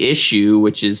 PC issue,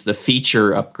 which is the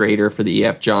feature upgrader for the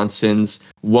EF Johnsons,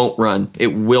 won't run.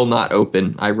 It will not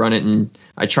open. I run it and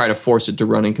I try to force it to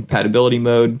run in compatibility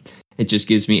mode. It just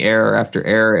gives me error after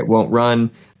error. It won't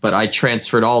run. But I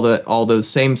transferred all those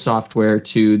same software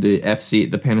to the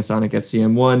Panasonic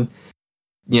FCM1,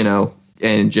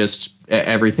 and just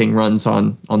everything runs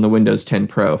on the Windows 10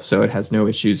 Pro, so it has no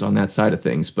issues on that side of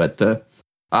things. But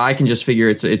I can just figure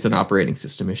it's an operating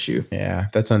system issue. Yeah,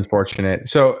 that's unfortunate.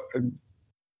 So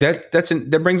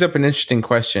that brings up an interesting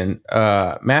question.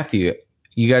 Matthew,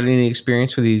 you got any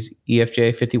experience with these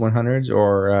EFJ 5100s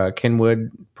or Kenwood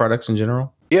products in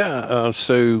general? Yeah.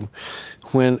 So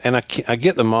I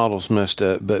get the models messed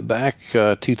up, but back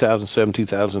 2007,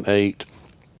 2008,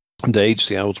 the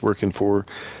agency I was working for,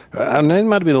 and it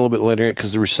might have been a little bit later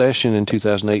because the recession in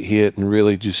 2008 hit and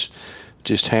really just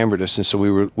hammered us, and so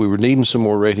we were needing some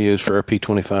more radios for our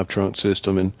P25 trunk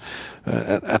system, and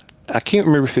I can't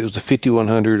remember if it was the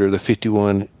 5100 or the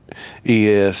 51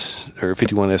 ES or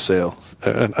 51 SL.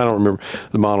 I don't remember.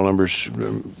 The model numbers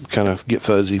kind of get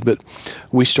fuzzy, but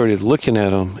we started looking at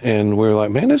them and we were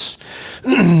like, man, this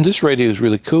radio is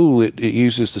really cool. It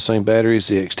uses the same battery as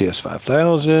the XTS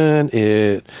 5000.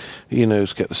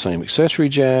 It's got the same accessory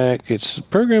jack. Its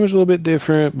program is a little bit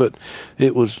different, but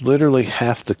it was literally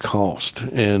half the cost.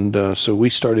 And so we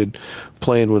started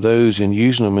playing with those and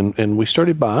using them, and we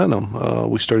started buying them.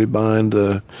 We started buying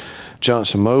the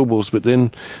Johnson mobiles, but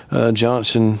then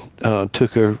Johnson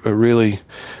took had a really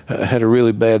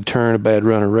bad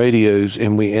run of radios,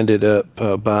 and we ended up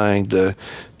buying the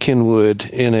Kenwood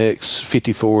NX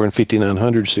 54 and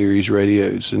 5900 series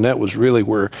radios, and that was really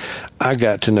where I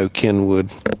got to know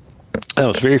Kenwood. I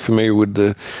was very familiar with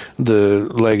the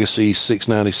legacy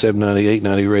 690, 790,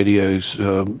 890 radios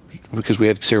because we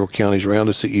had several counties around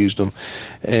us that used them,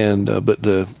 and but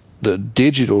the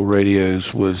digital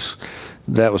radios was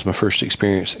my first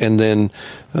experience. And then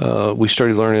we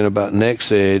started learning about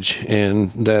NextEdge,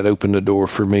 and that opened the door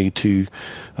for me to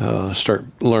start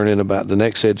learning about the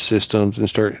NextEdge systems and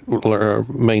start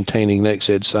maintaining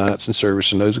NextEdge sites and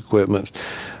servicing those equipment.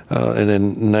 And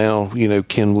then now,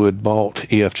 Kenwood bought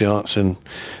EF Johnson,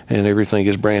 and everything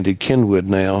is branded Kenwood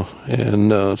now.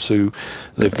 And so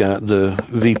they've got the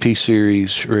VP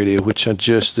series radio, which I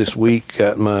just this week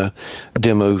got my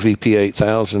demo VP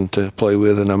 8000 to play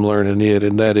with, and I'm learning it.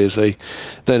 And that is a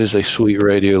sweet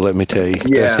radio, let me tell you.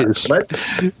 Yeah,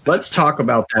 let's talk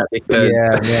about that, because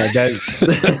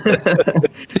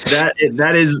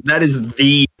that is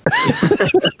the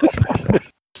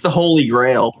the holy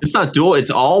grail. It's not dual,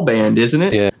 it's all band, isn't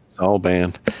it? Yeah, it's all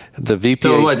band. The VP.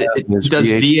 So what, it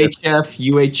does VHF,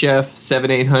 UHF,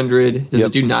 7-800. Does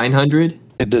it do 900?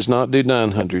 It does not do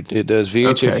 900. It does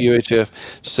VHF, UHF,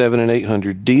 7 and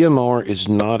 800. DMR is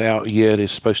not out yet.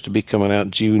 It's supposed to be coming out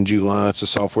June, July. It's a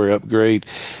software upgrade.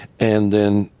 And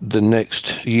then the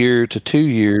next year to 2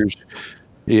 years,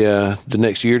 it's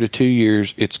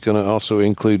going to also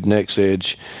include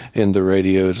NextEdge in the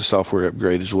radio as a software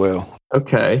upgrade as well.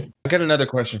 Okay. I got another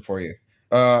question for you.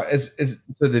 So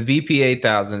the VP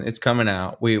 8000, it's coming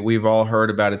out. We've all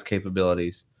heard about its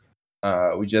capabilities.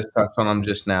 We just touched on them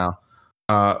just now.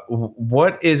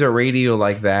 What is a radio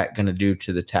like that going to do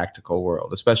to the tactical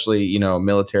world, especially,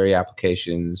 military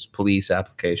applications, police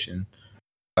application?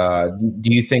 Do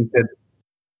you think that?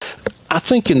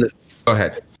 Go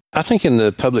ahead. I think in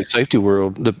the public safety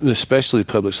world, especially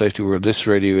the public safety world, this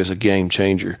radio is a game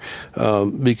changer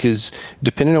because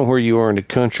depending on where you are in the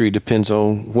country, depends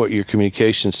on what your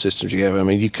communication systems you have. I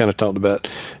mean, you kind of talked about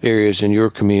areas in your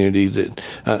community that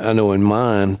I know in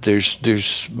mine,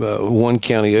 there's one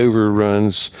county over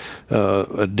runs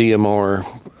a DMR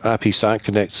IP Site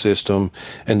Connect system,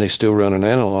 and they still run an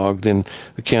analog. Then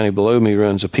the county below me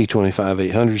runs a P25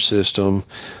 800 system.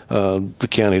 The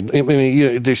county,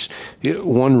 there's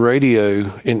one radio,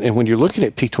 and when you're looking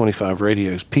at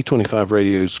P25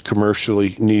 radios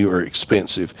commercially new are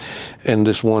expensive, and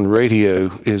this one radio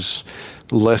is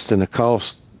less than the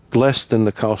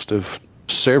cost of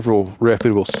several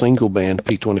reputable single band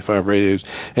P25 radios,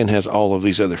 and has all of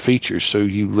these other features. So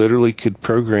you literally could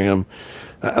program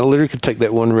I literally could take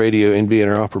that one radio and be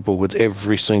interoperable with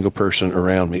every single person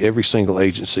around me, every single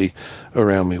agency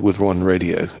around me with one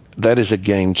radio. That is a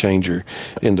game changer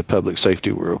in the public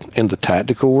safety world. In the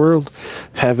tactical world,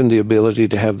 having the ability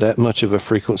to have that much of a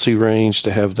frequency range,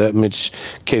 to have that much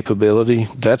capability,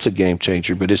 that's a game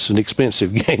changer, but it's an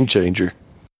expensive game changer.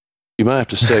 You might have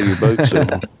to sell your boat soon.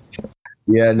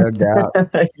 Yeah, no doubt.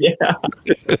 Yeah.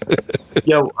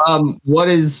 Yeah. What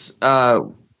is?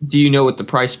 Do you know what the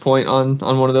price point on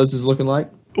one of those is looking like?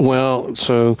 Well,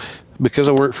 so because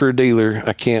I work for a dealer,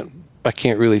 I can't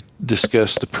really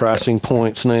discuss the pricing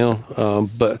points now.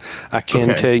 But I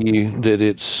can tell you that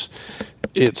it's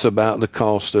about the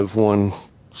cost of one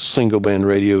single band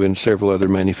radio in several other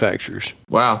manufacturers.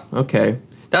 Wow. Okay,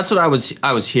 that's what I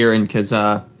was hearing because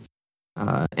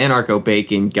Anarcho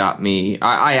Bacon got me.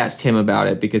 I asked him about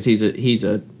it because he's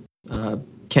a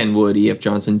Kenwood EF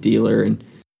Johnson dealer, and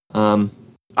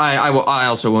I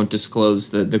also won't disclose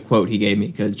the quote he gave me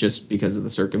because of the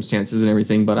circumstances and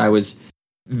everything. But I was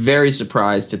very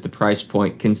surprised at the price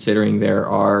point, considering there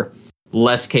are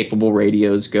less capable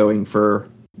radios going for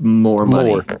more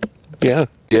money. Yeah.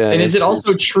 And is it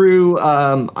also true?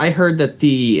 I heard that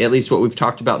at least what we've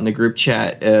talked about in the group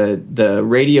chat, the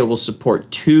radio will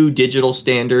support 2 digital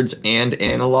standards and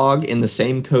analog in the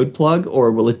same code plug,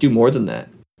 or will it do more than that?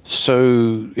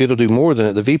 So it'll do more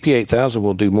than that. The VP8000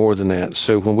 will do more than that.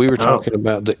 So when we were talking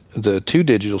about the 2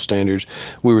 digital standards,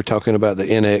 we were talking about the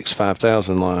NX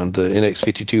 5000 line, the NX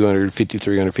 5200,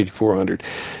 5300, 5400.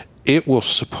 It will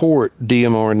support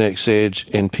DMR, Next Edge,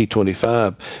 and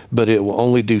P25, but it will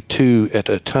only do 2 at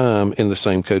a time in the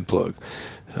same code plug.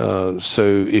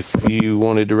 So if you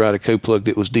wanted to write a code plug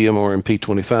that was DMR and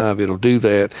P25, it'll do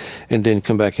that, and then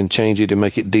come back and change it and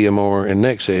make it DMR and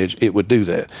Next Edge, it would do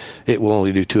that. It will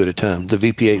only do 2 at a time. The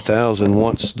VP8000,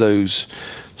 once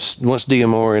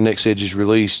DMR and Next Edge is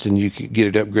released and you can get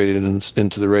it upgraded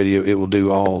into the radio, it will do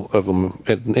all of them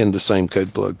in the same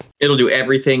code plug. It'll do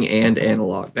everything and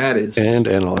analog. That is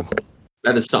something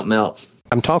else.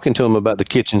 I'm talking to him about the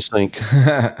kitchen sink.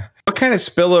 What kind of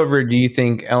spillover do you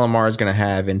think LMR is going to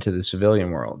have into the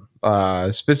civilian world?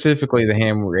 Specifically the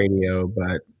ham radio,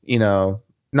 but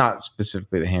not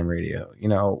specifically the ham radio.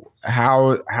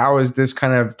 How is this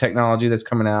kind of technology that's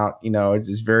coming out?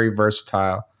 It's very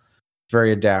versatile,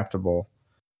 very adaptable.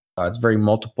 It's very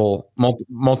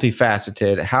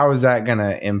multifaceted. How is that going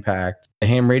to impact the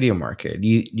ham radio market? Do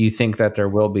you think that there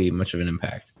will be much of an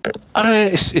impact?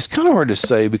 It's kind of hard to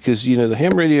say because, the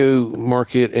ham radio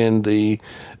market and the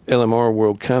LMR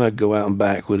world kind of go out and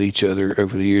back with each other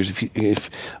over the years. If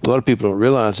a lot of people don't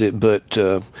realize it, but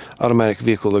automatic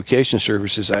vehicle location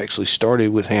services actually started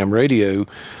with ham radio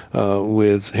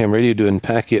doing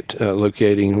packet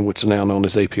locating, what's now known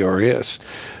as APRS.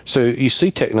 So you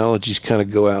see technologies kind of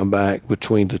go out and back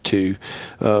between the two.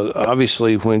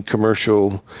 Obviously, when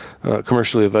commercially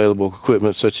available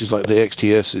equipment such as like the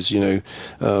XTSs,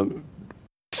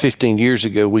 15 years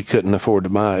ago, we couldn't afford to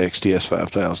buy XTS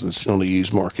 5000s on the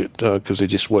used market because they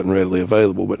just wasn't readily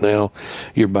available. But now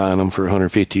you're buying them for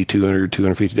 $150, $200,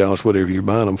 $250, whatever you're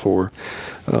buying them for.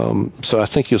 So I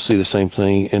think you'll see the same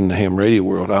thing in the ham radio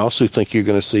world. I also think you're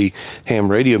going to see ham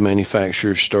radio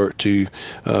manufacturers start to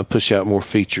push out more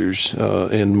features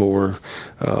and more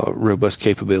robust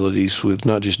capabilities with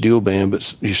not just dual band,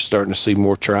 but you're starting to see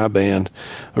more tri-band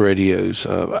radios.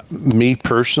 Me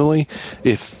personally,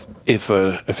 if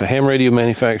a ham radio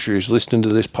manufacturer is listening to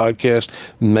this podcast,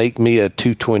 make me a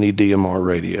 220 DMR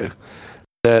radio.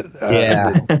 The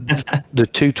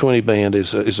 220 band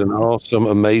is an awesome,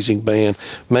 amazing band.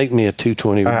 Make me a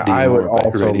 220 DMR I would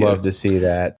also radio. love to see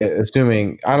that.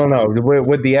 Assuming, I don't know,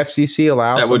 would the FCC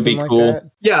allow that? Would be like cool.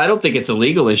 That? Yeah, I don't think it's a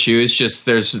legal issue. It's just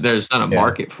there's not a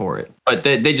market for it. But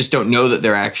they just don't know that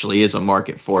there actually is a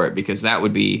market for it, because that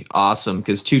would be awesome,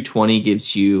 because 220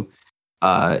 gives you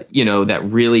that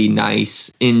really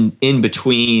nice in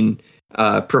between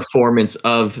performance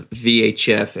of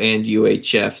VHF and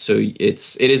UHF. So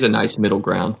it is a nice middle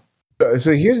ground.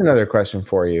 So here's another question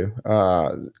for you.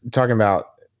 Talking about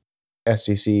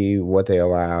FCC, what they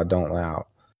allow, don't allow.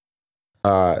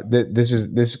 This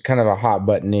is kind of a hot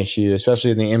button issue, especially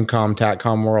in the MCOM,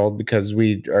 TACCOM world, because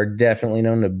we are definitely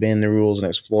known to bend the rules and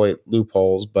exploit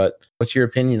loopholes. But what's your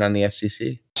opinion on the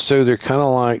FCC? So they're kind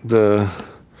of like the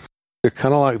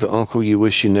uncle you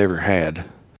wish you never had.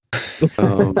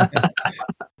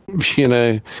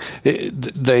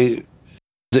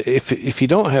 If you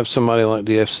don't have somebody like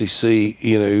the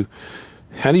FCC,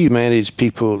 how do you manage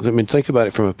people? I mean, think about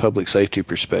it from a public safety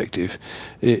perspective.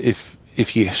 If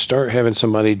if you start having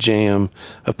somebody jam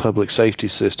a public safety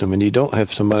system and you don't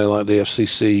have somebody like the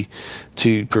FCC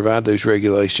to provide those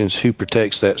regulations, who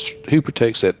protects that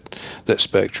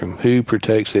spectrum, who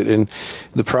protects it? And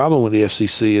the problem with the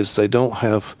FCC is they don't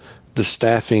have the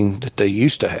staffing that they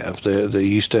used to have. They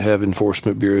used to have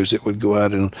enforcement bureaus that would go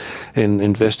out and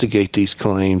investigate these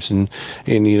claims and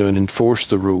enforce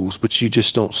the rules, but you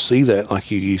just don't see that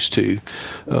like you used to.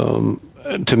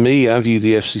 To me, I view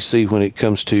the FCC when it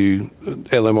comes to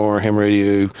LMR, ham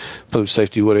radio, public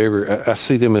safety, whatever, I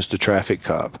see them as the traffic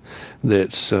cop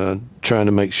that's trying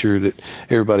to make sure that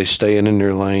everybody's staying in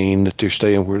their lane, that they're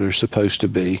staying where they're supposed to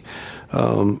be.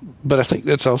 But I think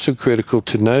that's also critical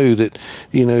to know that,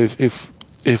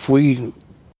 if we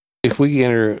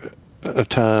enter a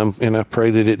time, and I pray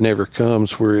that it never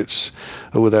comes, where it's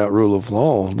without rule of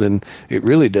law, then it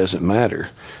really doesn't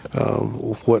matter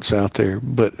what's out there.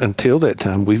 But until that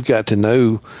time, we've got to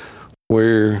know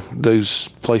where those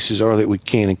places are that we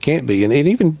can and can't be, and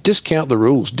even discount the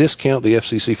rules, discount the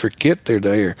FCC, forget they're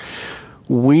there.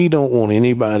 We don't want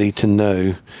anybody to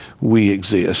know we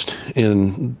exist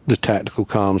in the tactical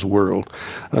comms world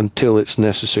until it's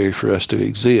necessary for us to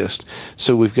exist.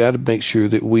 So we've got to make sure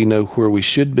that we know where we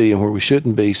should be and where we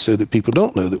shouldn't be, so that people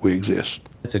don't know that we exist.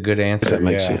 That's a good answer. If that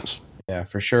makes sense. Yeah,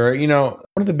 for sure. One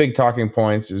of the big talking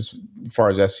points as far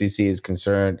as FCC is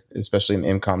concerned, especially in the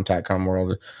IMCOM, TACCOM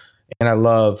world, and I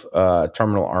love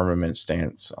terminal armament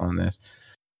stance on this.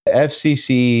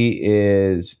 FCC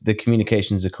is the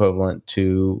communications equivalent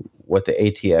to what the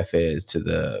ATF is to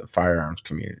the firearms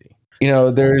community.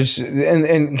 There's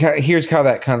and here's how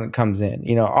that kind of comes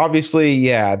in. Obviously,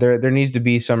 yeah, there needs to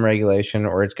be some regulation,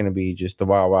 or it's going to be just the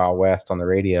wild, wild west on the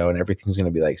radio, and everything's going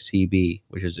to be like CB,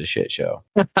 which is a shit show.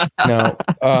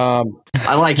 I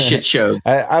like shit shows.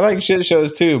 I like shit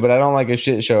shows too, but I don't like a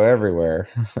shit show everywhere.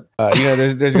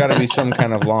 There's got to be some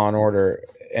kind of law and order.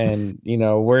 And,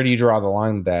 where do you draw the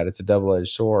line with that? It's a double-edged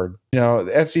sword. The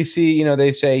FCC,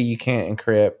 they say you can't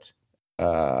encrypt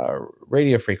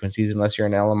radio frequencies unless you're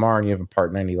an LMR and you have a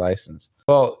Part 90 license.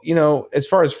 Well, as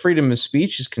far as freedom of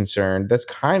speech is concerned, that's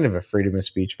kind of a freedom of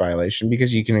speech violation,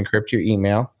 because you can encrypt your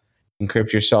email,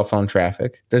 encrypt your cell phone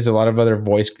traffic. There's a lot of other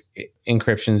voice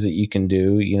encryptions that you can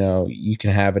do. You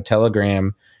can have a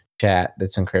Telegram chat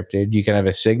that's encrypted. You can have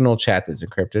a Signal chat that's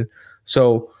encrypted.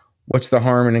 So what's the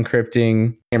harm in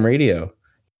encrypting ham radio,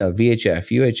 VHF,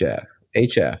 UHF,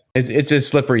 HF? It's a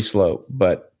slippery slope,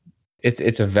 but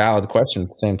it's a valid question at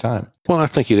the same time. Well, I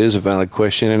think it is a valid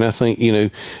question, and I think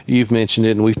you've mentioned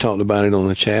it, and we've talked about it on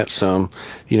the chat some.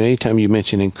 Anytime you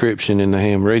mention encryption in the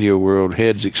ham radio world,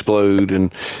 heads explode,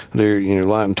 and they're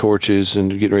lighting torches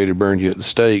and getting ready to burn you at the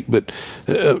stake. But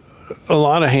a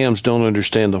lot of hams don't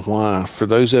understand the why. For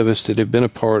those of us that have been a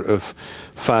part of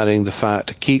fighting the fight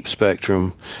to keep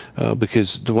spectrum,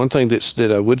 because the one thing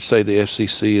that I would say the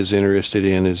FCC is interested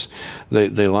in is they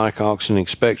like auctioning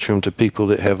spectrum to people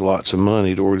that have lots of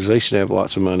money, the organization have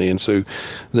lots of money, and so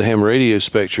the ham radio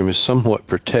spectrum is somewhat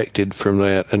protected from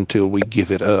that until we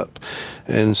give it up.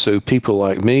 And so people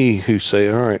like me who say,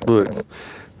 all right, look,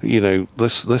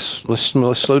 let's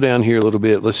slow down here a little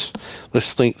bit. Let's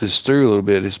think this through a little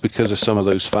bit. It's because of some of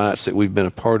those fights that we've been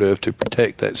a part of to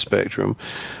protect that spectrum.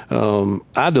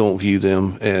 I don't view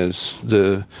them as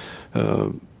the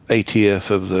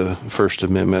ATF of the First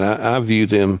Amendment. I view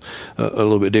them a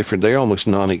little bit different. They're almost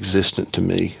non-existent to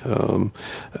me.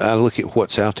 I look at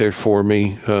what's out there for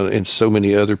me in so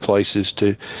many other places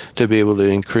to be able to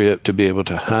encrypt, to be able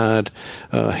to hide.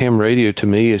 Ham radio to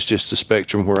me is just the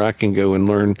spectrum where I can go and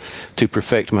learn to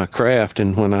perfect my craft.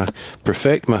 And when I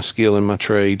perfect my skill in my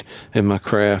trade and my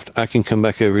craft, I can come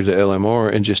back over to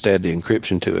LMR and just add the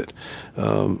encryption to it.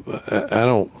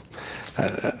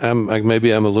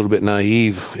 Maybe I'm a little bit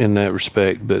naive in that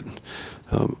respect, but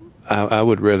I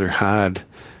would rather hide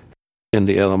in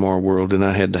the LMR world than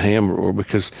I had the ham world,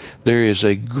 because there is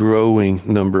a growing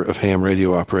number of ham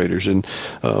radio operators. And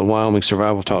Wyoming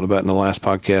Survival talked about in the last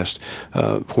podcast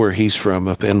where he's from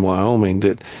up in Wyoming,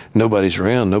 that nobody's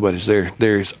around, nobody's there.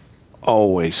 There's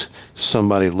always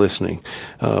somebody listening.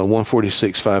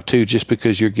 14652, just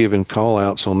because you're giving call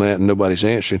outs on that and nobody's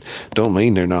answering, don't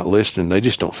mean they're not listening. They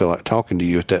just don't feel like talking to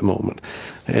you at that moment.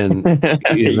 And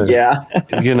yeah,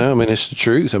 it's the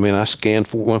truth. I scan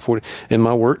for 140 in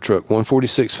my work truck.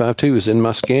 14652 is in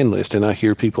my scan list, and I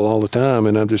hear people all the time,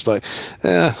 and I'm just like,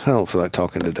 I don't feel like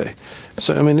talking today.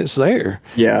 So it's there.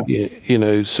 Yeah.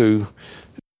 So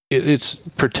it's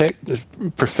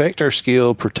perfect our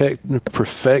skill,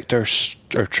 perfect our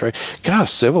trade. God,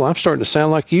 Civil, I'm starting to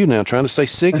sound like you now, trying to say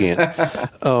SIGINT.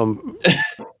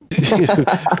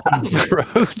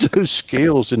 grow those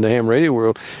skills in the ham radio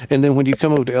world. And then when you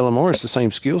come over to LMR, it's the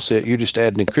same skill set. You're just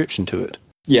adding encryption to it.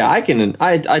 Yeah, I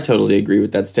totally agree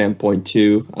with that standpoint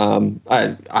too.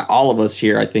 All of us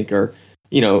here, I think, are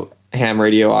ham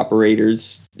radio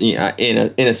operators.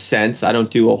 In a sense, I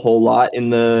don't do a whole lot in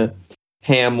the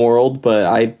ham world,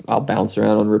 but I'll bounce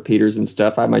around on repeaters and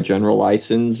stuff. I have my general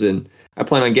license, and I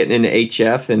plan on getting into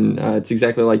HF. And it's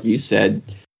exactly like you said.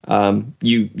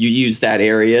 You use that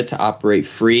area to operate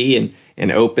free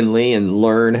and openly, and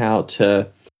learn how to,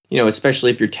 especially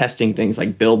if you're testing things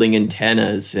like building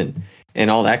antennas and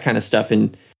all that kind of stuff.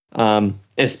 And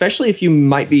especially if you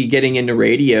might be getting into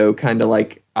radio, kind of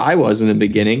like I was in the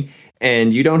beginning,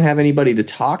 and you don't have anybody to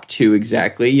talk to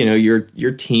exactly,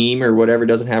 your team or whatever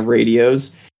doesn't have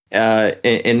radios,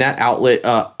 and that outlet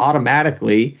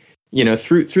automatically,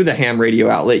 through the ham radio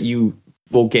outlet, you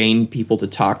will gain people to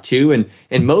talk to,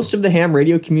 and most of the ham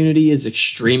radio community is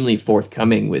extremely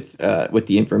forthcoming with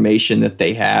the information that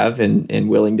they have, and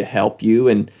willing to help you,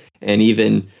 and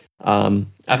even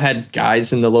I've had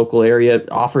guys in the local area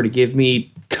offer to give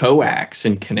me coax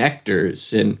and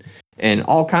connectors and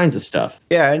all kinds of stuff.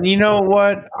 Yeah, and you know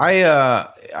what?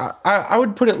 I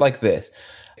would put it like this.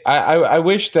 I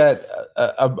wish that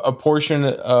a portion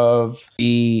of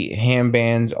the ham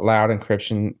bands allowed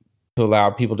encryption to allow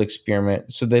people to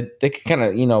experiment, so that they could kind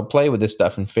of play with this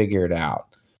stuff and figure it out,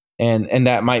 and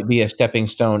that might be a stepping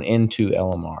stone into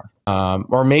LMR,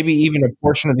 or maybe even a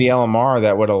portion of the LMR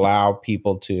that would allow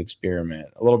people to experiment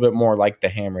a little bit more like the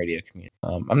ham radio community.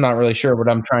 I'm not really sure what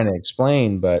I'm trying to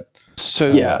explain, but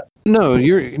so yeah. No,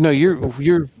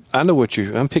 you're. I know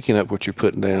I'm picking up what you're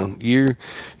putting down.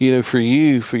 For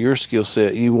your skill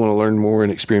set, you want to learn more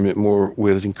and experiment more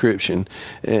with encryption,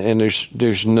 and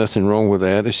there's nothing wrong with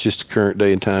that. It's just the current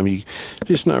day and time.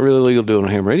 It's not really legal to do it on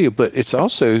ham radio, but it's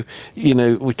also,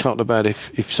 we talked about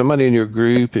if somebody in your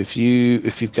group, if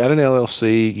you've got an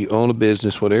LLC, you own a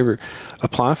business, whatever,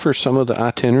 apply for some of the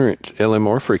itinerant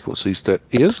LMR frequencies that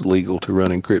is legal to run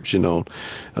encryption on.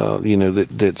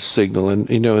 That's signal, and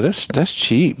that's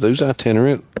cheap. Those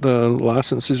itinerant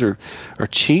licenses are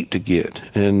cheap to get,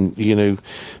 and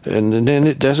and then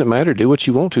it doesn't matter. Do what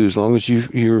you want to, as long as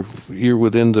you're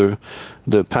within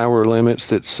the power limits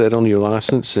that's set on your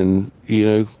license, and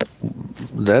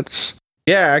that's.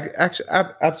 Yeah, actually,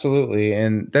 absolutely,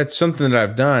 and that's something that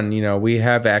I've done. We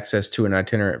have access to an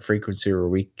itinerant frequency where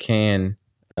we can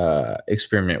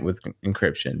experiment with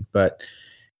encryption, but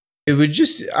it would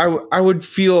just I would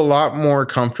feel a lot more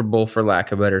comfortable, for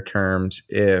lack of better terms,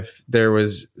 if there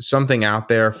was something out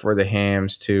there for the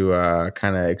hams to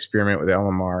kind of experiment with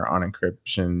LMR on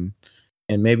encryption,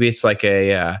 and maybe it's like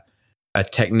a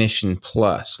Technician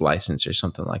Plus license or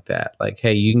something like that. Like,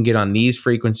 hey, you can get on these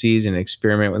frequencies and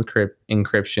experiment with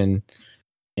encryption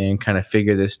and kind of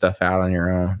figure this stuff out on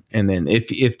your own. And then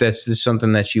if that's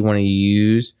something that you want to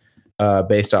use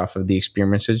based off of the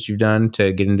experiments that you've done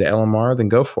to get into LMR, then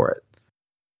go for it.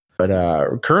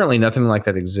 But currently, nothing like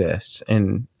that exists.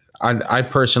 And I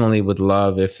personally would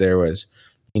love if there was,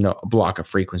 a block of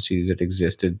frequencies that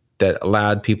existed that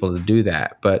allowed people to do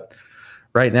that. But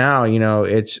right now,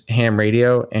 it's ham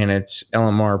radio and it's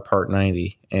LMR Part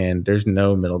 90, and there's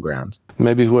no middle ground.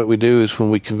 Maybe what we do is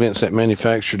when we convince that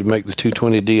manufacturer to make the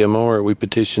 220 DMR, we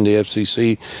petition the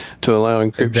FCC to allow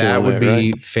encryption. That would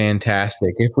be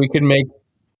fantastic. If we could make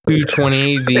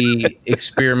 220 the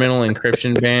experimental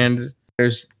encryption band,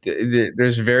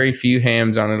 there's very few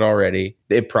hams on it already.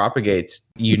 It propagates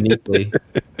uniquely.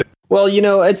 Well,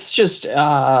 it's just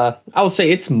I will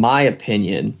say it's my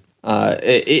opinion.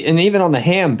 And even on the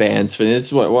ham bands, for this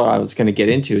is what I was going to get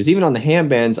into, is even on the ham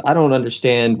bands, I don't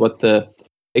understand what the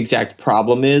exact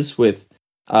problem is with,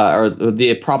 or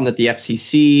the problem that the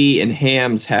FCC and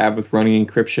hams have with running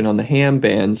encryption on the ham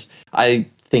bands. I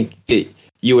think that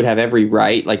you would have every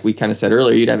right, like we kind of said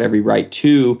earlier, you'd have every right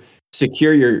to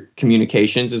secure your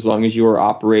communications as long as you are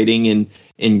operating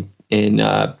in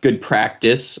good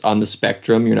practice on the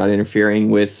spectrum. You're not interfering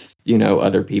with,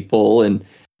 other people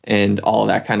and all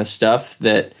that kind of stuff.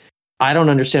 That I don't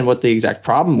understand what the exact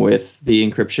problem with the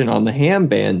encryption on the ham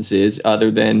bands is,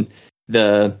 other than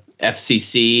the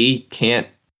FCC can't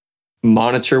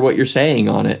monitor what you're saying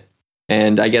on it.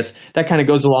 And I guess that kind of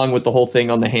goes along with the whole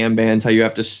thing on the ham bands, how you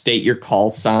have to state your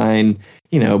call sign,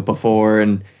 before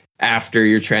and after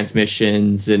your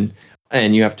transmissions, and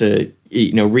you have to,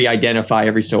 re-identify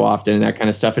every so often and that kind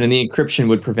of stuff. And then the encryption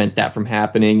would prevent that from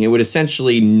happening. It would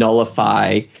essentially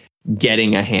nullify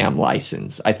getting a ham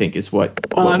license, I think, is what.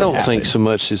 Well, I don't think so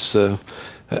much as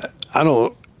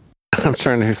I'm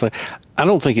trying to think. I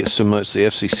don't think it's so much the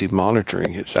FCC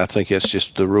monitoring. I think it's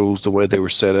just the rules, the way they were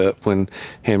set up when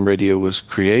ham radio was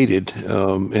created,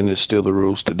 and it's still the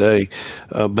rules today.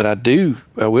 But I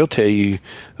will tell you,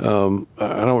 I don't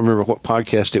remember what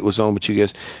podcast it was on, but you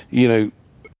guys,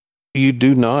 you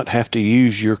do not have to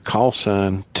use your call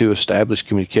sign to establish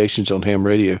communications on ham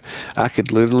radio. I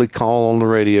could literally call on the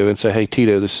radio and say, "Hey,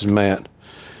 Tito, this is Matt.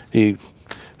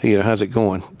 How's it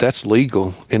going?" That's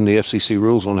legal in the FCC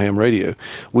rules on ham radio.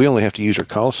 We only have to use our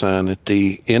call sign at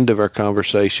the end of our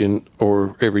conversation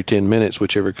or every 10 minutes,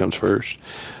 whichever comes first.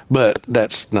 But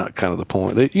that's not kind of the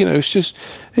point. It's just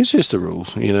the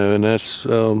rules, and that's,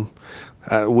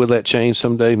 will that change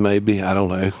someday? Maybe. I don't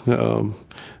know.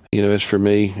 As for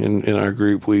me and in our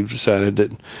group, we've decided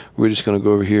that we're just going to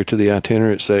go over here to the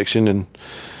itinerant section and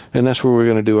that's where we're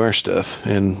going to do our stuff.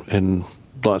 And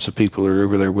lots of people are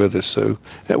over there with us, so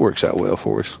that works out well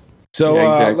for us. So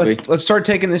Yeah, exactly. let's start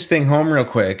taking this thing home real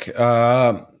quick.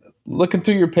 Looking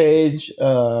through your page,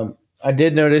 I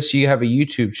did notice you have a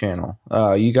YouTube channel.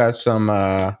 You got some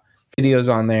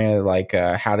videos on there, like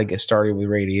how to get started with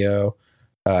radio,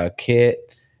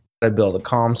 kit, how to build a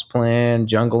comms plan,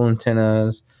 jungle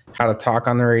antennas, how to talk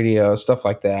on the radio, stuff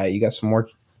like that. You got some more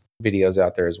videos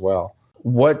out there as well.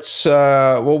 What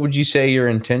would you say your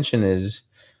intention is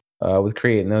with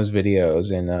creating those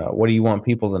videos, and what do you want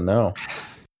people to know?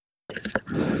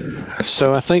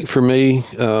 So I think for me,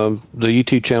 the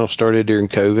YouTube channel started during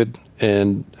COVID,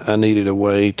 and I needed a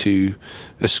way to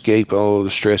escape all of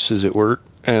the stresses at work,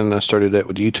 and I started that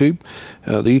with YouTube.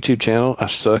 The YouTube channel, I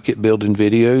suck at building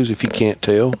videos, if you can't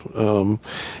tell.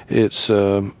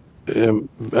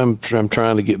 I'm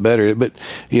trying to get better at it, but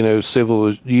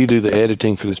Civil, you do the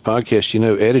editing for this podcast.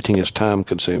 Editing is time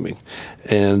consuming,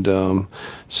 and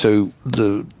so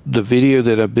the video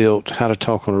that I built, how to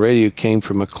talk on the radio, came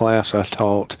from a class I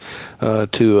taught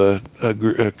to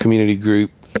a community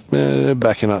group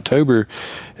back in October.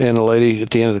 And a lady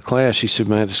at the end of the class, she said,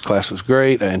 "Man, this class was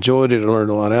great. I enjoyed it. I learned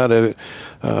a lot out of it.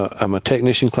 I'm a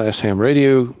technician class ham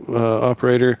radio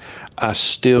operator. I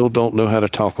still don't know how to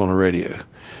talk on the radio."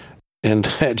 And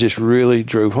that just really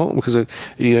drove home because,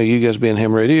 you guys being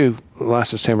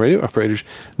licensed ham radio operators,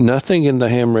 nothing in the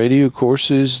ham radio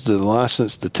courses, the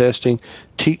license, the testing,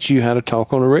 teach you how to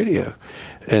talk on the radio.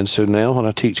 And so now when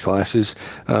I teach classes,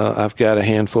 I've got a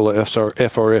handful of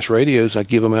FRS radios. I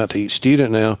give them out to each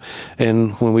student now.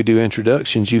 And when we do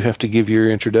introductions, you have to give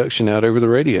your introduction out over the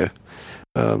radio.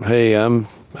 Hey, I'm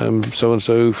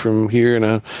so-and-so from here, and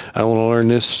I want to learn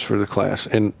this for the class.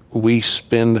 And we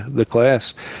spend the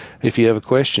class. If you have a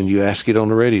question, you ask it on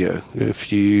the radio.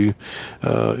 If you,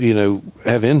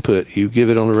 have input, you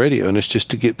give it on the radio. And it's just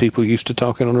to get people used to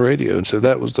talking on the radio. And so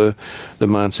that was the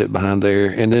mindset behind there.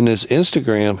 And then as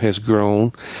Instagram has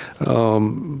grown,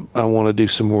 I want to do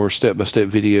some more step-by-step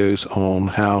videos on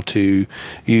how to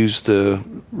use the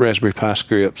Raspberry Pi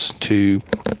scripts to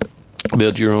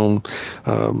build your own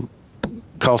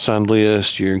call sign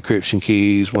list, your encryption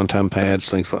keys, one-time pads,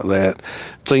 things like that.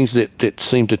 Things that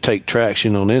seem to take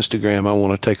traction on Instagram, I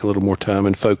want to take a little more time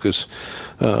and focus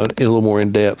a little more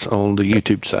in depth on the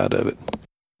YouTube side of it.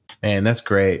 Man, that's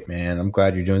great, man. I'm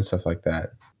glad you're doing stuff like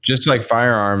that. Just like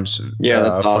firearms,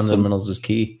 That's awesome. Fundamentals is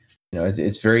key.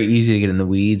 It's very easy to get in the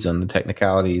weeds on the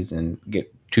technicalities and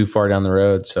get too far down the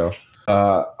road. So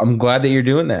I'm glad that you're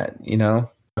doing that.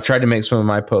 I've tried to make some of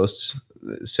my posts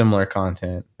similar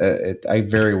content. I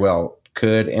very well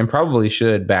could and probably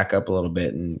should back up a little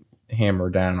bit and hammer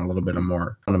down a little bit of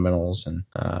more fundamentals and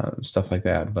stuff like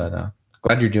that. But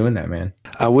glad you're doing that, man.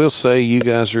 I will say you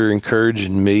guys are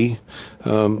encouraging me,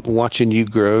 watching you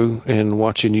grow and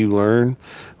watching you learn,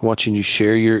 watching you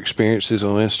share your experiences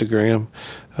on Instagram.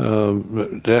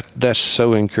 That's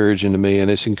so encouraging to me,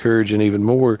 and it's encouraging even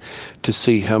more to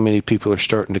see how many people are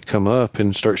starting to come up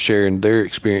and start sharing their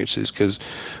experiences, because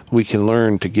we can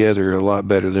learn together a lot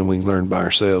better than we can learn by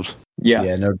ourselves.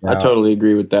 Yeah, no doubt. I totally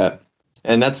agree with that.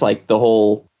 And that's like the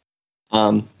whole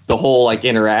like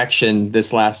interaction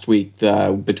this last week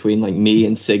between like me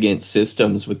and SIGINT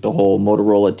Systems with the whole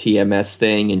Motorola TMS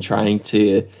thing and trying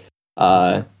to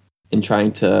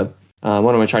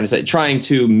what am I trying to say? Trying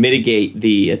to mitigate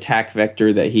the attack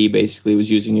vector that he basically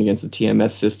was using against the TMS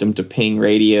system to ping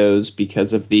radios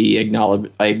because of the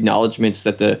acknowledgments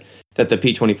that the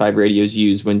P25 radios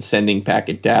use when sending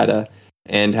packet data,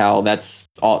 and how that's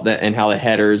all that, and how the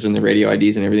headers and the radio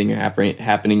IDs and everything are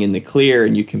happening in the clear,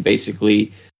 and you can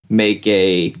basically make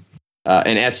an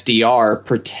SDR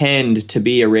pretend to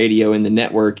be a radio in the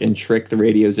network and trick the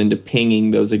radios into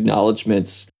pinging those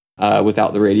acknowledgments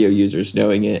without the radio users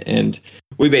knowing it. And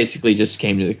we basically just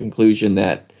came to the conclusion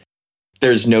that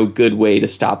there's no good way to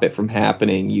stop it from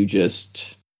happening. You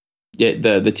just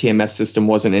the TMS system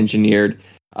wasn't engineered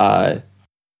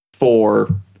for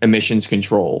emissions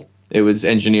control. It was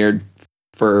engineered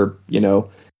for,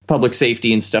 public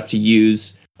safety and stuff to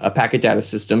use a packet data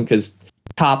system, because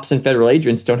cops and federal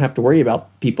agents don't have to worry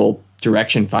about people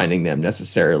direction finding them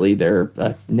necessarily. They're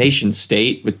a nation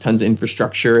state with tons of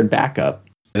infrastructure and backup.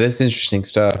 That's interesting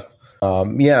stuff.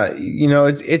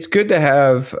 It's good to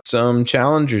have some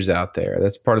challengers out there.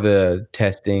 That's part of the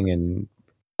testing and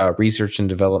research and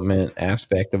development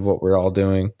aspect of what we're all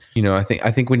doing. I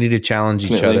think we need to challenge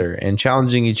each other, and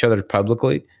challenging each other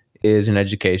publicly is an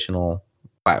educational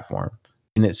platform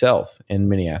in itself in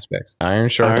many aspects. Iron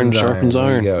sharpens iron.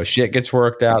 There you go. Shit gets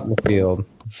worked out in the field.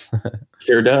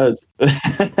 Sure does.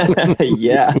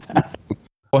 Yeah.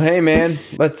 Well, hey man,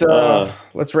 let's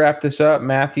wrap this up.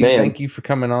 Matthew, thank you for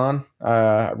coming on.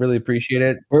 I really appreciate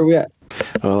it. Where are we at?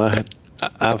 Well,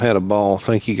 I've had a ball.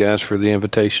 Thank you guys for the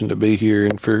invitation to be here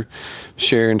and for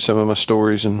sharing some of my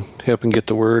stories and helping get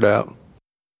the word out.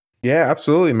 Yeah,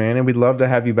 absolutely, man. And we'd love to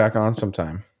have you back on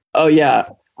sometime. Oh yeah,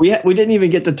 we didn't even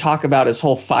get to talk about his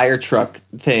whole fire truck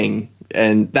thing,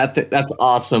 and that's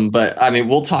awesome. But I mean,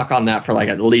 we'll talk on that for like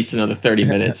at least another 30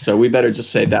 minutes. So we better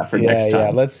just save that for next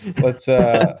time.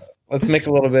 Yeah, let's make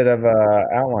a little bit of a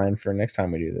outline for next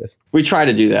time we do this. We try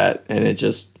to do that, and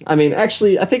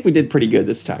actually, I think we did pretty good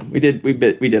this time. We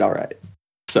did all right.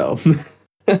 So.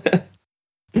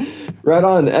 Right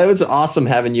on. It was awesome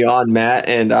having you on, Matt,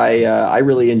 and I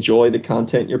really enjoy the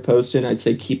content you're posting. I'd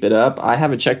say keep it up. I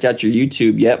haven't checked out your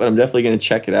YouTube yet, but I'm definitely going to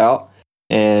check it out,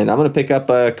 and I'm going to pick up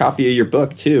a copy of your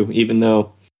book too, even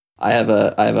though I have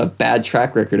a bad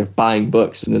track record of buying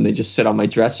books and then they just sit on my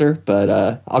dresser,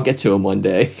 but I'll get to them one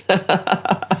day.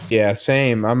 Yeah,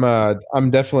 same. I'm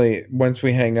definitely, once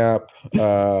we hang up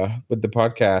with the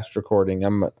podcast recording,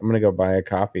 I'm going to go buy a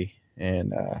copy,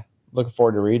 and looking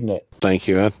forward to reading it. Thank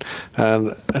you.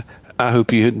 I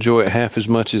hope you enjoy it half as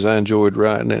much as I enjoyed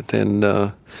writing it,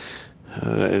 and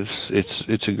it's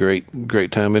a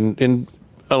great time. And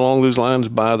along those lines,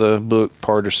 buy the book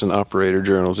Partisan Operator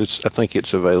Journals. I think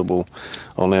it's available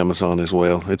on Amazon as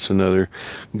well. It's another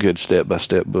good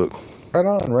step-by-step book.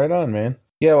 Right on, man.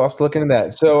 Yeah, we'll have to look into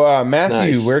that. So, Matthew,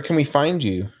 Nice. Where can we find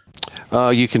you?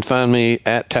 Mm-hmm. You can find me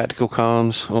at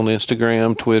Tacticalcomms on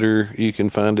Instagram, Twitter. You can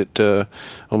find it on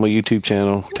my YouTube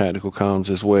channel, Tacticalcomms,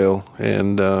 as well.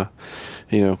 And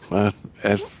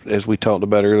as we talked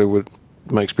about earlier with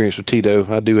my experience with Tito,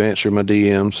 I do answer my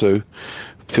DM, so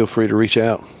feel free to reach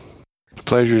out. The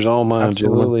pleasure is all mine.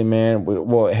 Absolutely, gentlemen.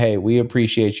 man. We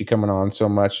appreciate you coming on so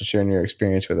much and sharing your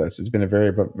experience with us. It's been a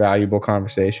very valuable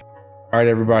conversation. All right,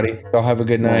 everybody. Y'all have a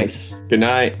good night. Nice. Good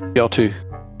night. Y'all too.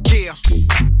 Yeah.